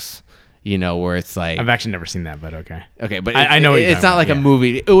X, where it's like... I've actually never seen that, but okay. Okay, but I know what you're it's talking not like about, a yeah.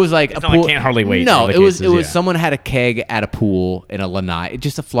 movie. It was like It's a not like pool. Can't Hardly Wait in No, all the it was cases, yeah. someone had a keg at a pool in a lanai,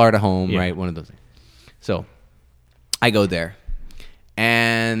 just a Florida home, Yeah. right? One of those things. So I go there,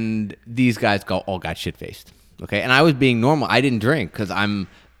 and these guys all got shit faced. Okay, and I was being normal. I didn't drink because I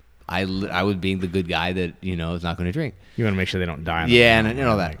was being the good guy that is not going to drink. You want to make sure they don't die. On the Yeah, road, and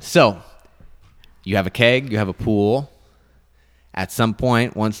all that. like- So you have a keg, you have a pool. At some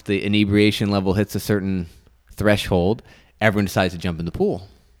point, once the inebriation level hits a certain threshold, everyone decides to jump in the pool.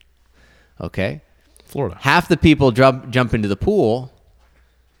 Okay? Florida. Half the people jump into the pool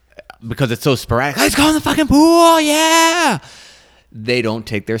because it's so sporadic. Let's go in the fucking pool, yeah! They don't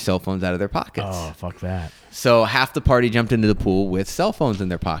take their cell phones out of their pockets. Oh, fuck that. So half the party jumped into the pool with cell phones in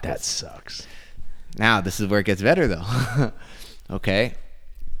their That pockets. sucks. Now, this is where it gets better, though. Okay?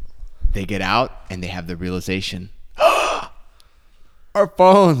 They get out, and they have the realization, our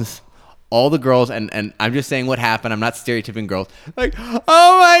phones. All the girls, and I'm just saying what happened. I'm not stereotyping girls. Like, oh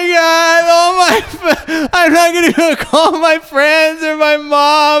my God, I'm not going to call my friends or my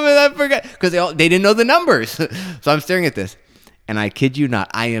mom, and I forgot. Because they didn't know the numbers. So I'm staring at this. And I kid you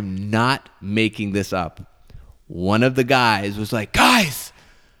not, I am not making this up. One of the guys was like, guys,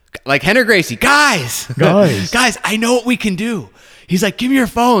 like Henry Gracie, guys, I know what we can do. He's like, give me your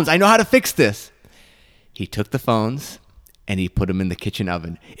phones. I know how to fix this. He took the phones and he put them in the kitchen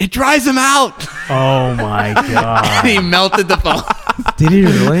oven. It dries them out. Oh my god. And he melted the phone. Did he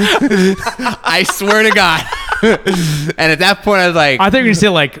really? I swear to God. And at that point, I was like, I thought you were gonna say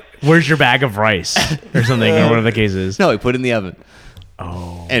like, "Where's your bag of rice?" or something, or whatever the case is. no, he put it in the oven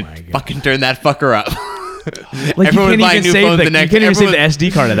Oh and my god. fucking turned that fucker up. Like everyone you buying can't new even save phones the, the next- you can't even save everyone- the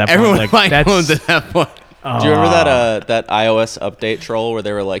SD card at that point. Everyone Like, buying that's, phones at that point. Do you remember that iOS update troll where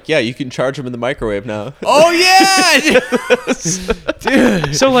they were like, "Yeah, you can charge them in the microwave now." Oh yeah,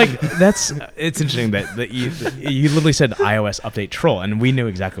 dude. So like it's interesting that you literally said iOS update troll, and we knew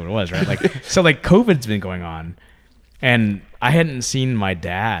exactly what it was, right? Like so like COVID's been going on, and I hadn't seen my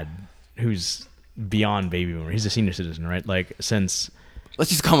dad, who's beyond baby boomer. He's a senior citizen, right? Like since. Let's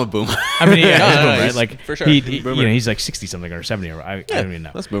just call him a boomer. I mean, yeah, No, he's no, boomer, right? he's- Like for sure. Boomer. he's like 60 something or 70 or I don't even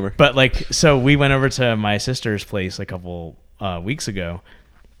know. that's boomer. But like, so we went over to my sister's place a couple weeks ago.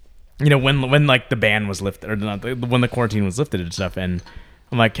 When like the ban was lifted or not, when the quarantine was lifted and stuff, and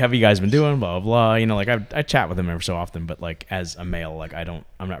I'm like, "Have you guys been doing blah blah blah?" Like I chat with him every so often, but like as a male, like I'm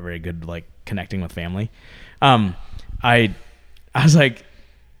not very good like connecting with family. I was like,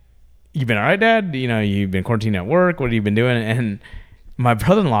 "You been all right, Dad? You've been quarantined at work. What have you been doing?" And my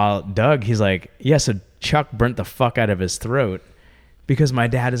brother-in-law, Doug, he's like, yeah, so Chuck burnt the fuck out of his throat because my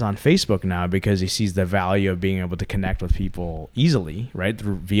dad is on Facebook now because he sees the value of being able to connect with people easily, right,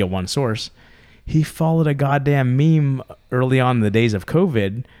 via one source. He followed a goddamn meme early on in the days of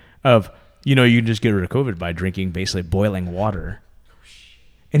COVID of, you can just get rid of COVID by drinking basically boiling water.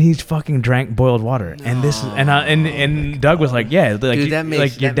 And he fucking drank boiled water, and this and Doug was like, "Yeah, like, Dude, that makes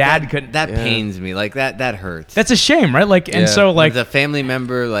like your dad couldn't." That pains me. Like that hurts. That's a shame, right? Like, and Yeah. so like, the family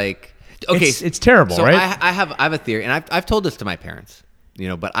member, like, okay, it's terrible, so right? I have a theory, and I've told this to my parents,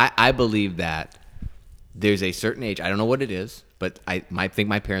 but I believe that there's a certain age. I don't know what it is, but I think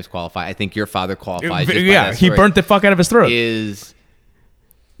my parents qualify. I think your father qualifies. just by Yeah, that he story, burnt the fuck out of his throat. Is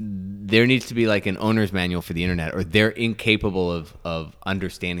there needs to be like an owner's manual for the internet, or they're incapable of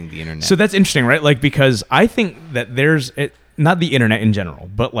understanding the internet. So that's interesting, right? Like, because I think that not the internet in general,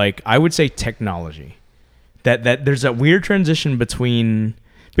 but like I would say technology, that there's a weird transition between,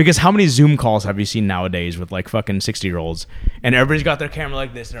 because how many Zoom calls have you seen nowadays with like fucking 60-year-olds, and everybody's got their camera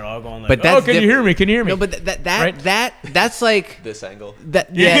like this, and they're all going like, But that's "Oh, can you hear me? Can you hear me?" No, but Right? that's like This angle. that's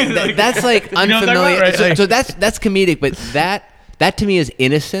like You know what I'm talking unfamiliar. about, right? So that's comedic, but that to me is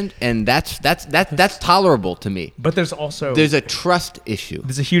innocent, and that's tolerable to me. But there's also There's a trust issue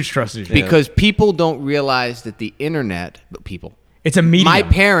there's a huge trust issue because people don't realize that the internet, but people, it's a medium. my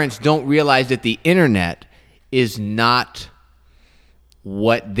parents don't realize that the internet is not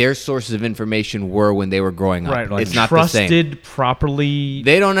what their sources of information were when they were growing up. Right, like it's not trusted, the same. properly.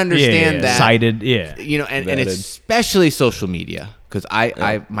 They don't understand that. Cited, yeah. You know, and Vetted. it's especially social media, because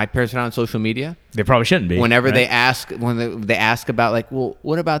my parents are not on social media. They probably shouldn't be. Whenever right? they ask about like, well,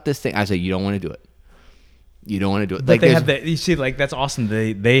 what about this thing? I say, you don't want to do it. You don't want to do it. But Like, they there's- have you see, like that's awesome.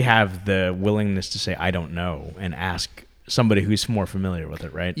 They have the willingness to say I don't know and ask somebody who's more familiar with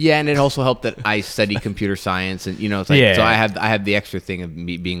it, right? yeah, and it also helped that I study computer science, and it's like, Yeah. so I have the extra thing of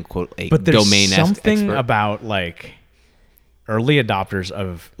me being quote a But there's domain something expert. about like early adopters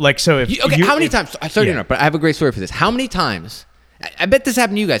of like, so if Okay, you, how many if- times? Sorry to yeah. interrupt, but I have a great story for this. How many times? I bet this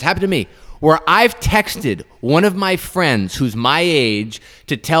happened to you guys. Happened to me, where I've texted one of my friends who's my age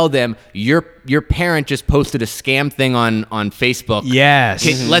to tell them your parent just posted a scam thing on Facebook. Yes.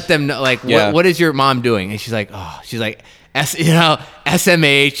 Okay, let them know, like, Yeah. what is your mom doing? And she's like,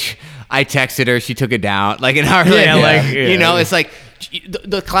 SMH. I texted her, she took it down. Like an hour Yeah, later, like, yeah. it's like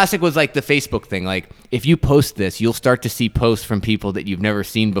the classic was like the Facebook thing. Like, if you post this, you'll start to see posts from people that you've never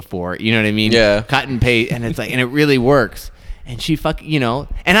seen before. You know what I mean? Yeah. Cut and paste, and it's like, and it really works. And she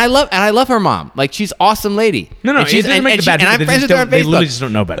and I love her mom. Like, she's awesome lady. No, and she's, it doesn't make the bad and people. I'm They friends just with her on don't- they literally Facebook. just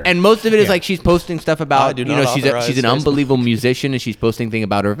don't know better. And most of it is Yeah. like she's posting stuff about, I do not she's authorize an Facebook. unbelievable musician, and she's posting things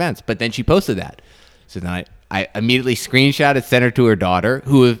about her events. But then she posted that. So then I immediately screenshotted, sent her to her daughter,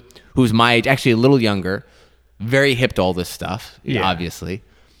 who's my age, actually a little younger, very hip to all this stuff, Yeah. obviously,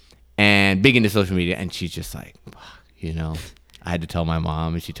 and big into social media. And she's just like, I had to tell my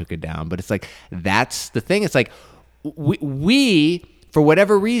mom, and she took it down. But it's like, that's the thing. It's like, we for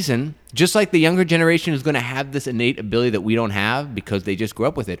whatever reason, just like the younger generation is going to have this innate ability that we don't have because they just grew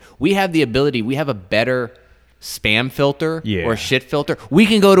up with it. We have the ability. We have a better spam filter Yeah. or shit filter. We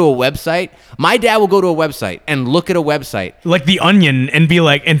can go to a website. My dad will go to a website and look at a website. like The Onion and be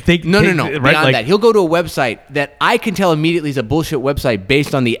like, and think No. right? Beyond Like, that, he'll go to a website that I can tell immediately is a bullshit website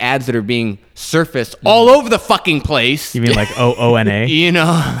based on the ads that are being surfaced all over the fucking place. you mean like ONA? No,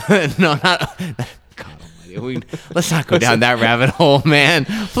 not. God almighty. Let's not go down that rabbit hole, man.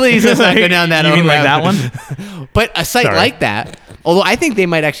 Please, let's not go down that. You mean like that rabbit- one? But a site Sorry. like that, although I think they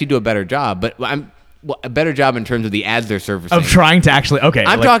might actually do a better job, but a better job in terms of the ads they're surfacing. Of trying to actually I'm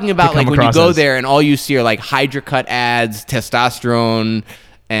like, talking about to come like when you across go as- there and all you see are like HydroCut ads, testosterone,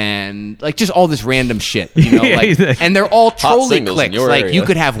 and like just all this random shit, Yeah, like, exactly. and they're all trolley singles in clicks. your Like, area. you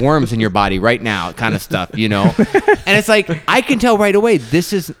could have worms in your body right now, kind of stuff, And it's like, I can tell right away,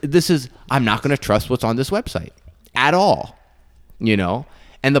 this is I'm not going to trust what's on this website at all,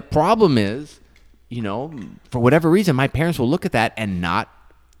 And the problem is, for whatever reason, my parents will look at that and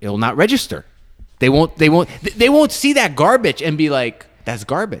it will not register. They won't see that garbage and be like, that's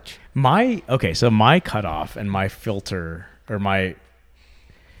garbage. So my cutoff and my filter, or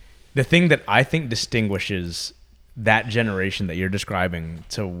the thing that I think distinguishes that generation that you're describing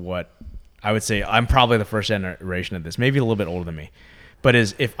to what I would say, I'm probably the first generation of this, maybe a little bit older than me, but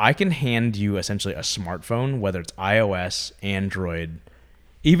is if I can hand you essentially a smartphone, whether it's iOS, Android,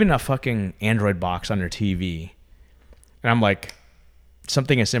 even a fucking Android box on your TV, and I'm like,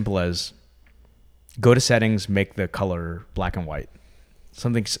 something as simple as go to settings, make the color black and white.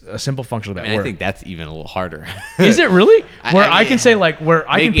 A simple function of that. I think that's even a little harder. Is it really? Where I I can say like, where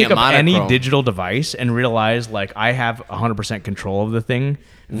I can making pick a up any monochrome. digital device and realize like I have 100% control of the thing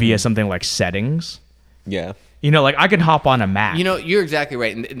via something like settings. Yeah. Like I can hop on a Mac. You're exactly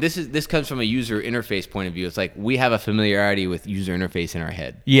right. And this comes from a user interface point of view. It's like we have a familiarity with user interface in our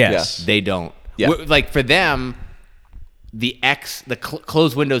head. Yes. They don't. Yeah. Like for them, the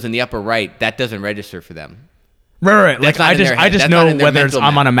closed windows in the upper right, that doesn't register for them. Right. Like That's not in their I head. just That's not know in their whether it's mental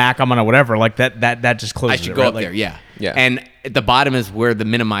I'm map. on a Mac, I'm on a whatever. Like that just I closes should it. go right? up Like, there. Yeah. Yeah. And at the bottom is where the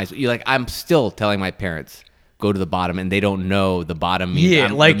minimize. You're like, I'm still telling my parents, go to the bottom, and they don't know the bottom means. Yeah,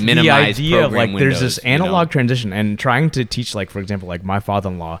 like the minimize idea of like program there's this windows, you know? analog transition, and trying to teach, like, for example, like my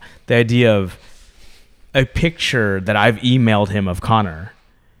father-in-law, the idea of a picture that I've emailed him of Connor,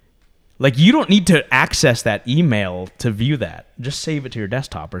 Like, you don't need to access that email to view that. Just save it to your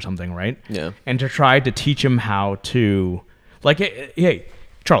desktop or something, right? Yeah. And to try to teach them how to, like, hey,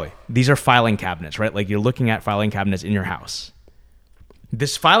 Charlie, these are filing cabinets, right? Like, you're looking at filing cabinets in your house.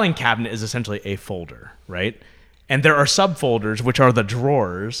 This filing cabinet is essentially a folder, right? And there are subfolders, which are the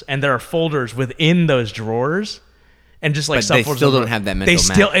drawers, and there are folders within those drawers. And just like But they subfolders, still don't have that mental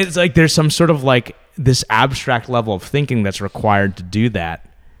map. It's like there's some sort of like this abstract level of thinking that's required to do that.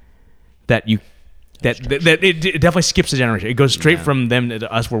 That it definitely skips a generation. It goes straight from them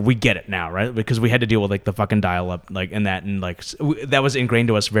to us, where we get it now, right? Because we had to deal with like the fucking dial-up, like, and like that was ingrained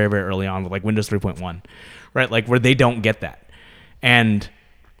to us very, very early on with like Windows 3.1, right? Like, where they don't get that, and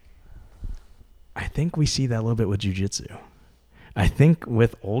I think we see that a little bit with jiu-jitsu. I think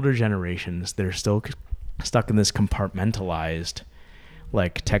with older generations, they're still stuck in this compartmentalized,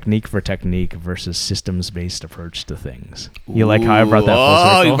 like, technique for technique versus systems-based approach to things. You like how I brought that full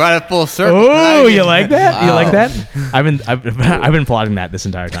circle? Oh, you brought it full circle. Oh, you like that? You like that? I've been plotting that this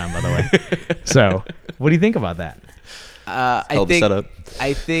entire time, by the way. So, what do you think about that? I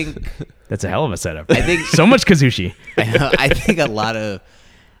think That's a hell of a setup. I think so much Kazushi. I think a lot of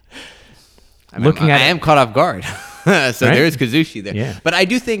Looking at I am caught off guard. So Right? there is Kazushi there. Yeah. But I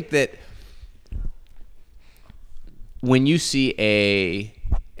do think that when you see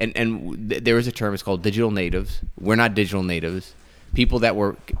there is a term, it's called digital natives. We're not digital natives. People that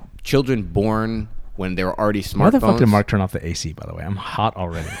were children born when there were already smartphones. Why the fuck did Mark turn off the AC, by the way? I'm hot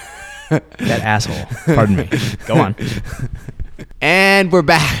already. That asshole. Pardon me. Go on. And we're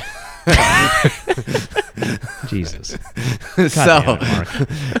back. Jesus. So, damn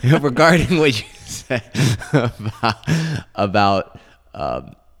it, Mark. regarding what you said about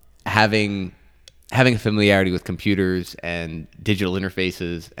having a familiarity with computers and digital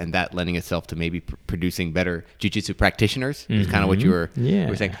interfaces, and that lending itself to maybe producing better jiu-jitsu practitioners, is kind of what you were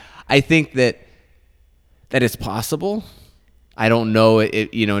saying. I think that it's possible. I don't know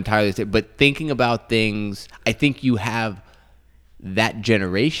it entirely, but thinking about things, I think you have that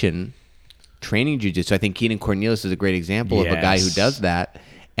generation training jiu-jitsu. I think Keenan Cornelius is a great example of a guy who does that,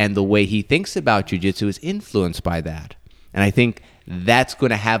 and the way he thinks about jiu-jitsu is influenced by that. And I think that's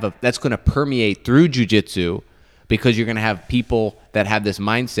going to permeate through jiu-jitsu, because you're going to have people that have this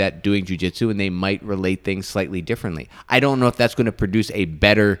mindset doing jiu-jitsu, and they might relate things slightly differently. I don't know if that's going to produce a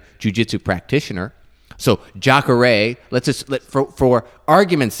better jiu-jitsu practitioner. So Jacare, for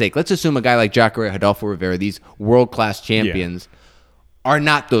argument's sake, let's assume a guy like Jacare, Rodolfo Rivera, these world-class champions, are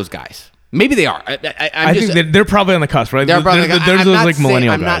not those guys. Maybe they are. I think that they're probably on the cusp, right? They're probably those like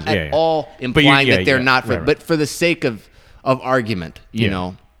millennial I'm guys. not at all implying that they're not. Right. But for the sake of argument, you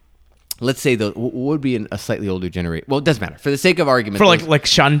know, let's say what would be a slightly older generation. Well, it doesn't matter. For the sake of argument, for like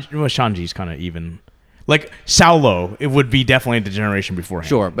Shanji's kind of even. Like Saulo, it would be definitely the generation before him.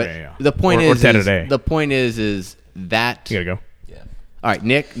 Sure, but the point is that you gotta go. Yeah. All right,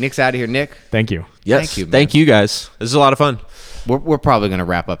 Nick's out of here. Nick, Thank you. Yes. Thank you, Thank you guys. This is a lot of fun. we're probably gonna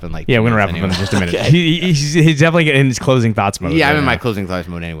wrap up in like Yeah, 2 we're gonna wrap minutes up in anyway. just a minute. He's definitely in his closing thoughts mode. Yeah, I'm right in my now. closing thoughts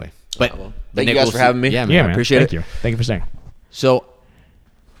mode anyway. But Thank Nick, you guys we'll for see- having me. Yeah, man, Yeah, I man. appreciate Thank it. you. Thank you for staying. So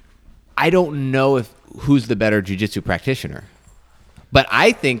I don't know who's the better jiu-jitsu practitioner, but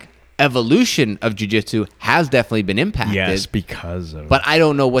I think evolution of jiu-jitsu has definitely been impacted. Yes, because of. But I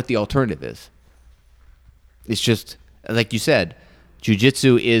don't know what the alternative is. It's just, like you said,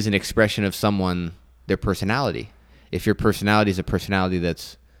 jiu-jitsu is an expression of their personality. If your personality is a personality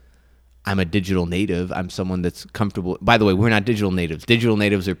that's, I'm a digital native, I'm someone that's comfortable. By the way, we're not digital natives. Digital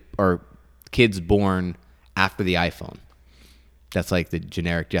natives are kids born after the iPhone. That's like the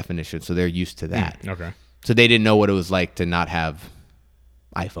generic definition. So they're used to that. Okay. So they didn't know what it was like to not have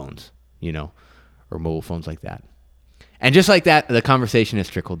iPhones, or mobile phones like that. And just like that, the conversation has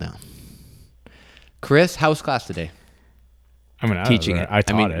trickled down. Chris, how was class today? I mean, Teaching I it.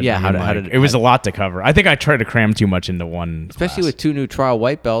 taught I mean, it. yeah, I how mean, did- it was a lot to cover. I think I tried to cram too much into one Especially class. with 2 new trial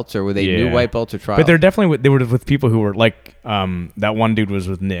white belts, or were they new white belts or trial? But they're definitely they were with people who were like that one dude was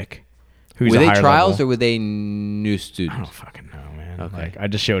with Nick, who's were a they higher trials level. or were they new I students? don't fucking know, man. Okay. Like I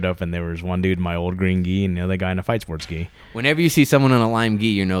just showed up and there was one dude in my old green gi and the other guy in a fight sports gi. Whenever you see someone in a lime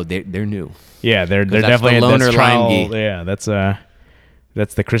gi, they're new. Yeah, they're that's definitely the loner that's trial, lime gi. Yeah, that's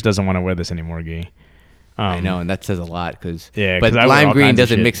the Chris doesn't want to wear this anymore gi. I know, and that says a lot because. Yeah, but 'cause I wear lime all green kinds of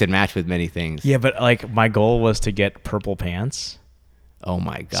doesn't shit. mix and match with many things. Yeah, but like my goal was to get purple pants Oh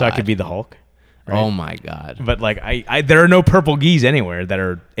my god. so I could be the Hulk. Right? Oh my god. But like I there are no purple gis anywhere that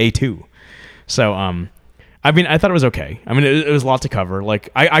are A2. So I mean I thought it was okay. I mean it was a lot to cover. Like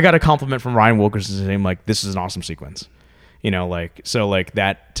I got a compliment from Ryan Wilkerson saying like this is an awesome sequence. Like so like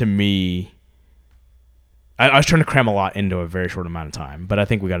that to me I was trying to cram a lot into a very short amount of time, but I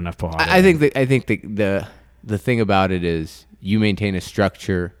think we got enough Pojada. I think the thing about it is you maintain a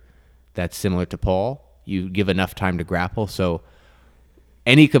structure that's similar to Paul. You give enough time to grapple. So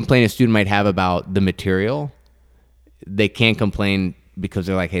any complaint a student might have about the material, they can't complain because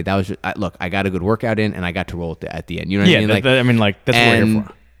they're like, hey, that was just, look, I got a good workout in and I got to roll at the end. You know what I mean? That's what we're here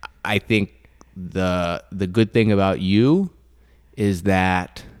for. I think the good thing about you is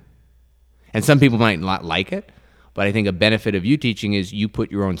that, and some people might not like it, but I think a benefit of you teaching is you put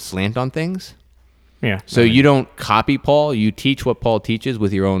your own slant on things. Yeah. So you don't copy Paul. You teach what Paul teaches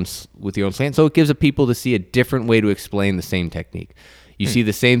with your own slant. So it gives the people to see a different way to explain the same technique. You see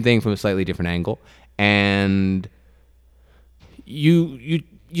the same thing from a slightly different angle, and you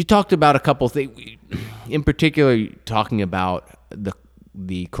talked about a couple things, in particular, talking about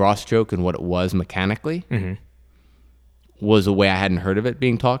the cross choke and what it was mechanically. Mm-hmm. Was a way I hadn't heard of it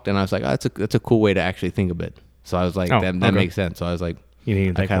being talked, and I was like, oh, that's a cool way to actually think of it. So I was like, that makes sense. So I was like,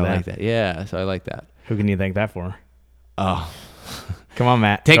 I kind of like that. Yeah, so I like that. Who can you thank that for? Oh, come on,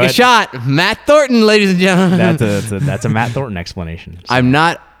 Matt. Take a shot, Matt Thornton, ladies and gentlemen. That's a Matt Thornton explanation.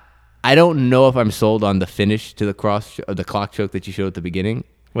 So. I don't know if I'm sold on the finish to the clock choke that you showed at the beginning.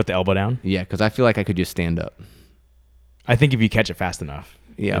 With the elbow down? Yeah, because I feel like I could just stand up. I think if you catch it fast enough.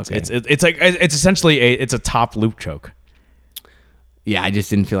 Yeah, it's essentially a top loop choke. Yeah, I just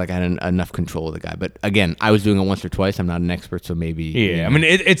didn't feel like I had enough control of the guy. But again, I was doing it once or twice. I'm not an expert, so maybe. Yeah, I mean,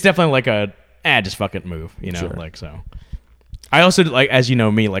 it's definitely like just fuck it move, Sure. like so. I also, like, as you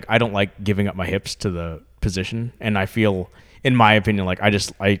know me, like, I don't like giving up my hips to the position, and I feel, in my opinion, like,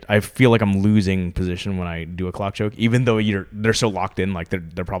 I feel like I'm losing position when I do a clock choke, even though they're so locked in, like,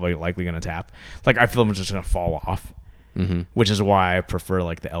 they're probably likely going to tap. Like, I feel I'm just going to fall off, which is why I prefer,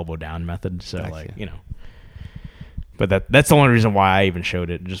 like, the elbow down method, so, Gotcha. like, But that's the only reason why I even showed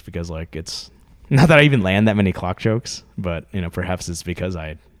it, just because, like, it's not that I even land that many clock chokes, but perhaps it's because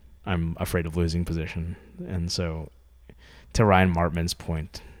I'm afraid of losing position. And so, to Ryan Martman's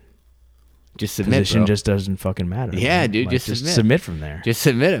point, just submit, position bro. just doesn't fucking matter. Yeah, man. dude, Like, just submit from there. Just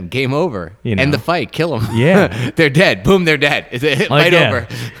submit them. Game over. End the fight. Kill them. Yeah. They're dead. Boom, they're dead. It's a fight yeah. over.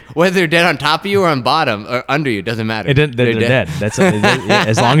 Whether they're dead on top of you or on bottom or under you, doesn't matter. They're dead. That's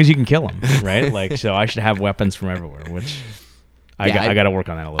as long as you can kill them, right? Like, so I should have weapons from everywhere, which I got to work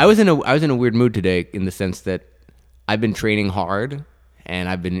on that a little. I was in a weird mood today in the sense that I've been training hard and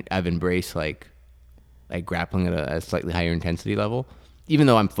I've embraced like grappling at a slightly higher intensity level, even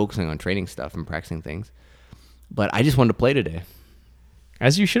though I'm focusing on training stuff and practicing things. But I just wanted to play today.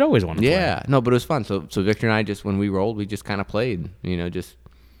 As you should always want to play. Yeah, no, but it was fun. So Victor and I just, when we rolled, we just kind of played, just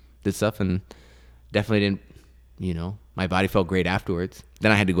did stuff, and definitely didn't, my body felt great afterwards.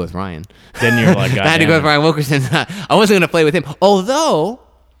 Then I had to go with Ryan. Then you're like, God I had to go with Ryan Wilkerson. I wasn't going to play with him, although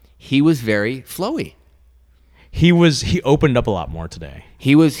he was very flowy. He opened up a lot more today.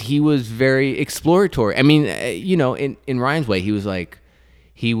 He was very exploratory. I mean, in Ryan's way,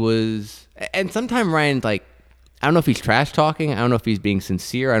 and sometimes Ryan's like, I don't know if he's trash talking. I don't know if he's being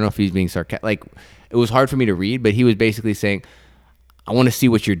sincere. I don't know if he's being sarcastic. Like, it was hard for me to read, but he was basically saying, I want to see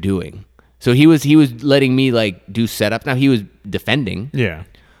what you're doing. So he was letting me like do setup. Now he was defending. Yeah.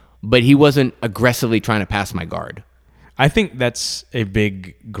 But he wasn't aggressively trying to pass my guard. I think that's a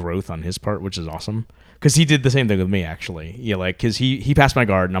big growth on his part, which is awesome. Because he did the same thing with me, actually. Yeah, like, because he passed my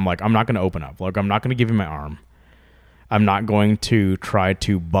guard, and I'm like, I'm not going to open up. Like, I'm not going to give you my arm. I'm not going to try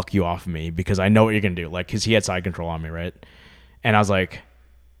to buck you off me because I know what you're going to do. Like, because he had side control on me, right? And I was like,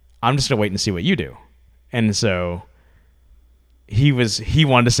 I'm just going to wait and see what you do. And so he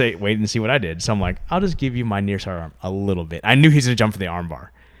wanted to say, wait and see what I did. So I'm like, I'll just give you my near side arm a little bit. I knew he was going to jump for the arm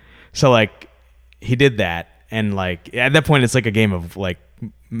bar. So, like, he did that. And, like, at that point, it's like a game of, like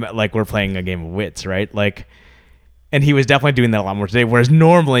we're playing a game of wits, right? Like, and he was definitely doing that a lot more today. Whereas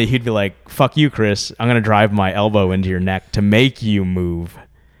normally he'd be like, fuck you, Chris. I'm going to drive my elbow into your neck to make you move.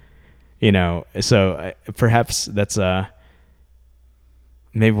 So perhaps that's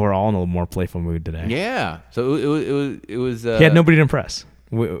maybe we're all in a little more playful mood today. Yeah. So it was. He had nobody to impress.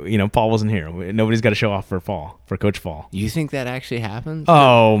 Paul wasn't here. Nobody's got to show off for Coach Fall. You think that actually happens?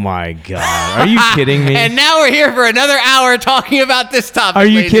 Oh my God! Are you kidding me? And now we're here for another hour talking about this topic. Are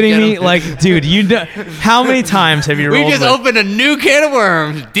you kidding me? Like, dude, how many times have you rolled? We just opened a new can of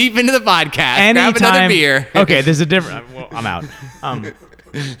worms deep into the podcast. Anytime, grab another beer. Okay, there's a different. Well, I'm out.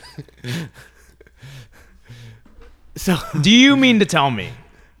 So, do you mean to tell me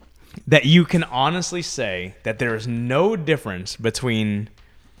that you can honestly say that there is no difference between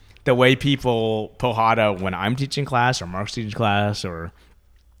the way people Pojada when I'm teaching class or Mark's teaching class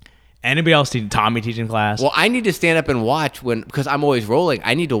Anybody else teaching? Tommy teaching class? Well, I need to stand up and watch because I'm always rolling.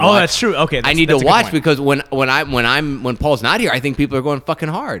 I need to watch. Oh, that's true. Okay, I need to that's a good watch point. because when Paul's not here, I think people are going fucking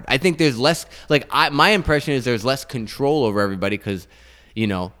hard. I think there's less my impression is there's less control over everybody because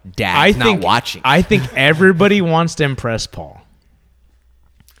Dad's not watching. I think everybody wants to impress Paul.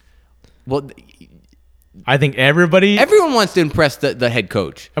 Well, I think everyone wants to impress the head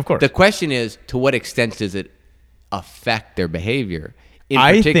coach. Of course. The question is, to what extent does it affect their behavior? In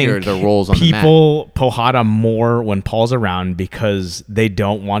particular, I think the roles on people Pohada more when Paul's around because they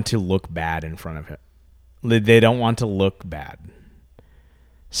don't want to look bad in front of him. They don't want to look bad.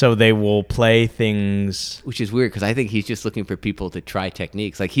 So they will play things. Which is weird because I think he's just looking for people to try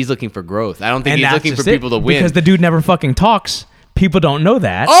techniques. Like he's looking for growth. I don't think And he's that's looking for just it, people to win. Because the dude never fucking talks. People don't know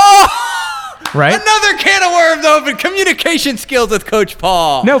that. Oh! Right? Another can of worms open. Communication skills with Coach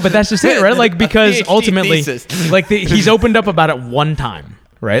Paul. No, but that's just it, right? Like, because PhD ultimately, thesis. like, he's opened up about it one time,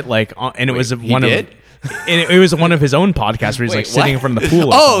 right? Like, and it was one did? of. And it was one of his own podcasts where he's like sitting in front of the pool.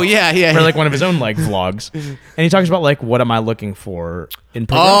 Oh, yeah. Or like one of his own like vlogs, and he talks about like what am I looking for in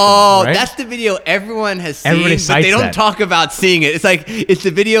progression. Oh, right? that's the video everyone has seen, Everybody but cites they don't that. talk about seeing it. It's like it's the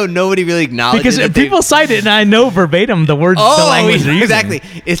video nobody really acknowledges. Because that they- people cite it, and I know verbatim the words, the language they're using. exactly.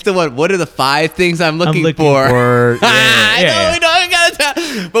 It's the one. What are the 5 things I'm looking looking for? for- yeah, I yeah, know yeah. we don't gotta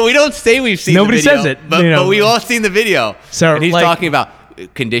tell, but we don't say we've seen. Nobody the video, says it, but we've all seen the video. So, and he's like- talking about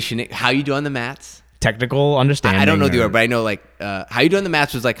conditioning. How you do on the mats? Technical understanding. I don't know the or order, but I know like how you do on the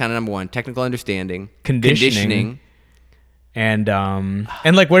mats was like kind of number 1. Technical understanding, Conditioning. And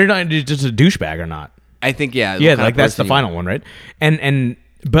like whether or not you're just a douchebag or not. I think yeah, Yeah, what kind like of that's the person you final one, right? And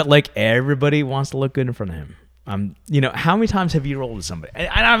but like everybody wants to look good in front of him. How many times have you rolled with somebody?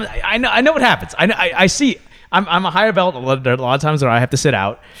 I know what happens. I see. I'm a higher belt. There are a lot of times where I have to sit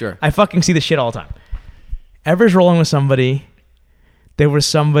out. Sure. I fucking see the shit all the time. Ever's rolling with somebody. There was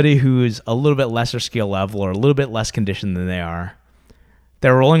somebody who's a little bit lesser skill level or a little bit less conditioned than they are.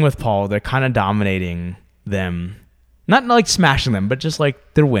 They're rolling with Paul. They're kind of dominating them. Not like smashing them, but just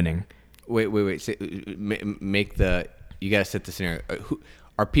like they're winning. Wait. Make the. You gotta set the scenario.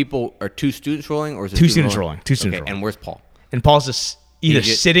 Are 2 students rolling or is it 2 students rolling? 2 students rolling. And where's Paul? And Paul's just either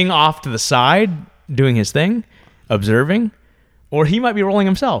sitting off to the side, doing his thing, observing, or he might be rolling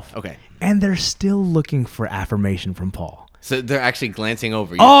himself. Okay. And they're still looking for affirmation from Paul. So they're actually glancing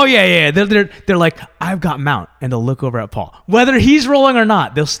over you. Oh yeah. They're like, I've got mount, and they'll look over at Paul, whether he's rolling or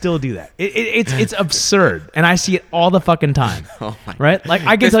not. They'll still do that. It's absurd, and I see it all the fucking time. Oh my right? Like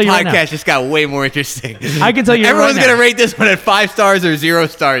I can this tell you podcast right now. just got way more interesting. I can tell you everyone's right now. gonna rate this one at 5 stars or 0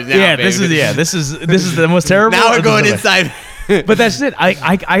 stars now. Yeah, baby. this is the most terrible. Now we're of going the- inside. But that's it.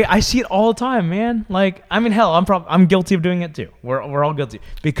 I see it all the time, man. Like, I mean, hell, I'm guilty of doing it too. We're all guilty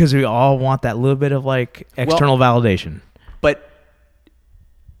because we all want that little bit of like external validation. But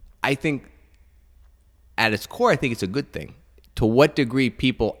I think at its core, I think it's a good thing. To what degree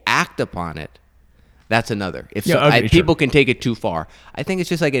people act upon it, that's another. If people can take it too far, I think it's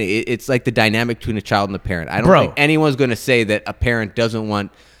just like it's like the dynamic between a child and a parent. I don't think anyone's going to say that a parent doesn't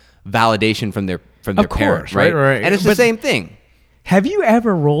want validation from their parent, right? And it's the same thing. Have you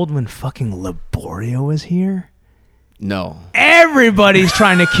ever rolled when fucking Laborio was here? No. Everybody's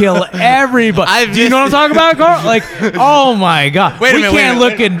trying to kill everybody. Do you know what I'm talking about, Carl? Like, oh my god,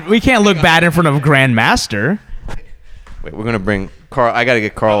 we can't look bad in front of Grandmaster. Wait, we're gonna bring Carl. I gotta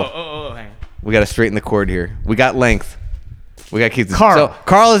get Carl. We gotta straighten the cord here. We got length. We gotta keep this. Carl. So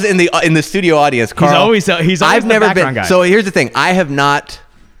Carl is in the studio audience. Carl, he's always I've the never background been. guy. So here's the thing. I've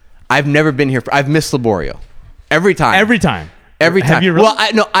never been here. I've missed Laborio every time. Every time. Have you really? Well,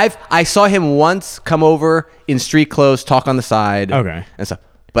 I saw him once come over in street clothes, talk on the side. Okay. And stuff.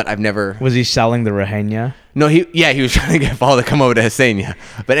 But I've never. Was he selling the Rahenia? No, he was trying to get Paul to come over to Hasenia.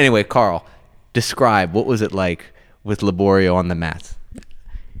 But anyway, Carl, describe what was it like with Laborio on the mats.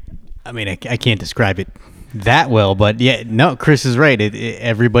 I mean, I can't describe it that well, but yeah, no, Chris is right.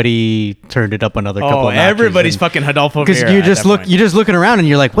 Everybody turned it up another couple of notches. Everybody's fucking Hadolfo over here. Because you're just looking around and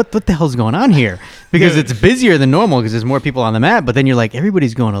you're like, what the hell's going on here? Because it's busier than normal because there's more people on the mat, but then you're like,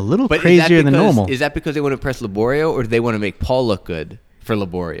 everybody's going a little crazier than normal. Is that because they want to impress Laborio, or do they want to make Paul look good for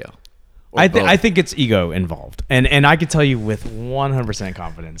Laborio? I think it's ego involved, and I can tell you with 100%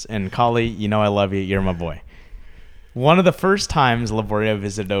 confidence. And Kali, I love you. You're my boy. One of the first times Laborio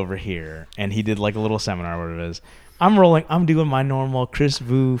visited over here, and he did like a little seminar, whatever it is. I'm doing my normal Chris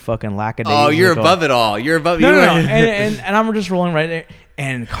Vu fucking lackadaisical. Oh, you're above it all. You're above. No. And I'm just rolling right there.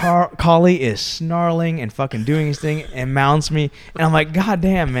 And Kali is snarling and fucking doing his thing and mounts me. And I'm like, God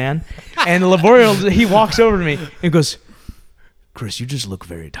damn, man. And Laborio, he walks over to me and goes, Chris, you just look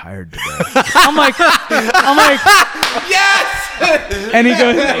very tired today. I'm like, Yes. and he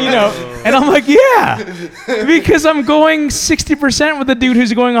goes, and I'm like, yeah, because I'm going 60% with a dude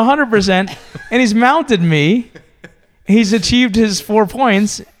who's going 100%, and he's mounted me. He's achieved his 4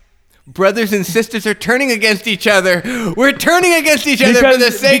 points. Brothers and sisters are turning against each other. We're turning against each other for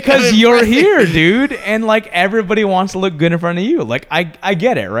the sake of because you're impressing. here, dude, and like everybody wants to look good in front of you. Like I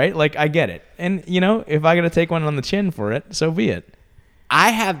get it, right? Like I get it, and if I gotta take one on the chin for it, so be it.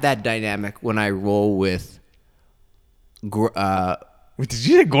 I have that dynamic when I roll with. Wait, did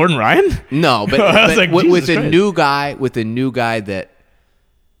you say Gordon Ryan? No, but, I was but like, with Jesus a Christ. new guy that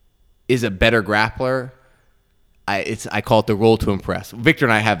is a better grappler. I call it the roll to impress. Victor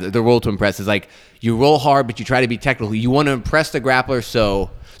and I have the roll to impress is like you roll hard, but you try to be technical. You want to impress the grappler,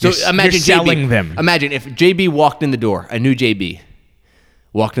 so imagine you're selling JB, them. Imagine if JB walked in the door, a new JB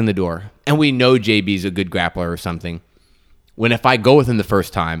walked in the door, and we know JB's a good grappler or something. When if I go with him the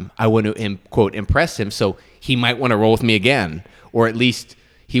first time, I want to quote impress him, so he might want to roll with me again, or at least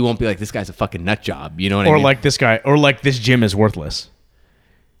he won't be like this guy's a fucking nut job. You know what I mean? Or like this guy, or like this gym is worthless.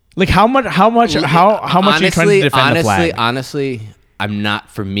 Like how much are you trying to defend the flag? Honestly, I'm not.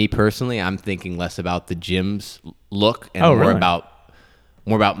 For me personally, I'm thinking less about the gym's look and more really? about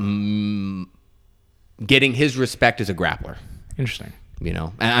getting his respect as a grappler. Interesting.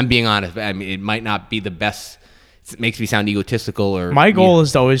 And I'm being honest. I mean, it might not be the best. It makes me sound egotistical. Or My goal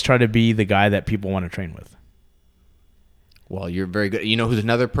is to always try to be the guy that people want to train with. Well, you're very good. You know who's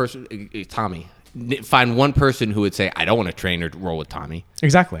another person? Tommy. Find one person who would say, I don't want to train or roll with Tommy.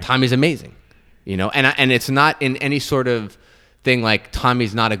 Exactly. Tommy's amazing. And it's not in any sort of thing like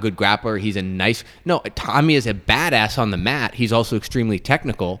Tommy's not a good grappler. He's no, Tommy is a badass on the mat. He's also extremely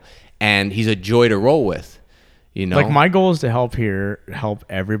technical, and he's a joy to roll with. Like my goal is to help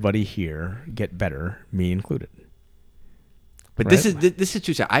everybody here get better, me included. But right? this is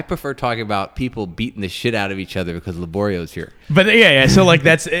true. I prefer talking about people beating the shit out of each other because Laborio's here. But yeah. So like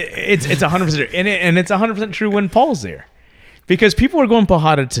it's 100% true. And it's 100% true when Paul's there, because people were going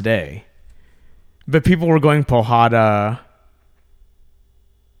Pojada today, but people were going Pojada.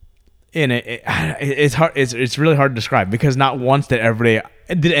 It's hard. It's really hard to describe, because not once did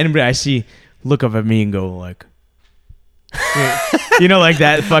anybody I see look up at me and go like, like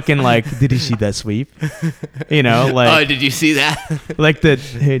that fucking like, did you see that sweep? Like, oh, did you see that? Like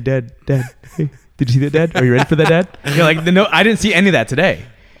hey dad, hey, did you see that, dad? Are you ready for that, dad? Like no, I didn't see any of that today,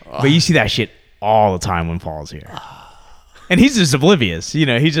 but you see that shit all the time when Paul's here, and he's just oblivious.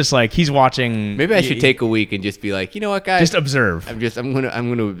 He's just like, he's watching. Maybe I should take a week and just be like, you know what, guys? Just observe. I'm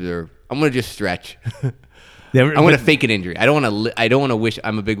gonna observe. I'm gonna just stretch. Yeah, I'm gonna fake an injury. I don't want to wish.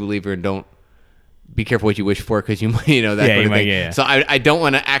 I'm a big believer in don't. Be careful what you wish for, because you might, that sort of thing. Yeah. So I don't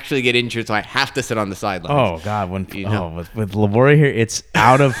want to actually get injured, so I have to sit on the sidelines. Oh God, with Laborie here, it's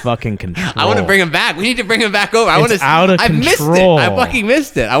out of fucking control. I want to bring him back. We need to bring him back over. I've missed it. I fucking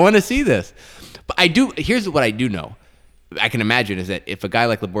missed it. I want to see this. But I do. Here's what I do know. I can imagine is that if a guy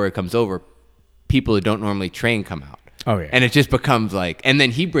like Laborie comes over, people who don't normally train come out. Oh yeah. And it just becomes like, and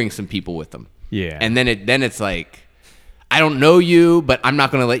then he brings some people with him. Yeah. And then it's like, I don't know you, but I'm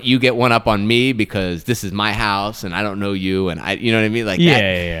not going to let you get one up on me because this is my house and I don't know you, and you know what I mean? Like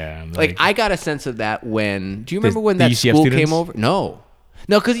yeah. Like I got a sense of that when. Do you remember when the that UCF school students? came over? No,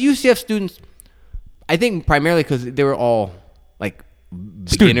 because UCF students. I think primarily because they were all like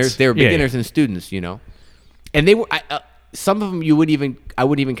beginners. Students. They were beginners and students, and they were. Some of them I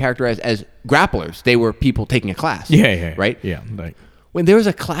wouldn't even characterize as grapplers. They were people taking a class. Yeah. Right. Yeah. Like. When there was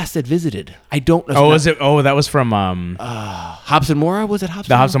a class that visited, I don't know. Oh, was it? Oh, that was from Hobson Mora? Was it Hobson?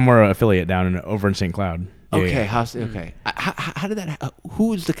 The Hobson Mora affiliate over in St. Cloud. Okay, okay. How did that? Who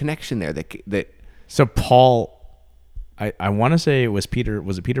was the connection there? That. So Paul, I want to say it was Peter.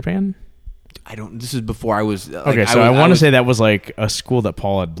 Was it Peter Pan? I don't. This is before I was. Okay, so I want to say that was like a school that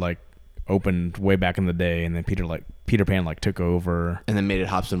Paul had like opened way back in the day, and then Peter Pan like took over and then made it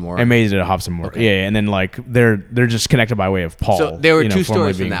Hobson Mora. And made it a Hobson Mora. Okay. Yeah, and then like they're just connected by way of Paul. So there were two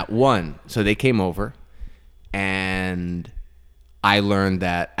stories from that. One, so they came over, and I learned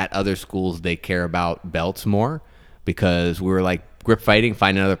that at other schools they care about belts more, because we were like grip fighting,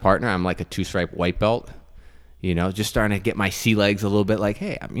 find another partner. I'm like a 2-stripe white belt, just starting to get my sea legs a little bit. Like,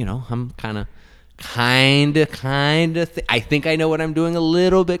 hey, I'm kind of. I think I know what I'm doing a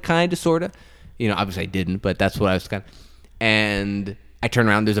little bit, kind of, sort of. Obviously I didn't, but that's what I was kind of. And I turn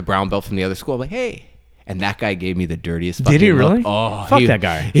around, there's a brown belt from the other school. I'm like, hey. And that guy gave me the dirtiest fucking Did he really? look. Oh, fuck that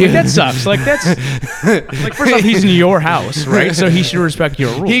guy. Like, that sucks. Like, that's... like, first off, he's in your house, right? So he should respect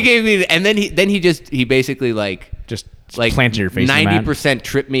your rules. He gave me... And then he basically, like... Just planted your face 90%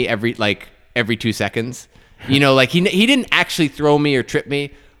 tripped me every 2 seconds. You know, like he didn't actually throw me or trip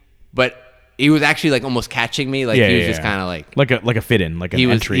me, but he was actually like almost catching me. Like he was just kind of like a fit in, like an he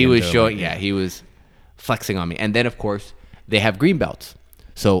was entry. he was into, showing like, he was flexing on me. And then of course they have green belts.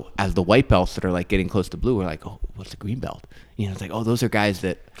 So as the white belts that are like getting close to blue, we're like, oh, what's a green belt? You know, it's like, oh, those are guys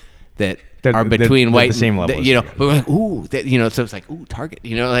that are between white the same and, level. you know, but we're like, ooh, you know, so it's like, ooh, target,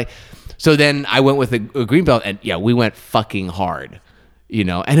 you know, like. So then I went with a green belt, and yeah, we went fucking hard, you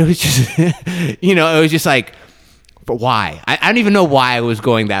know, and it was just, you know, it was just like, but why? I don't even know why I was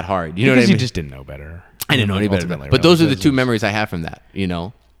going that hard. You know what I mean? You just didn't know better. I didn't know any better. Ultimately, But those are the two memories I have from that, you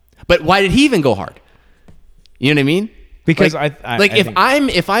know. But why did he even go hard? You know what I mean? Because like, I think,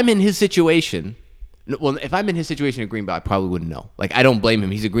 if I'm in his situation, well, if I'm in his situation at green belt, I probably wouldn't know. Like, I don't blame him.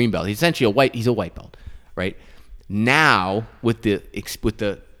 He's a green belt. He's essentially he's a white belt, right? Now with the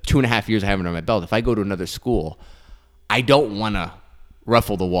 2.5 years I have under my belt, if I go to another school, I don't want to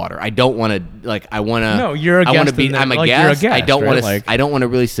ruffle the water. I don't want to I want to. No, you're a guest. I want to be. I'm a like, guest. You're a guest. I don't want to. Right? I don't want to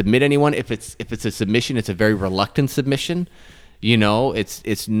really submit anyone. If it's a submission, it's a very reluctant submission. You know,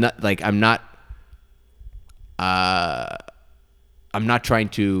 it's not like I'm not trying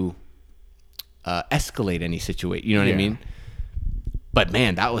to escalate any situation. You know what I mean? But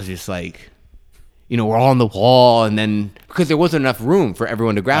man, that was just like, you know, we're all on the wall, and then because there wasn't enough room for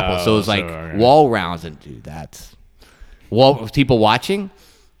everyone to grapple, so it was like wall rounds, and dude, that's people watching.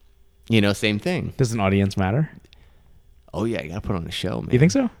 You know, same thing. Does an audience matter? Oh yeah, you gotta put on a show, man. You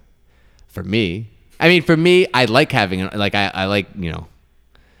think so? For me, I like having I like, you know,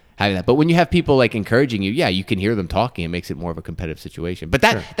 having that. But when you have people like encouraging you, yeah, you can hear them talking. It makes it more of a competitive situation. But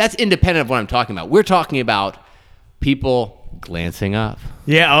that's independent of what I'm talking about. We're talking about people glancing up.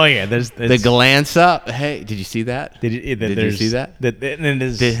 Yeah. Oh yeah. There's the glance up. Hey, did you see that? Did you see that?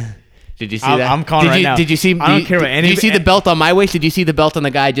 Did you see that? I'm calling right now. Did you see? I don't care what any. Did you see the belt on my waist? Did you see the belt on the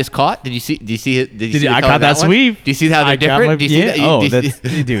guy I just caught? Did you see? Did you see it? Did you see? I caught that sweep. Do you see how they're different? Do you see that? Oh, that's,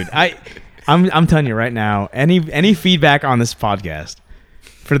 dude. I'm telling you right now. Any feedback on this podcast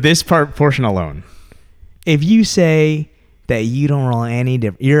for this portion alone, if you say that you don't roll any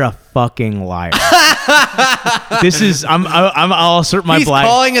different, you're a fucking liar. This is I'll assert my black. He's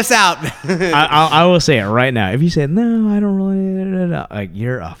calling us out. I will say it right now. If you say no, I don't roll, like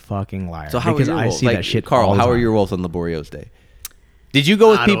you're a fucking liar. So how because are your I rolls? see Like, that shit. Carl, how are your rolls on Laborio's day? Did you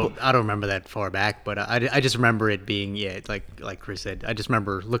go with people? I don't remember that far back, but I just remember it being like Chris said. I just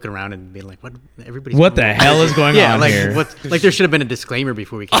remember looking around and being like, what the hell is going on like, here? Like there should have been a disclaimer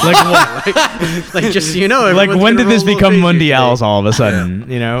before we came. Like just so you know, like when did this become Mundials? Mundials all of a sudden?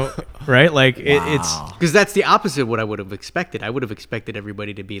 You know, right? Like it's because that's the opposite of what I would have expected. I would have expected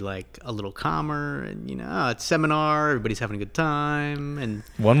everybody to be like a little calmer and it's seminar, everybody's having a good time, and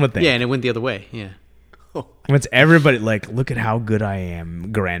one would think. Yeah, and it went the other way. Yeah. When it's everybody like, look at how good I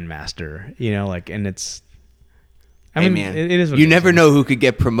am, Grandmaster. You know, like, and it's. I mean, man, it is. What you it never is. know who could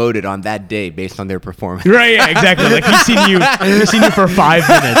get promoted on that day based on their performance. Right? Yeah, exactly. Like he's seen you for 5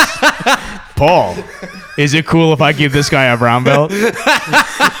 minutes. Paul, is it cool if I give this guy a brown belt?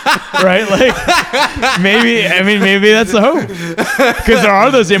 Right? Like maybe that's the hope. Because there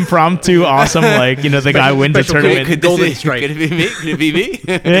are those impromptu, awesome, like the guy wins a tournament. Could it be me? Could it be me?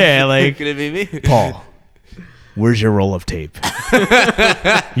 Yeah, like could it be me? Paul, where's your roll of tape?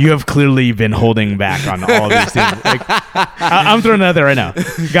 You have clearly been holding back on all these things. Like, I'm throwing that out there right now,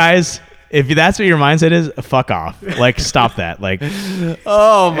 guys. If that's what your mindset is, fuck off. Like, stop that. Like,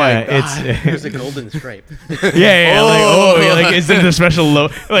 oh my god, there's a golden stripe. Yeah. Like, is it a special low?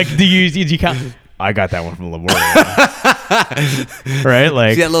 Like, did you count? I got that one from Laborio. Right?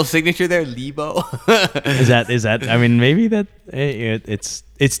 Like, see that little signature there, Lebo? Is that? I mean, maybe that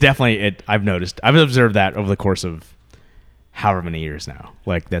it's definitely. I've noticed. I've observed that over the course of however many years now.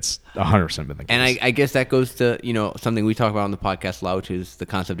 Like, that's 100% been the case. And I guess that goes to something we talk about on the podcast a lot, which is the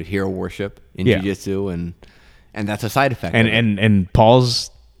concept of hero worship in jiu-jitsu, and that's a side effect. And Paul's.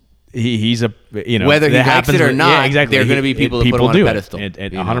 He's a whether he likes it or not. Yeah, exactly. There are going to be people that put him on a pedestal.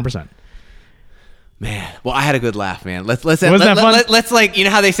 100%. Man, well, I had a good laugh, man. Let's like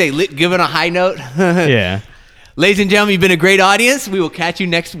how they say, give it a high note. Yeah. Ladies and gentlemen, you've been a great audience. We will catch you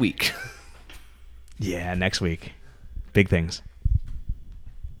next week. Yeah, next week. Big things.